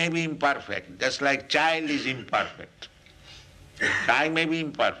 I may be imperfect, just like child is imperfect. I may be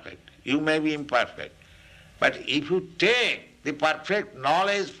imperfect, you may be imperfect. But if you take the perfect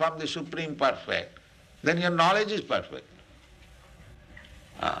knowledge from the Supreme Perfect, then your knowledge is perfect.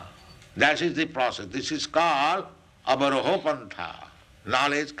 That is the process. This is called avarohopantha,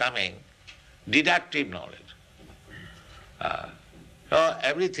 knowledge coming, deductive knowledge. So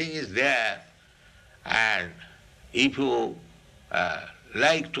everything is there, and if you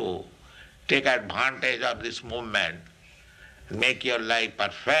like to take advantage of this movement, make your life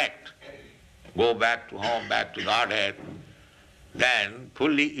perfect, go back to home, back to Godhead, then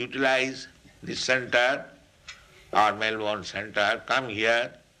fully utilize this center, our Melbourne center, come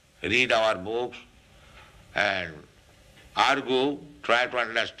here, read our books and argue, try to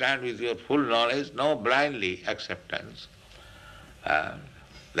understand with your full knowledge, no blindly acceptance.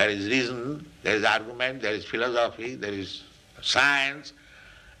 There is reason, there is argument, there is philosophy, there is science,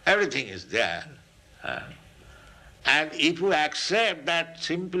 everything is there. And if you accept that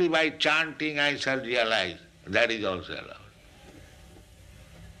simply by chanting I shall realize, that is also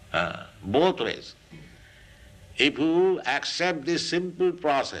allowed. Both ways. If you accept this simple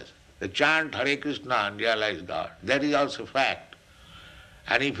process, the chant Hare Krishna and realize God, that is also fact.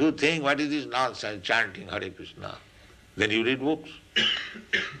 And if you think what is this nonsense chanting Hare Krishna, then you read books.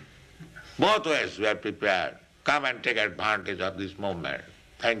 Both ways we are prepared. Come and take advantage of this moment.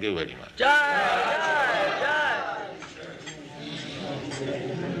 Thank you very much.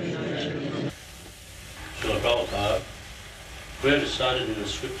 Srila Prabhupada, we have stated in the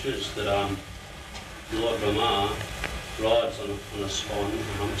scriptures that Lord Brahma rides on a swan, a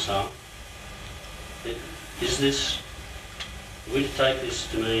hamsa. Is this, do we take this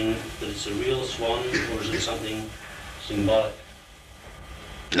to mean that it's a real swan, or is it something symbolic?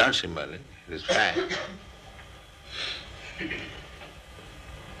 Not symbolic, it is fact.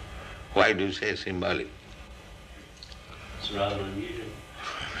 Why do you say symbolic? It's rather unusual.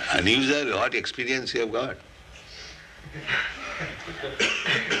 Unusual, what experience you have got?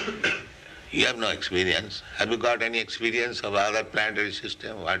 You have no experience. Have you got any experience of other planetary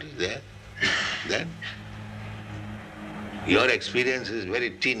system? What is there? Then? Your experience is very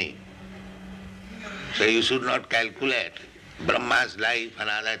teeny. So you should not calculate Brahma's life and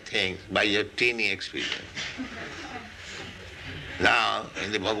other things by your teeny experience. Now,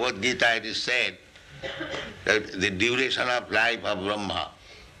 in the Bhagavad Gita it is said that the duration of life of Brahma,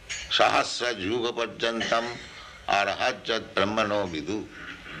 Sahasra Juga Parjantam Arahajat Brahmano Vidu.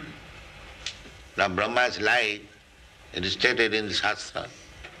 Now Brahma's life, it is stated in the Shastra.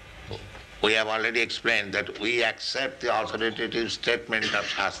 We have already explained that we accept the authoritative statement of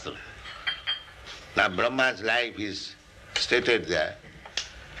Shastra. Now Brahma's life is stated there.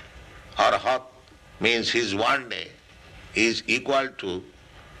 Arahat means his one day is equal to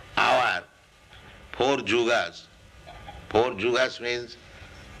our 4 yugas. 4 yugas means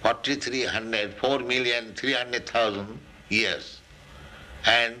 4,300,000 years,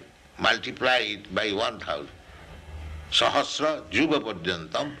 and multiply it by 1,000. Sahasra Juga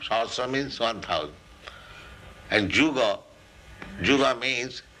Parjantam, Sahasra means 1,000. And Juga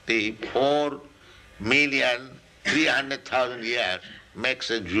means the 4,300,000 years makes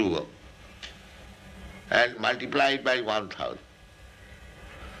a Juga. And multiply it by 1,000.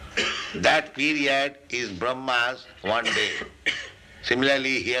 That period is Brahma's one day.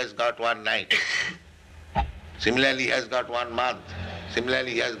 Similarly, he has got one night. Similarly, he has got 1 month.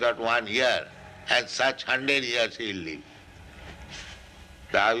 Similarly, he has got 1 year. And such 100 years he will live.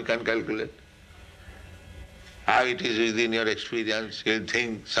 So how you can calculate? How it is within your experience? You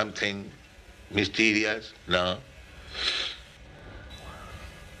think something mysterious? No.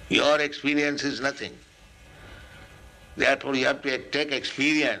 Your experience is nothing. Therefore you have to take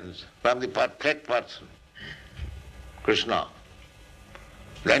experience from the perfect person, Krishna.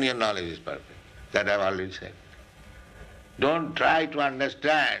 Then your knowledge is perfect. That I have already said. Don't try to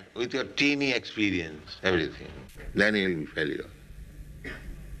understand with your teeny experience everything. Then you will be failure.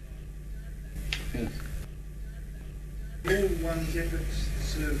 All one's efforts to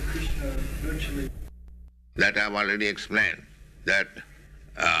serve Krishna virtually. That I have already explained. That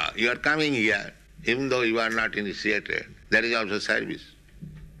you are coming here, even though you are not initiated, that is also service.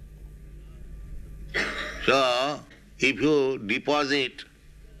 So, if you deposit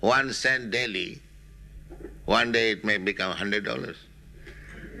 1 cent daily, one day it may become $100.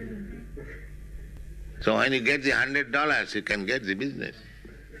 So when you get the $100, you can get the business.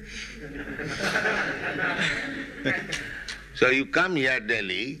 So you come here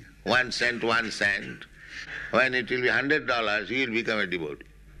daily, 1 cent, 1 cent. When it will be $100, you will become a devotee.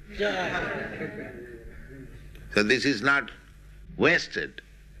 So this is not wasted.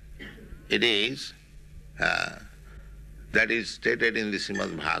 It is, that is stated in the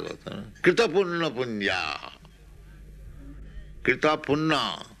Srimad Bhagavatam. Krita punna punya. Krita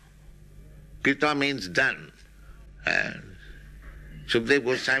punna. Krita means done. Sukadeva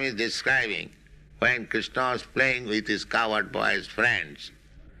Goswami is describing when Krishna was playing with his cowherd boys' friends.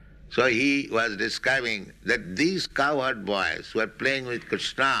 So he was describing that these cowherd boys who are playing with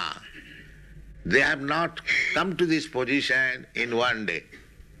Krishna, they have not come to this position in one day.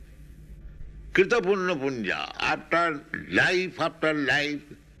 Krita punna punya, after life,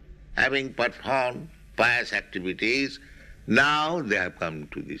 having performed pious activities, now they have come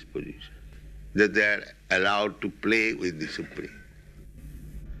to this position, that they are allowed to play with the Supreme.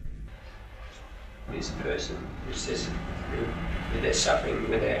 This person who says that they're suffering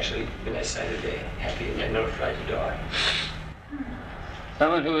when they say that they're happy and they're not afraid to die.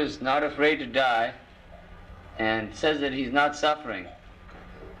 Someone who is not afraid to die and says that he's not suffering.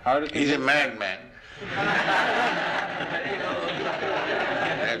 How to He's a madman.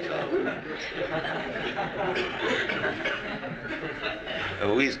 That's all.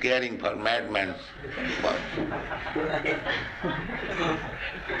 Who is caring for madmen?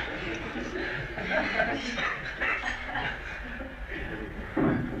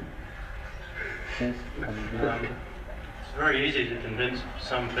 It's very easy to convince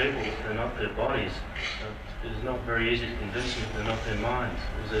some people that they're not their bodies. It's not very easy to convince them that they're not their minds.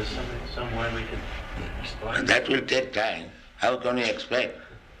 Is there some way we can explain? That will take time. How can you expect?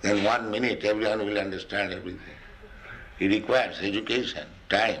 In 1 minute everyone will understand everything. It requires education,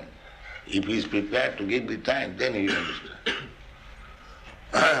 time. If he is prepared to give the time, then he will understand.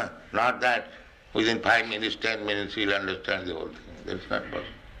 Not that within 5 minutes, 10 minutes he will understand the whole thing. That's not possible.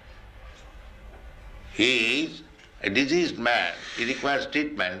 He is a diseased man. He requires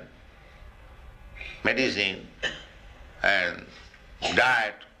treatment, medicine, and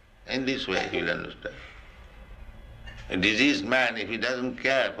diet. In this way he will understand. A diseased man, if he doesn't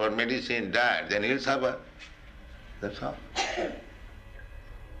care for medicine, diet, then he'll suffer. That's all.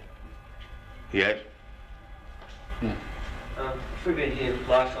 Yes? If we've been here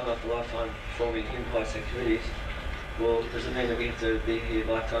lifetime after lifetime performing impious activities, well, does it mean that we have to be here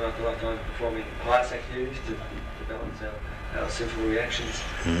lifetime after lifetime performing pious activities to balance our sinful reactions?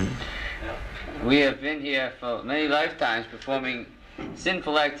 Mm-hmm. We have been here for many lifetimes performing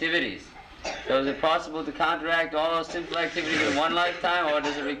sinful activities. So is it possible to counteract all those sinful activities in one lifetime, or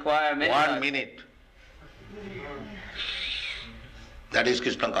does it require many 1 minute. That is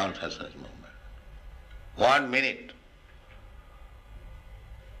Krishna consciousness movement. 1 minute.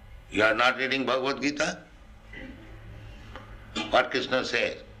 You are not reading Bhagavad Gita? What Krishna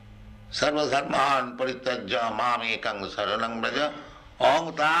says? Sarva dharman parityajya mam ekang saranam braja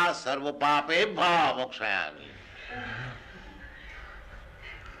om ta sarva papebha mokshayami.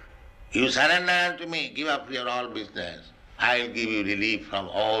 You surrender unto me, give up your all business. I will give you relief from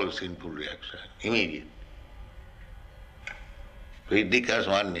all sinful reaction, immediate. It requires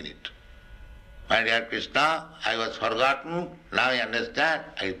 1 minute. My dear Krishna, I was forgotten, now I understand,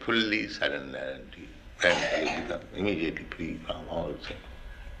 I fully surrender unto you. And you become immediately free from all sin.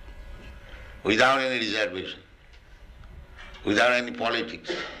 Without any reservation, without any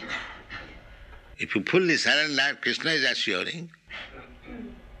politics. If you fully surrender, Krishna is assuring,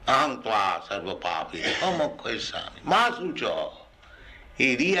 aham tva sarva papi mokhaisami masucho. He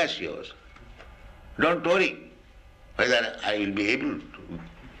reassures. Don't worry whether I will be able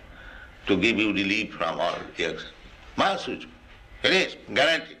to give you relief from all reaction. Masucho. It is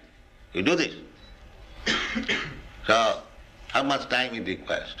guaranteed. You do this. So, how much time it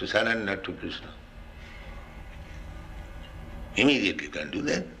requires to surrender to Krishna? Immediately can do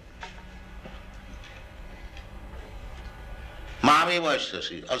that. Mami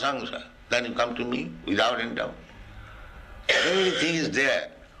vaishyasi, asangsa. Then you come to me without any doubt. Everything is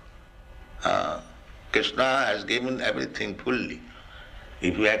there. Krishna has given everything fully.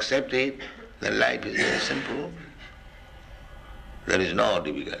 If you accept it, then life is very simple. There is no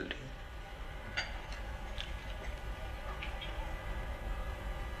difficulty.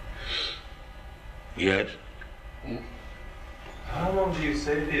 Yes? How long do you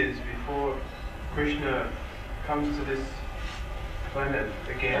say it is before Krishna comes to this planet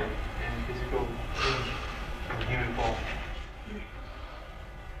again in physical, in human form?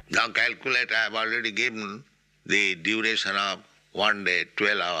 Now calculate, I have already given the duration of 1 day,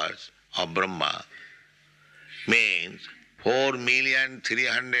 12 hours of Brahma, means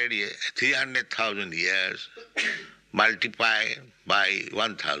 4,300,000 years multiplied by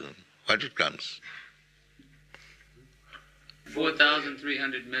 1,000. What it comes?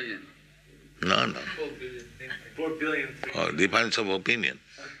 4,300 million. No. 4 billion. Oh, depends of opinion.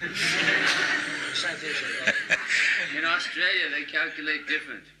 In Australia, they calculate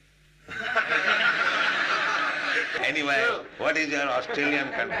different. Anyway, what is your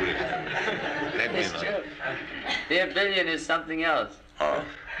Australian conclusion? Let me know. Their billion is something else. Oh.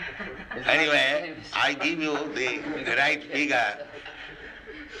 Anyway, I give you the right figure.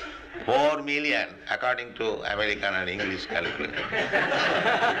 4 million, according to American and English calculation.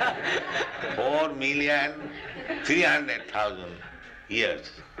 4,300,000 years.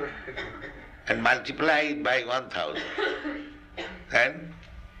 And multiply it by 1,000. Then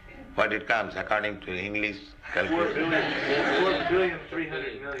what it comes according to English calculation?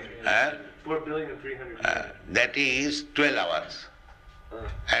 4,300,000,000. 4,300,000,000. That is 12 hours.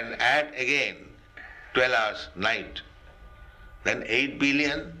 And add again 12 hours night. Then 8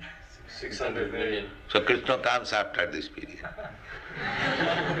 billion. 600 million. So Krishna comes after this period.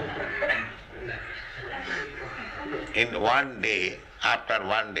 In 1 day, after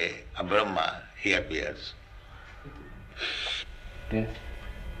 1 day of Brahma, he appears. Yes.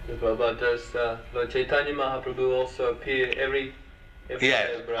 But does Lord Chaitanya Mahaprabhu also appear every Yes,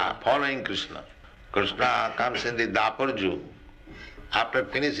 day of Brahma? following Krishna. Krishna comes in the Dapur Ju. After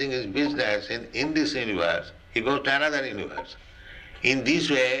finishing his business in this universe, he goes to another universe. In this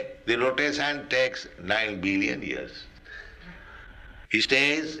way, the rotation takes 9 billion years. He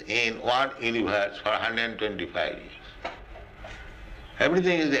stays in one universe for 125 years.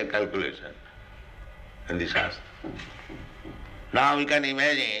 Everything is a calculation in the Shastra. Now we can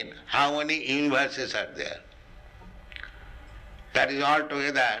imagine how many universes are there. That is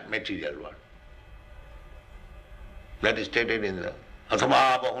altogether material world. That is stated in the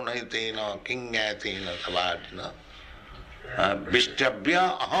Athabha Bahunaitina Kingatina Sabhatina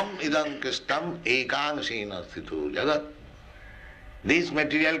Vishtabhya Aham Idam Kristam Ekangsina Sthitu Jagat. This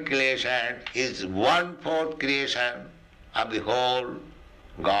material creation is 1/4 creation of the whole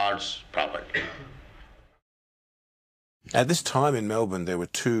God's property. At this time in Melbourne, there were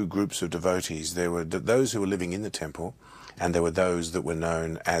two groups of devotees. There were those who were living in the temple, and there were those that were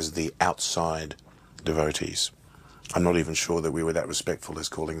known as the outside devotees. I'm not even sure that we were that respectful as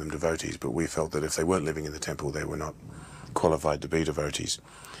calling them devotees, but we felt that if they weren't living in the temple, they were not qualified to be devotees.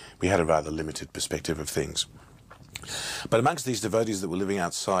 We had a rather limited perspective of things. But amongst these devotees that were living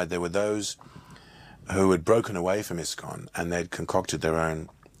outside, there were those who had broken away from Iskcon, and they'd concocted their own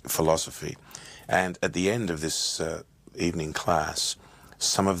philosophy. And at the end of this evening class,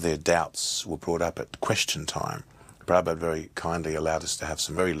 some of their doubts were brought up at question time. Prabhupada very kindly allowed us to have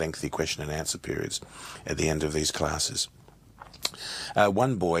some very lengthy question and answer periods at the end of these classes.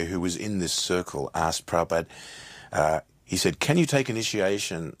 One boy who was in this circle asked Prabhupada, he said, "Can you take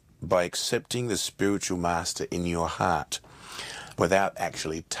initiation by accepting the spiritual master in your heart without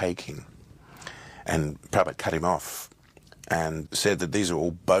actually taking?" And Prabhupada cut him off and said that these are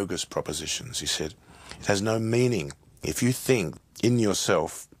all bogus propositions. He said, "It has no meaning. If you think in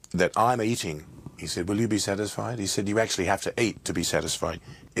yourself that I'm eating," he said, "will you be satisfied?" He said, "You actually have to eat to be satisfied.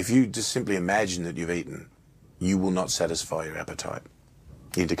 If you just simply imagine that you've eaten, you will not satisfy your appetite,"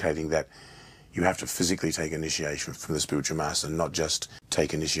 indicating that you have to physically take initiation from the spiritual master, not just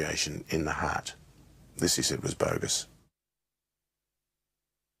take initiation in the heart. This, he said, was bogus.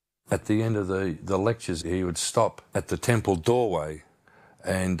 At the end of the lectures, he would stop at the temple doorway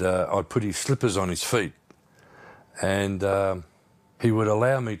and I'd put his slippers on his feet, and he would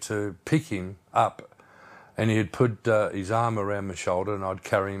allow me to pick him up, and he'd put his arm around my shoulder and I'd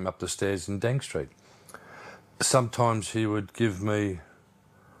carry him up the stairs in Dang Street. Sometimes he would give me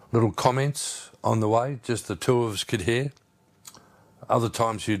little comments on the way, just the two of us could hear. Other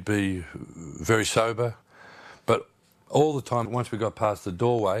times he'd be very sober, but all the time, once we got past the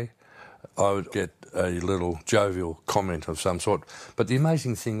doorway, I would get a little jovial comment of some sort. But the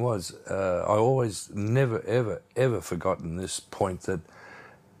amazing thing was, I always never, ever, ever forgotten this point, that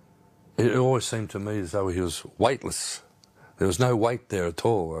it always seemed to me as though he was weightless. There was no weight there at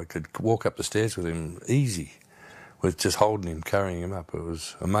all. I could walk up the stairs with him easy, with just holding him, carrying him up. It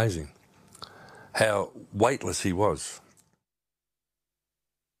was amazing how weightless he was.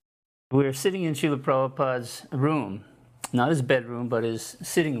 We were sitting in Śrīla Prabhupāda's room, not his bedroom, but his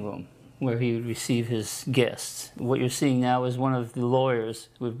sitting room, where he would receive his guests. What you're seeing now is one of the lawyers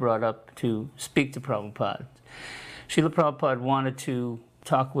we've brought up to speak to Prabhupada. Śrīla Prabhupada wanted to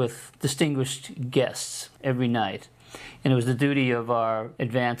talk with distinguished guests every night, and it was the duty of our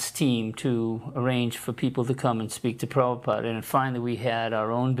advanced team to arrange for people to come and speak to Prabhupada. And finally we had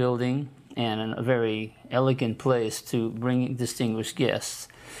our own building and a very elegant place to bring distinguished guests.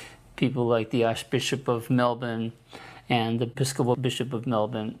 People like the Archbishop of Melbourne and the Episcopal Bishop of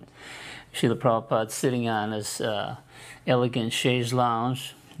Melbourne. Śrīla Prabhupada sitting on his elegant chaise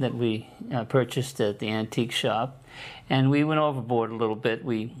lounge that we purchased at the antique shop. And we went overboard a little bit.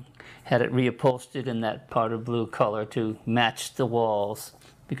 We had it reupholstered in that powder blue color to match the walls,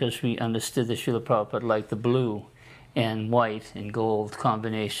 because we understood that Śrīla Prabhupada liked the blue and white and gold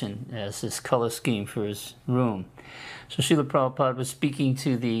combination as his color scheme for his room. So Śrīla Prabhupada was speaking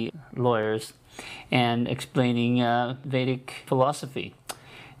to the lawyers and explaining Vedic philosophy.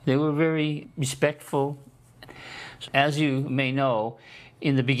 They were very respectful. As you may know,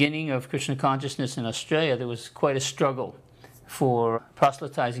 in the beginning of Krishna consciousness in Australia, there was quite a struggle for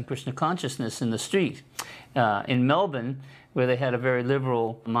proselytizing Krishna consciousness in the street. In Melbourne, where they had a very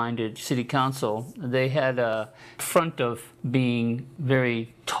liberal-minded city council, they had a front of being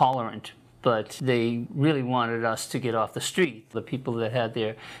very tolerant, but they really wanted us to get off the street. The people that had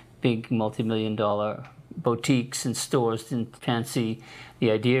their big multi-million-dollar boutiques and stores didn't fancy the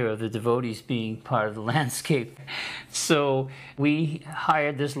idea of the devotees being part of the landscape. So we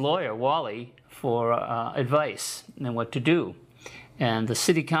hired this lawyer, Wally, for advice on what to do. And the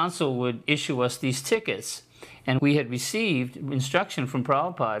city council would issue us these tickets. And we had received instruction from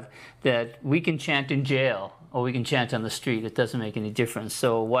Prabhupada that we can chant in jail or we can chant on the street. It doesn't make any difference.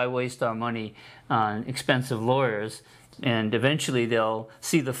 So why waste our money on expensive lawyers? And eventually they'll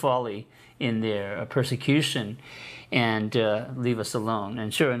see the folly in their persecution and leave us alone.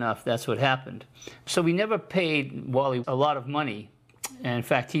 And sure enough, that's what happened. So we never paid Wally a lot of money. And in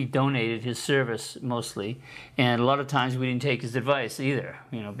fact, he donated his service mostly. And a lot of times we didn't take his advice either,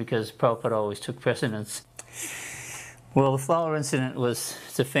 because Prabhupada always took precedence. Well, the flower incident was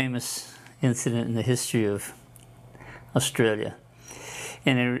a famous incident in the history of Australia.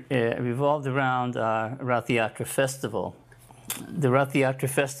 And it revolved around our Rath Yatra festival. The Rath Yatra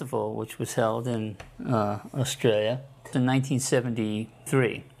festival, which was held in Australia in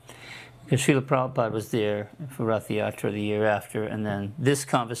 1973. Because Śrīla Prabhupada was there for Rath Yatra the year after, and then this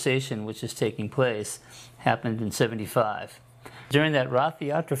conversation, which is taking place, happened in 75. During that Rath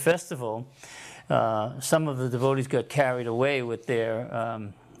Yatra festival, some of the devotees got carried away with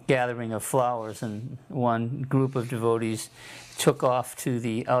their gathering of flowers, and one group of devotees took off to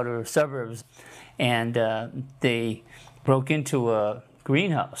the outer suburbs, and they broke into a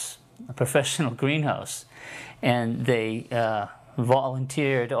greenhouse, a professional greenhouse, and they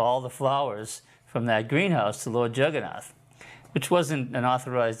volunteered all the flowers from that greenhouse to Lord Jagannath, which wasn't an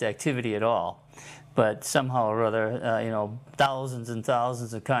authorized activity at all. But somehow or other, thousands and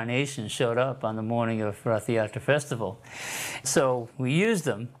thousands of carnations showed up on the morning of Rath Yatra festival. So we used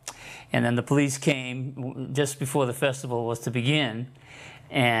them, and then the police came just before the festival was to begin,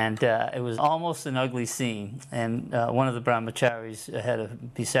 and it was almost an ugly scene. And one of the brahmacharis had to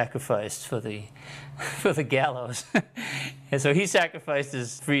be sacrificed for the gallows. And so he sacrificed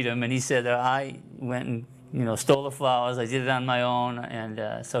his freedom, and he said, I went and stole the flowers. I did it on my own,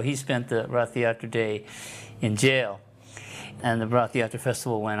 and so he spent the Rath Yatra day in jail, and the Rath Yatra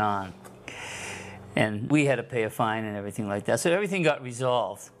festival went on, and we had to pay a fine and everything like that. So everything got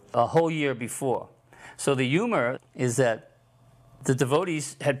resolved a whole year before. So the humor is that the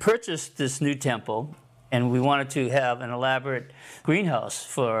devotees had purchased this new temple, and we wanted to have an elaborate greenhouse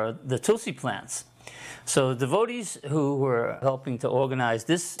for the tulsi plants. So the devotees who were helping to organize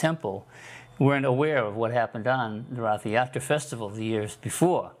this temple weren't aware of what happened on the Rath Yatra festival the years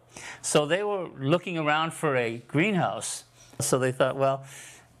before. So they were looking around for a greenhouse. So they thought, well,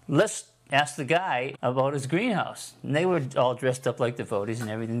 let's ask the guy about his greenhouse. And they were all dressed up like devotees and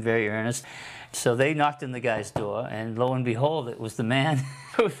everything, very earnest. So they knocked on the guy's door, and lo and behold, it was the man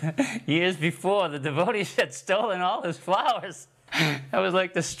who years before the devotees had stolen all his flowers. That was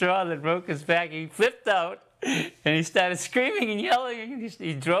like the straw that broke his back. He flipped out, and he started screaming and yelling. And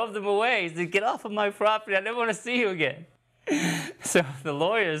he drove them away. He said, "Get off of my property. I never want to see you again." So the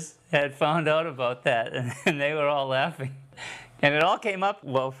lawyers had found out about that, and they were all laughing. And it all came up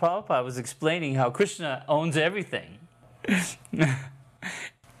while Prabhupada was explaining how Krishna owns everything.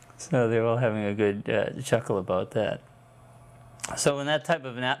 So they were all having a good chuckle about that. So in that type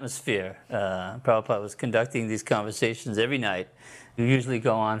of an atmosphere, Prabhupada was conducting these conversations every night. They usually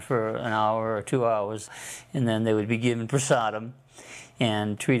go on for an hour or 2 hours, and then they would be given prasadam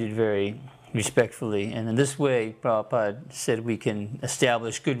and treated very respectfully. And in this way, Prabhupada said we can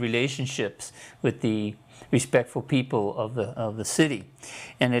establish good relationships with the respectful people of the city.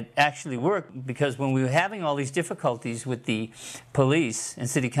 And it actually worked, because when we were having all these difficulties with the police and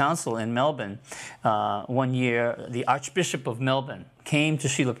city council in Melbourne, one year the Archbishop of Melbourne came to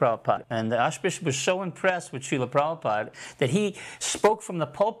Śrīla Prabhupada, and the Archbishop was so impressed with Śrīla Prabhupada that he spoke from the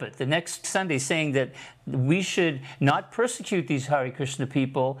pulpit the next Sunday saying that we should not persecute these Harekrishna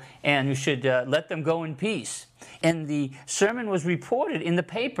people, and we should let them go in peace. And the sermon was reported in the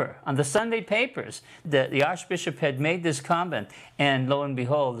paper, on the Sunday papers, that the Archbishop had made this comment, and lo and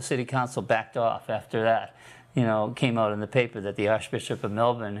behold, the City Council backed off after that. You know, it came out in the paper that the Archbishop of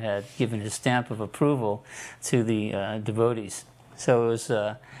Melbourne had given his stamp of approval to the devotees. So it was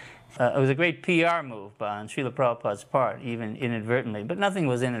a great PR move on Śrīla Prabhupada's part, even inadvertently. But nothing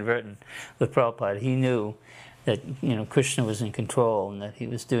was inadvertent with Prabhupada. He knew that, you know, Krishna was in control and that he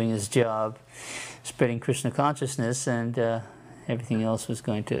was doing his job, spreading Krishna consciousness, and everything else was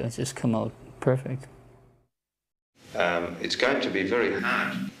going to just come out perfect. It's going to be very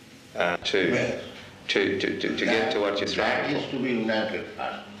hard to get to what you're trying for. That is to be united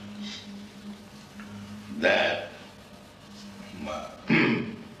first. That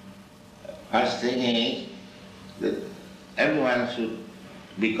first thing is that everyone should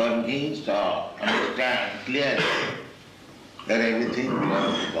be convinced or understand clearly that everything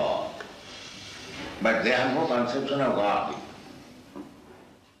belongs to God. But they have no conception of God.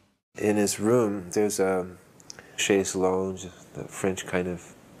 In his room, there's a chaise lounge, the French kind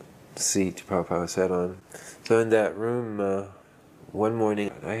of seat Prabhupada sat on. So in that room, one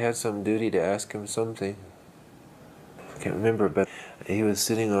morning, I had some duty to ask him something. I can't remember, but he was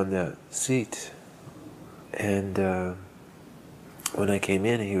sitting on that seat, and when I came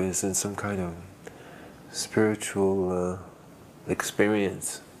in, he was in some kind of spiritual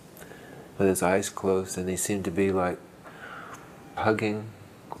experience with his eyes closed, and he seemed to be like hugging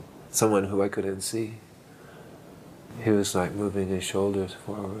someone who I couldn't see. He was like moving his shoulders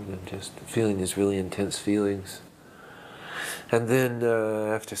forward and just feeling these really intense feelings. And then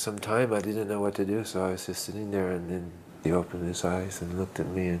after some time, I didn't know what to do, so I was just sitting there, and then he opened his eyes and looked at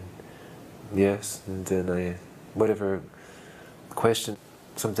me, and yes, and then whatever question,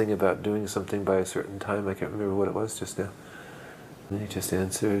 something about doing something by a certain time, I can't remember what it was just now. And he just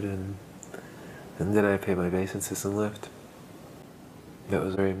answered, and then I paid my obeisances and left. That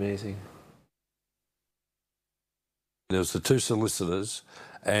was very amazing. There was the two solicitors,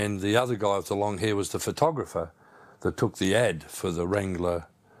 and the other guy with the long hair was the photographer that took the ad for the Wrangler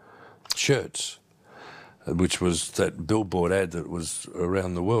shirts, which was that billboard ad that was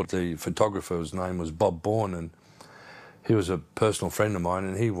around the world. The photographer's name was Bob Bourne, and he was a personal friend of mine,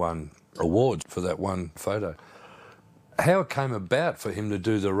 and he won awards for that one photo. How it came about for him to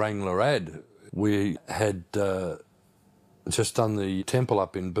do the Wrangler ad, we had just done the temple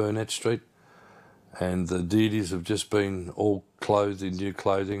up in Burnett Street, and the deities have just been all clothed in new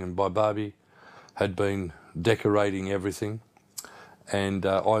clothing, and Bhababi had been decorating everything. And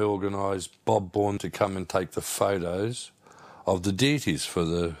I organised Bob Bourne to come and take the photos of the deities for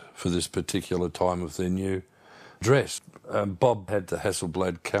this particular time of their new dress. Bob had the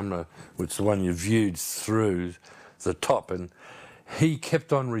Hasselblad camera, which is the one you viewed through the top, and he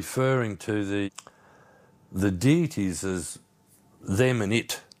kept on referring to the deities as them and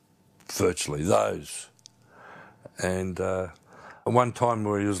it, virtually, those. And one time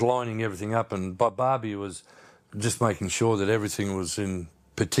where he was lining everything up, and Bhababi was just making sure that everything was in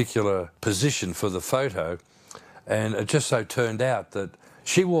particular position for the photo, and it just so turned out that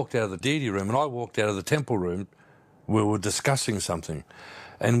she walked out of the deity room and I walked out of the temple room. We were discussing something,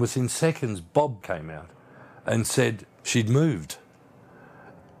 and within seconds Bob came out and said she'd moved.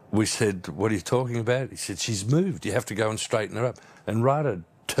 We said, what are you talking about? He said, she's moved. You have to go and straighten her up. And Radha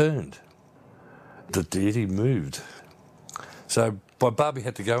turned. The deity moved. So Bobby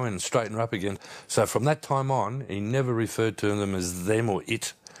had to go in and straighten her up again. So from that time on, he never referred to them as them or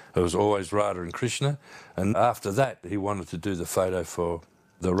it. It was always Radha and Krishna. And after that, he wanted to do the photo for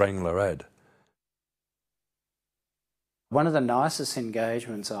the Wrangler ad. One of the nicest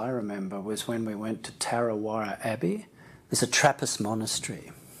engagements I remember was when we went to Tarawara Abbey. It's a Trappist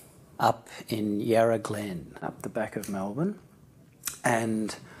monastery up in Yarra Glen, up the back of Melbourne.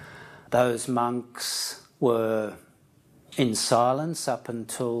 And those monks were in silence up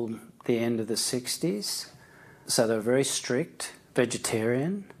until the end of the 60s. So they were very strict,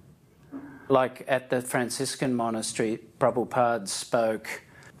 vegetarian. Like at the Franciscan monastery, Prabhupada spoke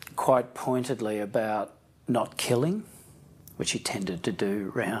quite pointedly about not killing, which he tended to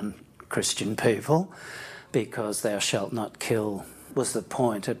do around Christian people, because thou shalt not kill was the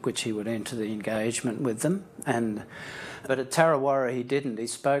point at which he would enter the engagement with them. But at Tarawara he didn't. He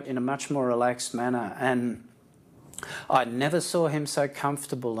spoke in a much more relaxed manner, and I never saw him so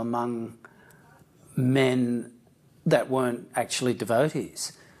comfortable among men that weren't actually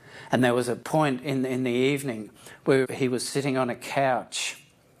devotees. And there was a point in the evening where he was sitting on a couch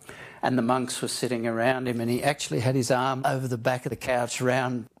and the monks were sitting around him, and he actually had his arm over the back of the couch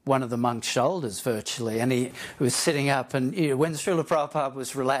around one of the monks' shoulders virtually, and he was sitting up, and when Srila Prabhupada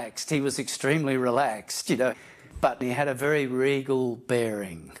was relaxed, he was extremely relaxed, but he had a very regal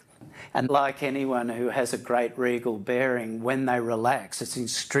bearing. And like anyone who has a great regal bearing, when they relax, it's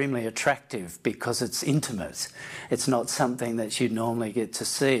extremely attractive because it's intimate. It's not something that you normally get to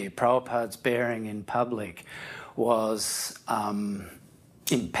see. Prabhupada's bearing in public was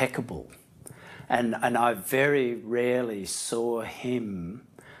impeccable. And I very rarely saw him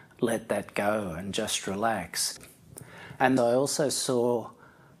let that go and just relax. And I also saw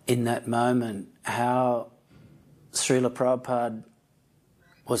in that moment how Srila Prabhupada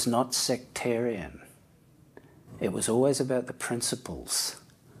was not sectarian. It was always about the principles.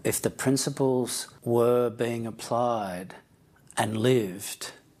 If the principles were being applied and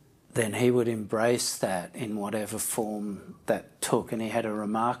lived, then he would embrace that in whatever form that took. And he had a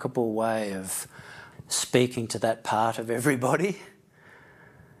remarkable way of speaking to that part of everybody.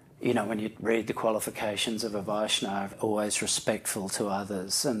 When you read the qualifications of a Vaishnava, always respectful to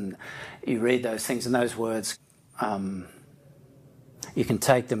others, and you read those things and those words, you can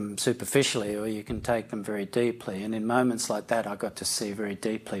take them superficially or you can take them very deeply. And in moments like that, I got to see very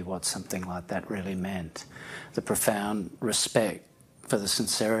deeply what something like that really meant. The profound respect for the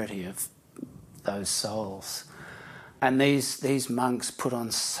sincerity of those souls. And these monks put on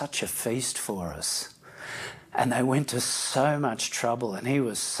such a feast for us. And they went to so much trouble, and he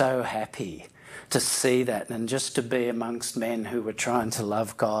was so happy to see that and just to be amongst men who were trying to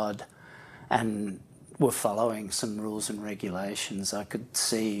love God and were following some rules and regulations. I could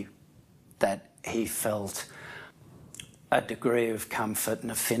see that he felt a degree of comfort and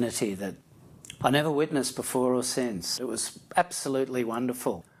affinity that I never witnessed before or since. It was absolutely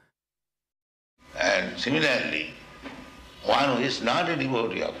wonderful. And similarly, one who is not a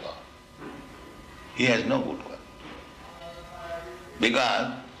devotee of God, he has no good work.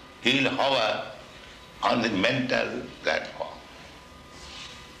 Because he will hover on the mental platform.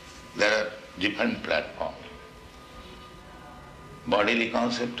 There are different platforms. Bodily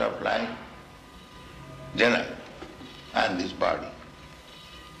concept of life, general, and this body.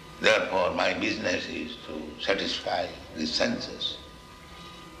 Therefore, my business is to satisfy the senses.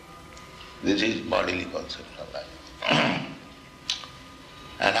 This is bodily concept of life.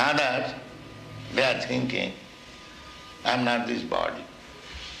 And others, they are thinking, I am not this body,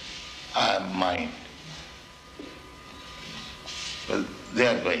 I am mind. Well, they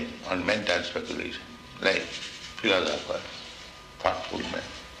are going on mental speculation, like philosophers, thoughtful men.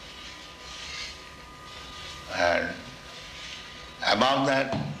 And above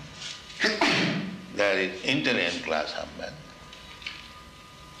that, there is intelligent class of men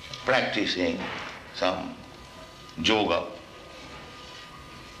practicing some yoga.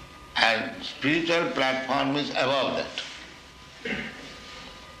 And spiritual platform is above that.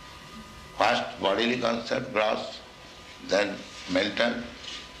 First bodily concept, gross, then mental,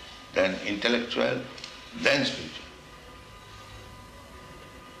 then intellectual, then spiritual.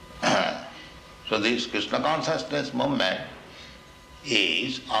 So this Krishna consciousness movement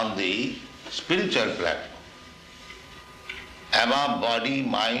is on the spiritual platform, above body,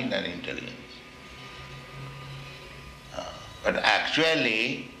 mind and intelligence. But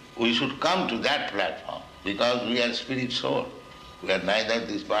actually, we should come to that platform because we are spirit soul. We are neither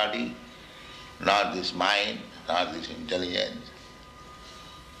this body, nor this mind, nor this intelligence.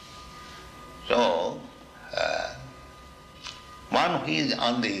 So, one who is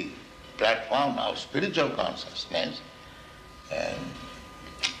on the platform of spiritual consciousness,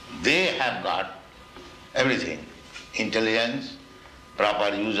 they have got everything. Intelligence,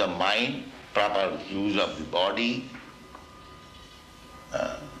 proper use of mind, proper use of the body.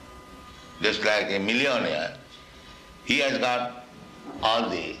 Just like a millionaire, he has got all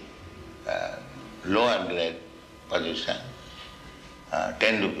the lower grade position,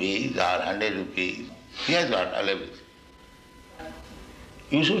 10 rupees or 100 rupees. He has got all everything.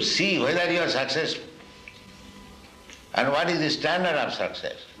 You should see whether you are successful. And what is the standard of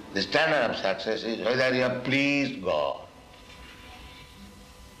success? The standard of success is whether you have pleased God.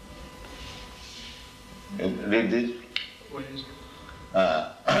 You read this? What is it?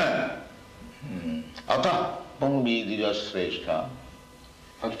 Atha pungbi dijasreshta.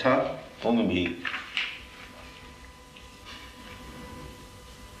 Atha pungbi.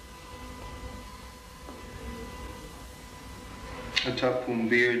 Atha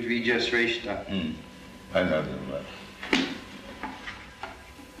pumbir dvijasreshta. Another word.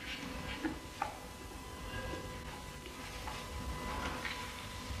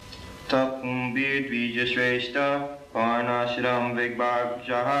 Tapumbir dvijasreshta varnashram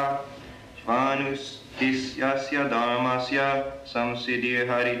vigbhagjaha Svanustisyasya dharmasya samsiddhir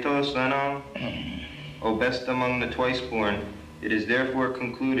haritosvanam. O best among the twice-born, it is therefore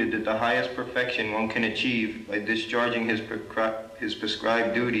concluded that the highest perfection one can achieve by discharging his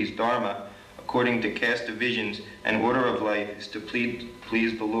prescribed duties, dharma, according to caste divisions and order of life, is to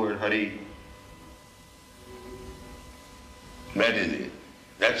please the Lord, Hari. That is it.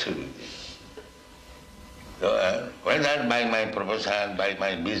 That should be it. So, whether by my profession, by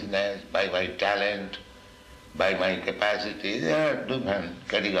my business, by my talent, by my capacity, there are different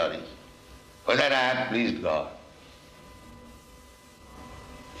categories. Whether I have pleased God,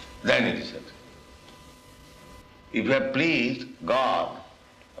 then it is success. If you have pleased God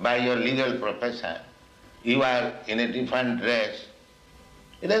by your legal profession, you are in a different dress,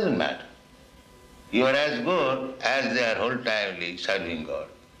 it doesn't matter. You are as good as they are wholetimely serving God.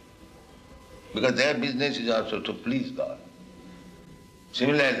 Because their business is also to please God.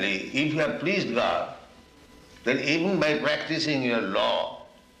 Similarly, if you have pleased God, then even by practicing your law,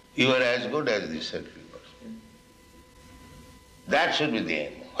 you are as good as the secular person. That should be the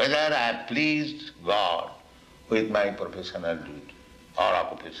aim. Whether I have pleased God with my professional duty or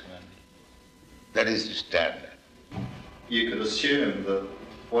occupational duty. That is the standard. You could assume that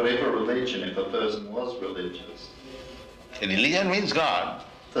whatever religion, if a person was religious, religion means God.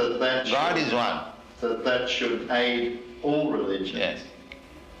 God is one. That should aid all religions. Yes.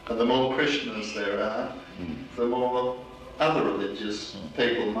 And the more Krishnas there are, the more other religious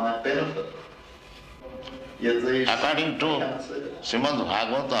people might benefit. Yet these according to Srimad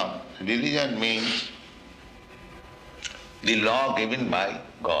Bhagavatam, religion means the law given by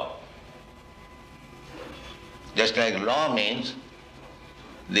God. Just like law means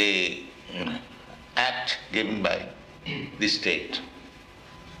the act given by the state.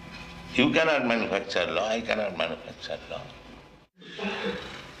 You cannot manufacture law, I cannot manufacture law.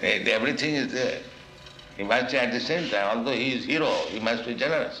 Everything is there. He must be at the same time, although he is hero, he must be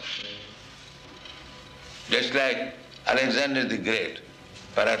generous. Just like Alexander the Great,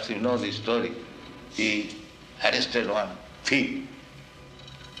 perhaps you know the story, he arrested one thief.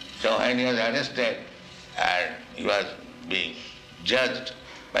 So when he was arrested and he was being judged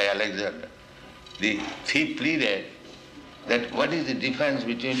by Alexander, the thief pleaded that what is the difference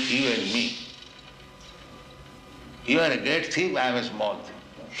between you and me? You are a great thief, I am a small thief.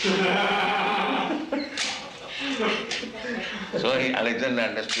 So Alexander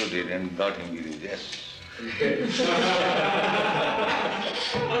understood it and got him with his yes.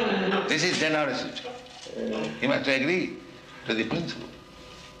 This is generosity. He must agree to the principle.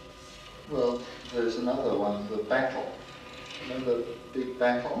 Well, there's another one, the battle. Remember the big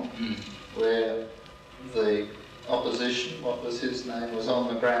battle where the opposition, what was his name, was on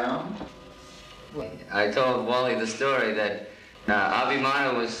the ground? I told Wally the story that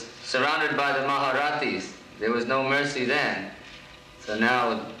Abhimanyu was surrounded by the Maharathis. There was no mercy then. So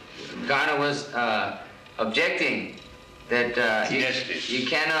now Karna was objecting that you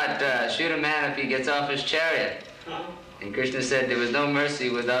cannot shoot a man if he gets off his chariot. And Krishna said there was no mercy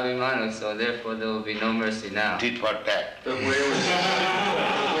with Abhimanyu, so therefore there will be no mercy now. Tit for tat. But where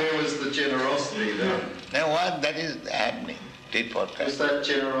was the generosity then? Now what that is happening? Tit for tat. Was that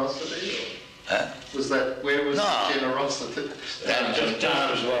generosity? Was that, where was the generosity? That just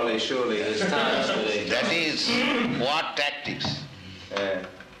times, Wally, surely there's times for the... That is war tactics.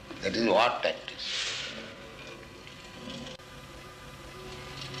 That is war tactics.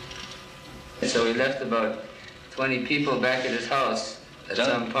 so he left about 20 people back at his house at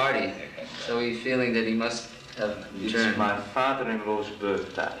some party. So he's feeling that he must have returned. It's my father-in-law's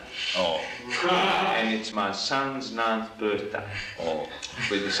birthday. Oh. And it's my son's 9th birthday. Oh.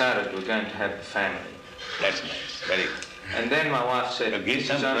 We decided we're going to have the family. That's nice. Very good. And then my wife said, give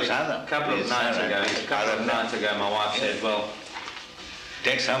some prasadam. a couple of nights ago, my wife said, well,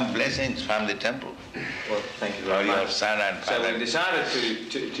 take some blessings from the temple. Well, thank you very much. Your son and father. So we decided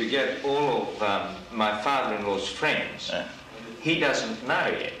to get all of my father-in-law's friends. He doesn't know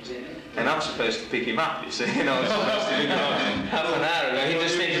yet. And I'm supposed to pick him up, you see. You know, I'm supposed to pick him up half an hour ago. He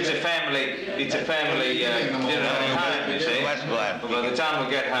just thinks it's a family dinner at home, you see. But by the time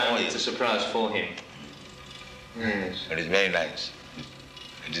we get home, it's a surprise for him. Yes. It is very nice.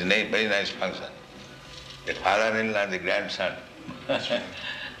 It is a very nice function. The father-in-law and the grandson. That's right.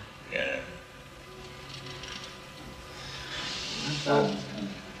 Yeah.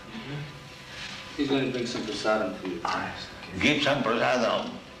 He's going to bring some prasadam for you. Give some prasadam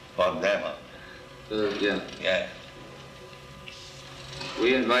for them. Yeah. Yeah.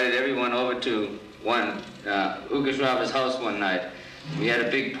 We invited everyone over to Ukasrava's house one night. We had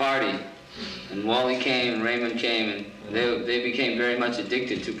a big party, and Wally came, and Raymond came, and they became very much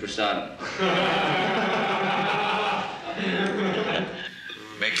addicted to prasadam.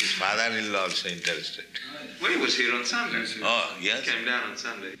 Make his father-in-law also interested. Well, he was here on Sunday. Oh, yes. He came down on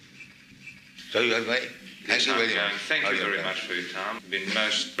Sunday. So you are going? Yes, Thank you very much. Thank you very much for your time. You've been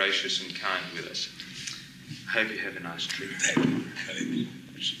most gracious and kind with us. I hope you have a nice trip.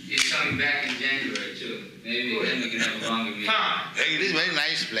 He's coming back in January, too. Maybe then we can have a longer meeting. It is a very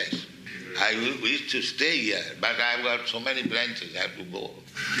nice place. I wish to stay here, but I've got so many branches, I have to go.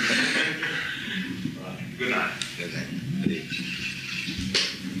 Good night. Good night.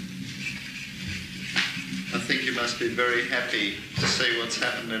 I think you must be very happy to see what's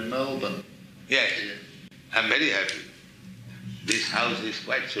happened in Melbourne. Yes, I'm very happy. This house is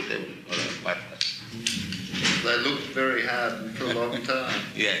quite suitable for a purpose. They looked very hard for a long time.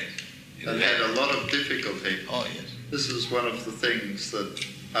 Yes. And had a lot of difficulty. Oh, yes. This is one of the things that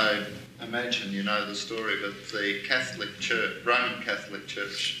I imagine you know the story, but the Catholic Church, Roman Catholic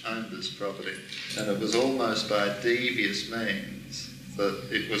Church owned this property, and it was almost by devious means that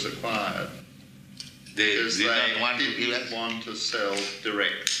it was acquired. Because they didn't want to sell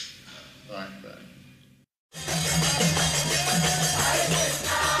direct like that.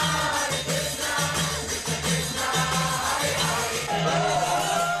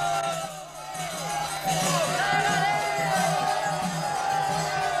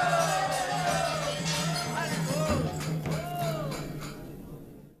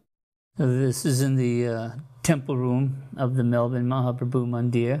 This is in the temple room of the Melbourne Mahaprabhu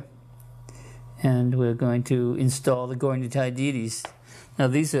Mandir, and we're going to install the Gaura-Nitai deities. Now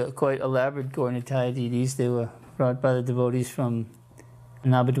these are quite elaborate Gaura-Nitai deities. They were brought by the devotees from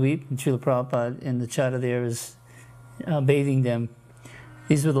Navadvip, and Śrīla Prabhupada in the chata there is bathing them.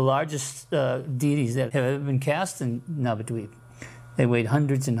 These were the largest deities that have ever been cast in Navadvip. They weighed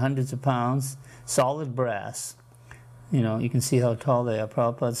hundreds and hundreds of pounds, solid brass. You know, you can see how tall they are.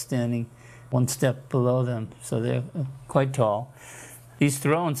 Prabhupada's standing one step below them, so they're quite tall. These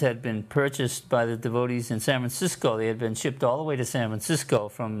thrones had been purchased by the devotees in San Francisco. They had been shipped all the way to San Francisco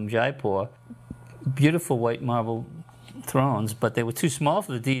from Jaipur. Beautiful white marble thrones, but they were too small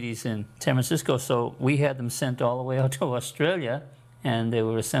for the deities in San Francisco, so we had them sent all the way out to Australia, and they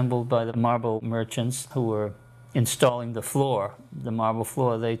were assembled by the marble merchants who were installing the floor, the marble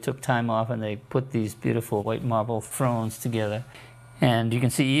floor. They took time off and they put these beautiful white marble thrones together. And you can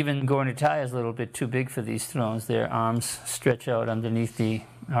see even Gaura-Nitai is a little bit too big for these thrones. Their arms stretch out underneath the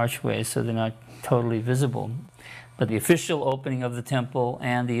archways, so they're not totally visible. But the official opening of the temple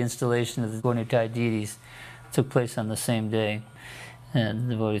and the installation of the Gaura-Nitai deities took place on the same day. And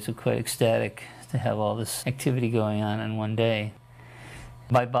the devotees were quite ecstatic to have all this activity going on in one day.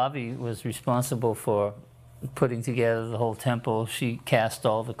 Bhai Bhavi was responsible for putting together the whole temple. She cast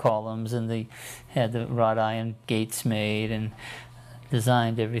all the columns and they had the wrought iron gates made and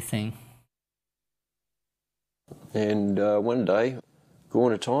designed everything. And one day,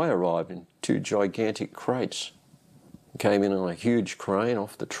 Gaura-Nitai arrived in 2 gigantic crates. Came in on a huge crane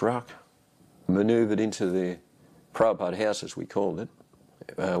off the truck, manoeuvred into the Prabhupada house, as we called it,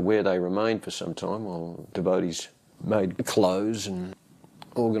 where they remained for some time while devotees made clothes and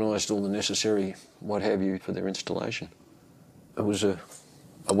organised all the necessary what have you for their installation. It was a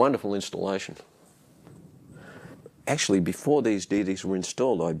wonderful installation. Actually, before these deities were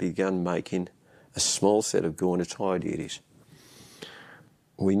installed, I began making a small set of Gaura-Nitai deities.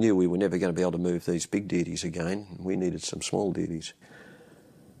 We knew we were never going to be able to move these big deities again. We needed some small deities.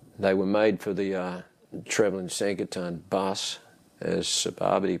 They were made for the travelling Sankirtan bus, as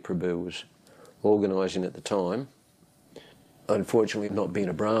Sarasvati Prabhu was organising at the time. Unfortunately, not being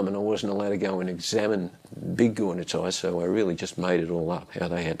a Brahmin, I wasn't allowed to go and examine big Gaunitai, so I really just made it all up, how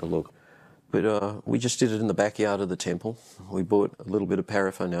they had to look. But we just did it in the backyard of the temple. We bought a little bit of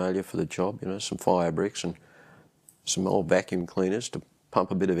paraphernalia for the job, you know, some fire bricks and some old vacuum cleaners to pump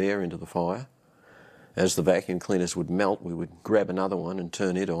a bit of air into the fire. As the vacuum cleaners would melt, we would grab another one and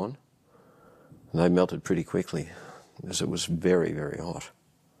turn it on. And they melted pretty quickly, because it was very, very hot.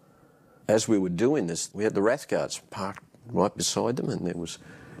 As we were doing this, we had the wrath carts parked right beside them, and there was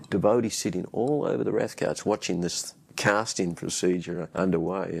devotees sitting all over the wrath carts watching this casting procedure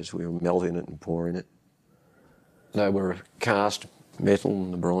underway as we were melting it and pouring it. They were cast metal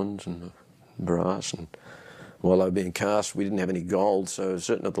and the bronze and the brass, and while they were being cast, we didn't have any gold, so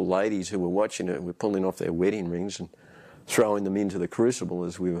certain of the ladies who were watching it were pulling off their wedding rings and throwing them into the crucible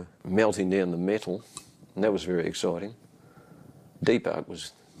as we were melting down the metal, and that was very exciting. Deepak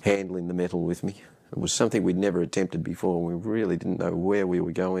was handling the metal with me. It was something we'd never attempted before. We really didn't know where we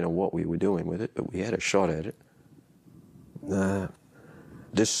were going or what we were doing with it, but we had a shot at it.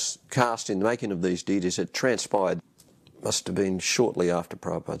 This casting, the making of these deities, it transpired, must have been shortly after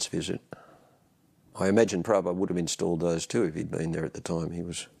Prabhupada's visit. I imagine Prabhupada would have installed those too if he'd been there at the time. He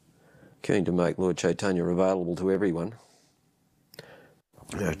was keen to make Lord Chaitanya available to everyone.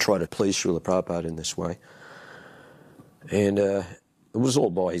 Try to please Srila Prabhupada in this way. And it was all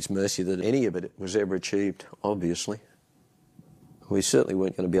by his mercy that any of it was ever achieved, obviously. We certainly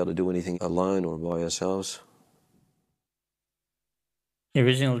weren't going to be able to do anything alone or by ourselves. The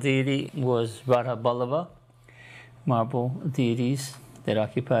original deity was Radha Ballabha, marble deities that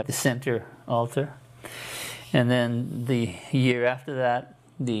occupied the center altar. And then the year after that,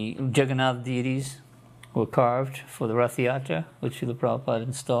 the Jagannath deities were carved for the Rath Yatra, which Srila Prabhupada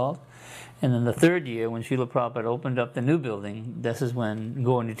installed. And then the third year, when Srila Prabhupada opened up the new building, this is when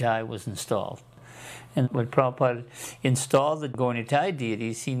Gaunitai was installed. And when Prabhupada installed the Gaunitai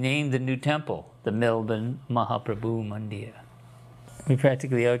deities, he named the new temple the Melbourne Mahaprabhu Mandir. We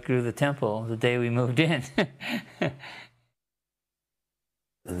practically outgrew the temple the day we moved in.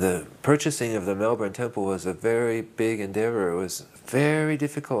 The purchasing of the Melbourne temple was a very big endeavor. It was very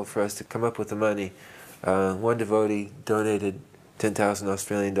difficult for us to come up with the money. One devotee donated 10,000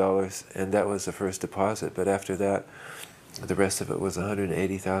 Australian dollars, and that was the first deposit. But after that, the rest of it was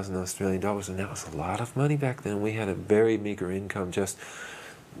 180,000 Australian dollars, and that was a lot of money back then. We had a very meager income, just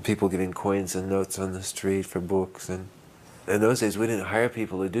people giving coins and notes on the street for books. And in those days, we didn't hire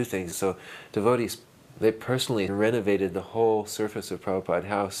people to do things, so devotees, they personally renovated the whole surface of Prabhupada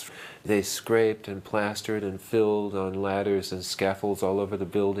House. They scraped and plastered and filled on ladders and scaffolds all over the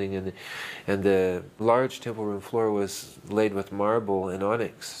building, and the large temple room floor was laid with marble and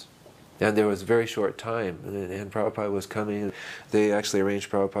onyx. And there was a very short time, and Prabhupada was coming. They actually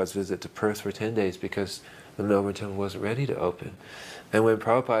arranged Prabhupada's visit to Perth for 10 days because the Melbourne temple wasn't ready to open. And when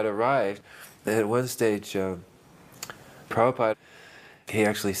Prabhupada arrived, at one stage, Prabhupada, he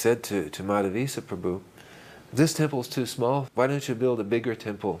actually said to Madhavisa Prabhu, "This temple's too small. Why don't you build a bigger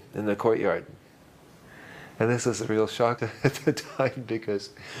temple in the courtyard?" And this was a real shock at the time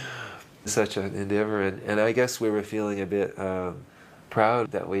because such an endeavor. And I guess we were feeling a bit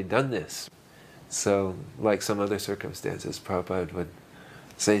proud that we'd done this. So, like some other circumstances, Prabhupada would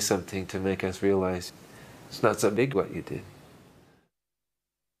say something to make us realize it's not so big what you did.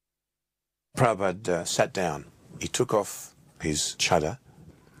 Prabhupada sat down. He took off his chadar.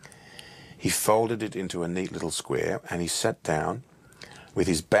 He folded it into a neat little square, and he sat down with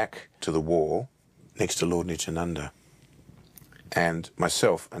his back to the wall next to Lord Nityananda. And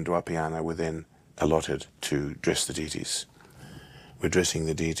myself and Dwapayana were then allotted to dress the deities. We're dressing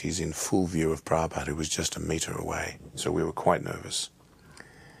the deities in full view of Prabhupada, who was just a metre away, so we were quite nervous.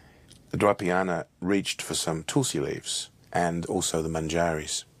 The Dwapayana reached for some tulsi leaves and also the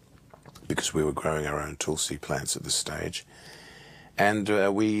manjaris, because we were growing our own tulsi plants at this stage. And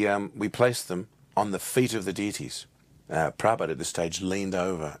we placed them on the feet of the deities. Prabhupada at this stage leaned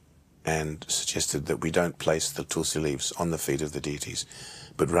over and suggested that we don't place the tulsi leaves on the feet of the deities,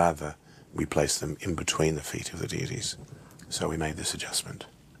 but rather we place them in between the feet of the deities. So we made this adjustment.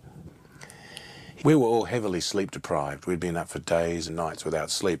 We were all heavily sleep deprived. We'd been up for days and nights without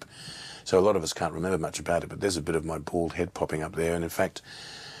sleep, so a lot of us can't remember much about it, but there's a bit of my bald head popping up there, and in fact,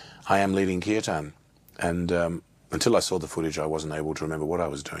 I am leading kirtan, and until I saw the footage, I wasn't able to remember what I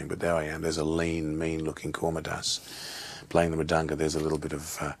was doing, but there I am. There's a lean, mean-looking Kormadas playing the mridanga. There's a little bit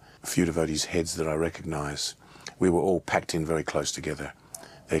of a few devotees' heads that I recognise. We were all packed in very close together.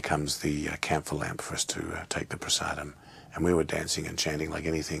 There comes the camphor lamp for us to take the prasadam And we were dancing and chanting like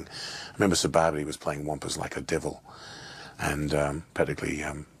anything. I remember Sababati was playing Wampas like a devil and practically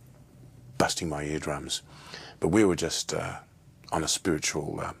busting my eardrums. But we were just on a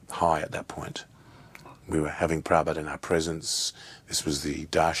spiritual high at that point. We were having Prabhupada in our presence. This was the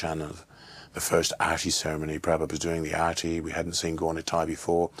darshan of the first Aarti ceremony. Prabhupada was doing the Aarti. We hadn't seen Gaur Nitai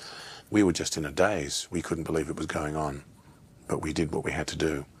before. We were just in a daze. We couldn't believe it was going on. But we did what we had to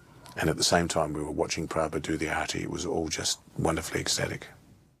do. And at the same time we were watching Prabhupada do the Aarti. It was all just wonderfully ecstatic.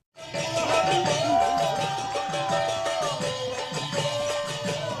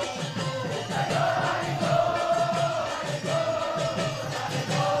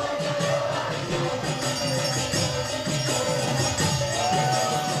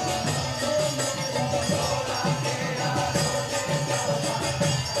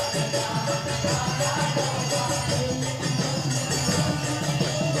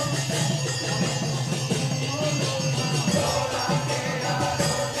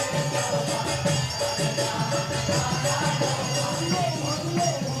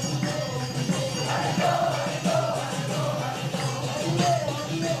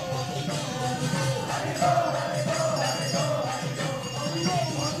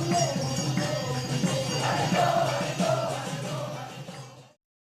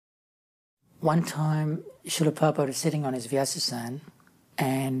 One time, Śrīla Prabhupada was sitting on his Vyasasan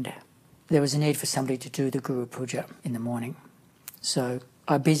and there was a need for somebody to do the Guru Puja in the morning. So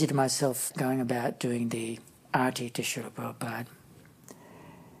I busied myself going about doing the Aarti to Śrīla Prabhupada.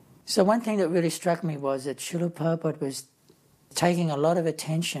 So one thing that really struck me was that Śrīla Prabhupada was taking a lot of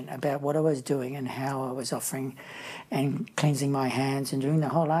attention about what I was doing and how I was offering and cleansing my hands and doing the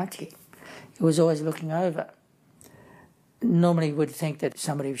whole Aarti. He was always looking over. Normally you would think that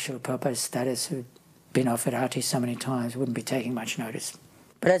somebody with Śrīla Prabhupada's status who'd been offered Aarti so many times wouldn't be taking much notice.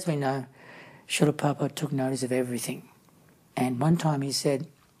 But as we know, Śrīla Prabhupada took notice of everything. And one time he said,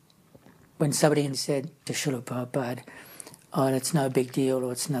 when somebody said to Śrīla Prabhupada, oh, it's no big deal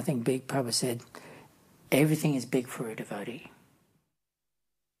or it's nothing big, Prabhupada said, everything is big for a devotee.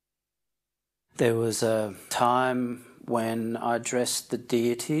 There was a time when I dressed the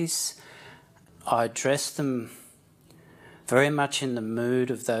deities. I dressed them very much in the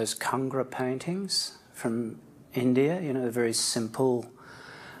mood of those Kangra paintings from India, you know, very simple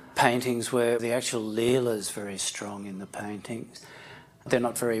paintings where the actual Leela is very strong in the paintings. They're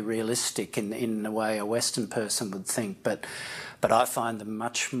not very realistic in the way a Western person would think, but I find them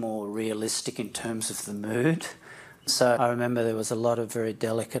much more realistic in terms of the mood. So I remember there was a lot of very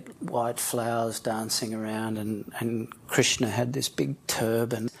delicate white flowers dancing around and Krishna had this big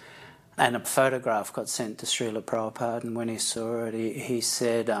turban. And a photograph got sent to Srila Prabhupada, and when he saw it, he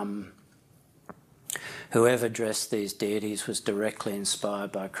said, whoever dressed these deities was directly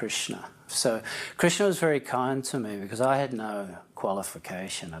inspired by Krishna. So Krishna was very kind to me because I had no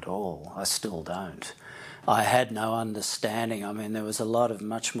qualification at all. I still don't. I had no understanding. I mean, there was a lot of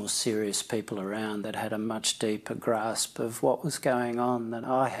much more serious people around that had a much deeper grasp of what was going on than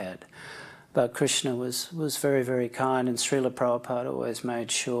I had. But Krishna was very, very kind, and Srila Prabhupada always made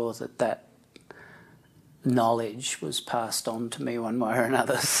sure that that knowledge was passed on to me one way or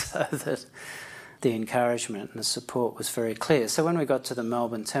another, so that the encouragement and the support was very clear. So when we got to the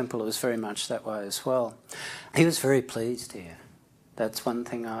Melbourne Temple, it was very much that way as well. He was very pleased here. That's one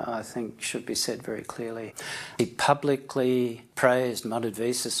thing I think should be said very clearly. He publicly praised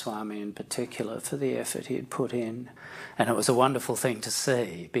Madhvesa Swami in particular for the effort he had put in. And it was a wonderful thing to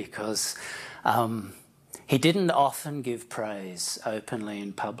see because he didn't often give praise openly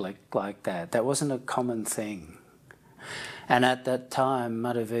in public like that. That wasn't a common thing. And at that time,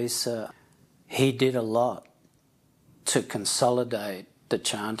 Madhvesa, he did a lot to consolidate the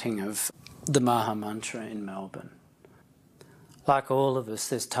chanting of the Maha Mantra in Melbourne. Like all of us,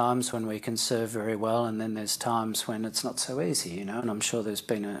 there's times when we can serve very well and then there's times when it's not so easy, you know, and I'm sure there's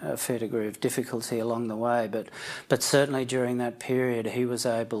been a fair degree of difficulty along the way, but certainly during that period he was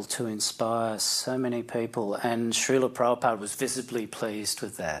able to inspire so many people, and Srila Prabhupada was visibly pleased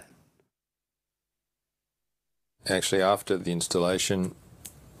with that. Actually, after the installation,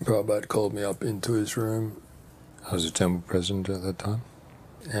 Prabhupada called me up into his room. I was a temple president at that time,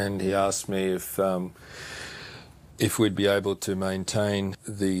 and he asked me if we'd be able to maintain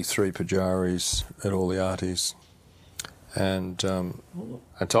the 3 pujaris at all the aartis. And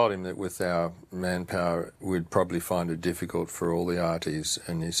I told him that with our manpower we'd probably find it difficult for all the aartis,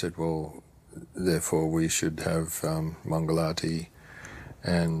 and he said, well, therefore we should have Mangalarti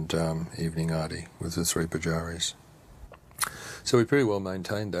and evening aarti with the 3 pujaris. So we pretty well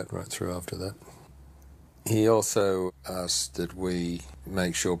maintained that right through after that. He also asked that we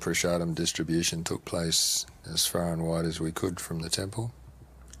make sure prasadam distribution took place as far and wide as we could from the temple.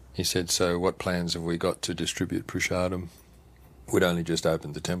 He said, so what plans have we got to distribute prasadam? We'd only just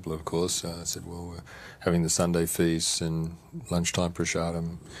opened the temple, of course. I said, well, we're having the Sunday feasts and lunchtime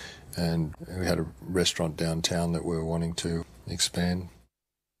prasadam, and we had a restaurant downtown that we were wanting to expand.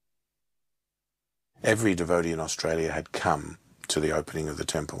 Every devotee in Australia had come to the opening of the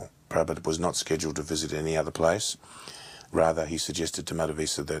temple. Prabhupada was not scheduled to visit any other place. Rather, he suggested to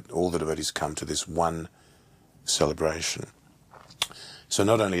Madhavisa that all the devotees come to this one celebration. So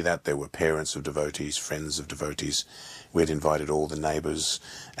not only that, there were parents of devotees, friends of devotees. We had invited all the neighbours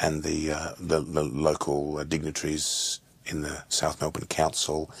and the local dignitaries in the South Melbourne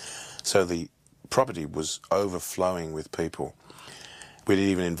Council. So the property was overflowing with people. We'd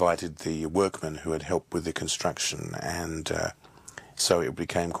even invited the workmen who had helped with the construction, and so it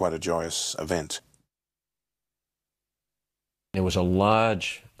became quite a joyous event. There was a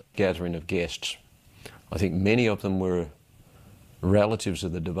large gathering of guests. I think many of them were relatives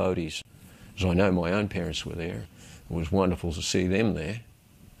of the devotees. As I know, my own parents were there. It was wonderful to see them there,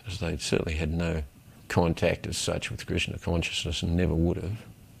 as they certainly had no contact as such with Krishna consciousness and never would have.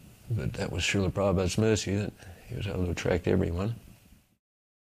 But that was Srila Prabhupada's mercy that he was able to attract everyone.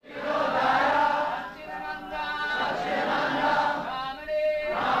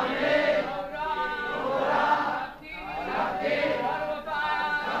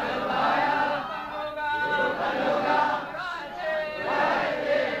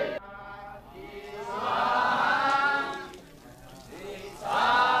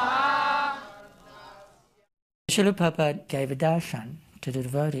 Srila Prabhupada gave a darshan to the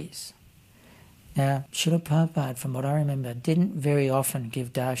devotees. Now, Srila Prabhupada, from what I remember, didn't very often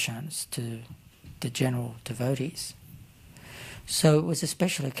give darshans to the general devotees. So it was a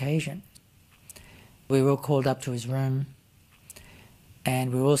special occasion. We were all called up to his room,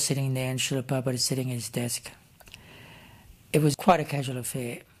 and we were all sitting there, and Srila Prabhupada was sitting at his desk. It was quite a casual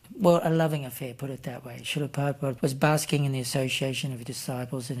affair. Well, a loving affair, put it that way. Srila Prabhupada was basking in the association of his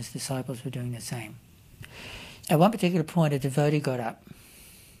disciples, and his disciples were doing the same. At one particular point, a devotee got up.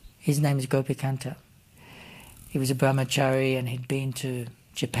 His name is Gopikanta. He was a brahmachari and he'd been to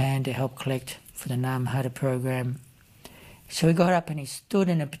Japan to help collect for the Namhara program. So he got up and he stood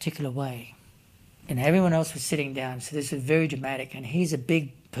in a particular way. And everyone else was sitting down, so this was very dramatic. And he's a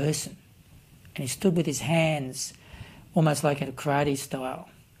big person. And he stood with his hands almost like in a karate style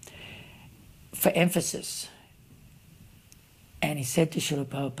for emphasis. And he said to Srila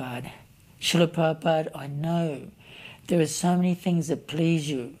Prabhupada, Srila Prabhupada, I know there are so many things that please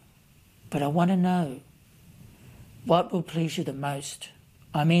you, but I want to know what will please you the most.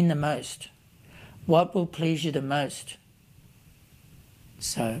 I mean the most. What will please you the most?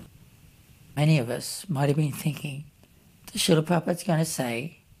 So many of us might have been thinking, Srila Prabhupada's going to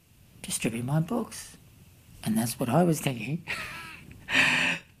say, distribute my books. And that's what I was thinking.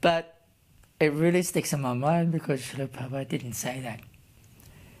 But it really sticks in my mind because Srila Prabhupada didn't say that.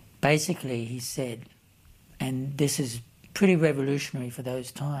 Basically, he said, and this is pretty revolutionary for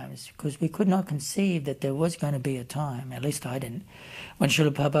those times, because we could not conceive that there was going to be a time, at least I didn't, when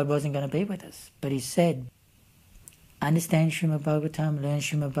Srila Prabhupada wasn't going to be with us. But he said, understand Srimad Bhagavatam, learn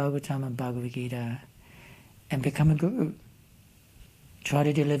Srimad Bhagavatam and Bhagavad Gita, and become a guru. Try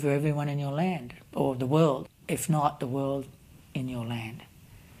to deliver everyone in your land, or the world, if not the world in your land.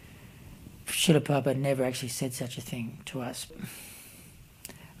 Srila Prabhupada never actually said such a thing to us.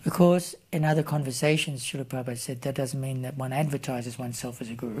 Of course, in other conversations, Srila Prabhupada said that doesn't mean that one advertises oneself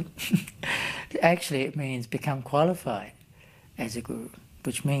as a guru. Actually, it means become qualified as a guru,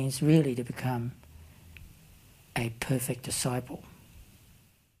 which means really to become a perfect disciple.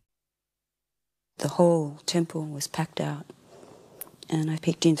 The whole temple was packed out, and I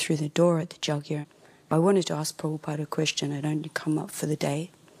peeked in through the door at the Jagya. I wanted to ask Prabhupada a question. I'd only come up for the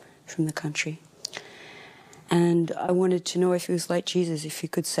day from the country. And I wanted to know if he was like Jesus, if he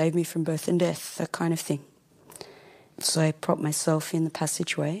could save me from birth and death, that kind of thing. So I propped myself in the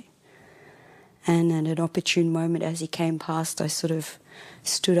passageway, and at an opportune moment as he came past, I sort of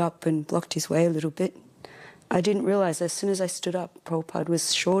stood up and blocked his way a little bit. I didn't realise as soon as I stood up, Prabhupada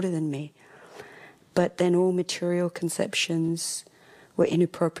was shorter than me. But then all material conceptions were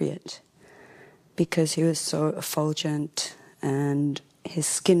inappropriate because he was so effulgent and his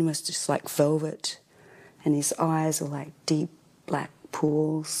skin was just like velvet. And his eyes are like deep black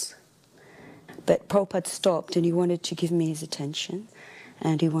pools. But Prabhupada stopped and he wanted to give me his attention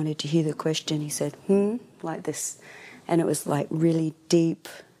and he wanted to hear the question. He said, like this. And it was like really deep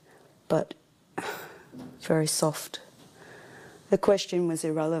but very soft. The question was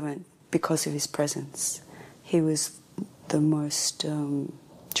irrelevant because of his presence. He was the most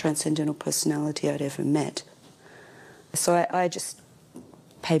transcendental personality I'd ever met. So I just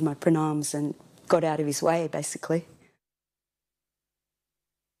paid my pranams and got out of his way, basically.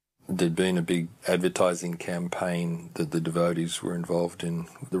 There'd been a big advertising campaign that the devotees were involved in,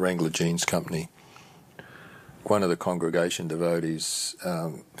 the Wrangler Jeans Company. One of the congregation devotees,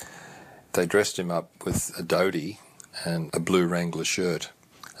 they dressed him up with a dhoti and a blue Wrangler shirt.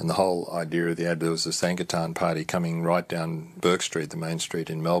 And the whole idea of the ad, there was a Sankirtan party coming right down Burke Street, the main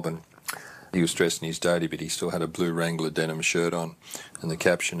street in Melbourne. He was dressed in his dhoti, but he still had a blue Wrangler denim shirt on. And the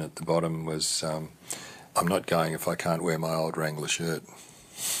caption at the bottom was, "I'm not going if I can't wear my old Wrangler shirt."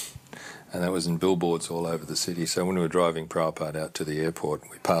 And that was in billboards all over the city. So when we were driving Prabhupada out to the airport,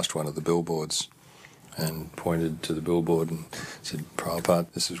 we passed one of the billboards and pointed to the billboard and said,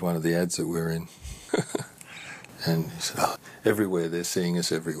 "Prabhupada, this is one of the ads that we're in." And he said, "Oh, everywhere, they're seeing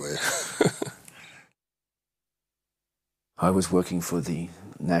us everywhere." I was working for the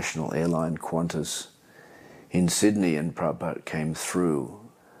national airline Qantas in Sydney, and Prabhupada came through,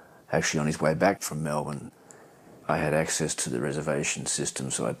 actually on his way back from Melbourne. I had access to the reservation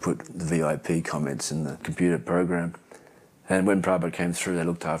system, so I put the VIP comments in the computer program. And when Prabhupada came through, they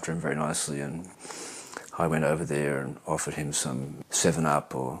looked after him very nicely, and I went over there and offered him some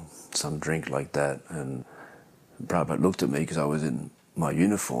 7-Up or some drink like that. And Prabhupada looked at me because I was in my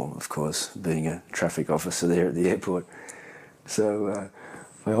uniform, of course, being a traffic officer there at the airport. So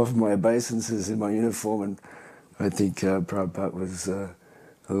I offered my obeisances in my uniform, and I think Prabhupada was a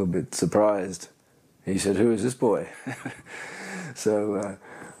little bit surprised. He said, "Who is this boy?" So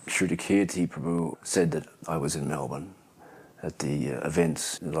Srila Kirti Prabhu said that I was in Melbourne at the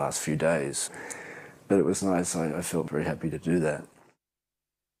events in the last few days. But it was nice. I felt very happy to do that.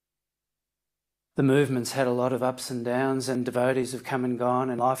 The movement's had a lot of ups and downs, and devotees have come and gone,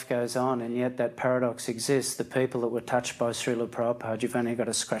 and life goes on, and yet that paradox exists. The people that were touched by Srila Prabhupada, you've only got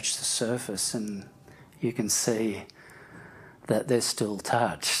to scratch the surface and you can see that they're still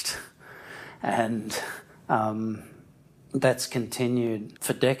touched. And that's continued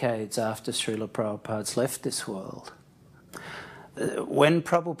for decades after Srila Prabhupada's left this world. When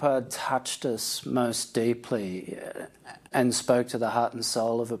Prabhupada touched us most deeply and spoke to the heart and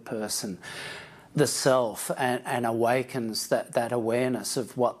soul of a person, the self, and awakens that awareness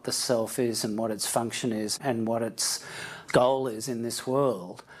of what the self is and what its function is and what its goal is in this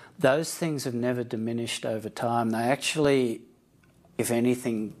world, those things have never diminished over time. They actually, if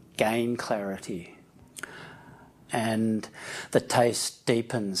anything, gain clarity. And the taste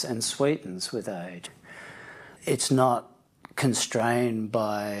deepens and sweetens with age. It's not constrained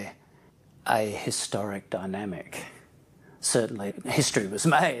by a historic dynamic. Certainly history was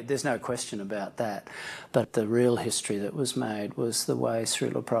made, there's no question about that. But the real history that was made was the way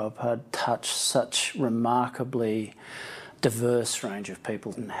Srila Prabhupada touched such remarkably diverse range of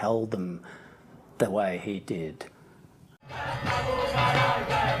people and held them the way he did.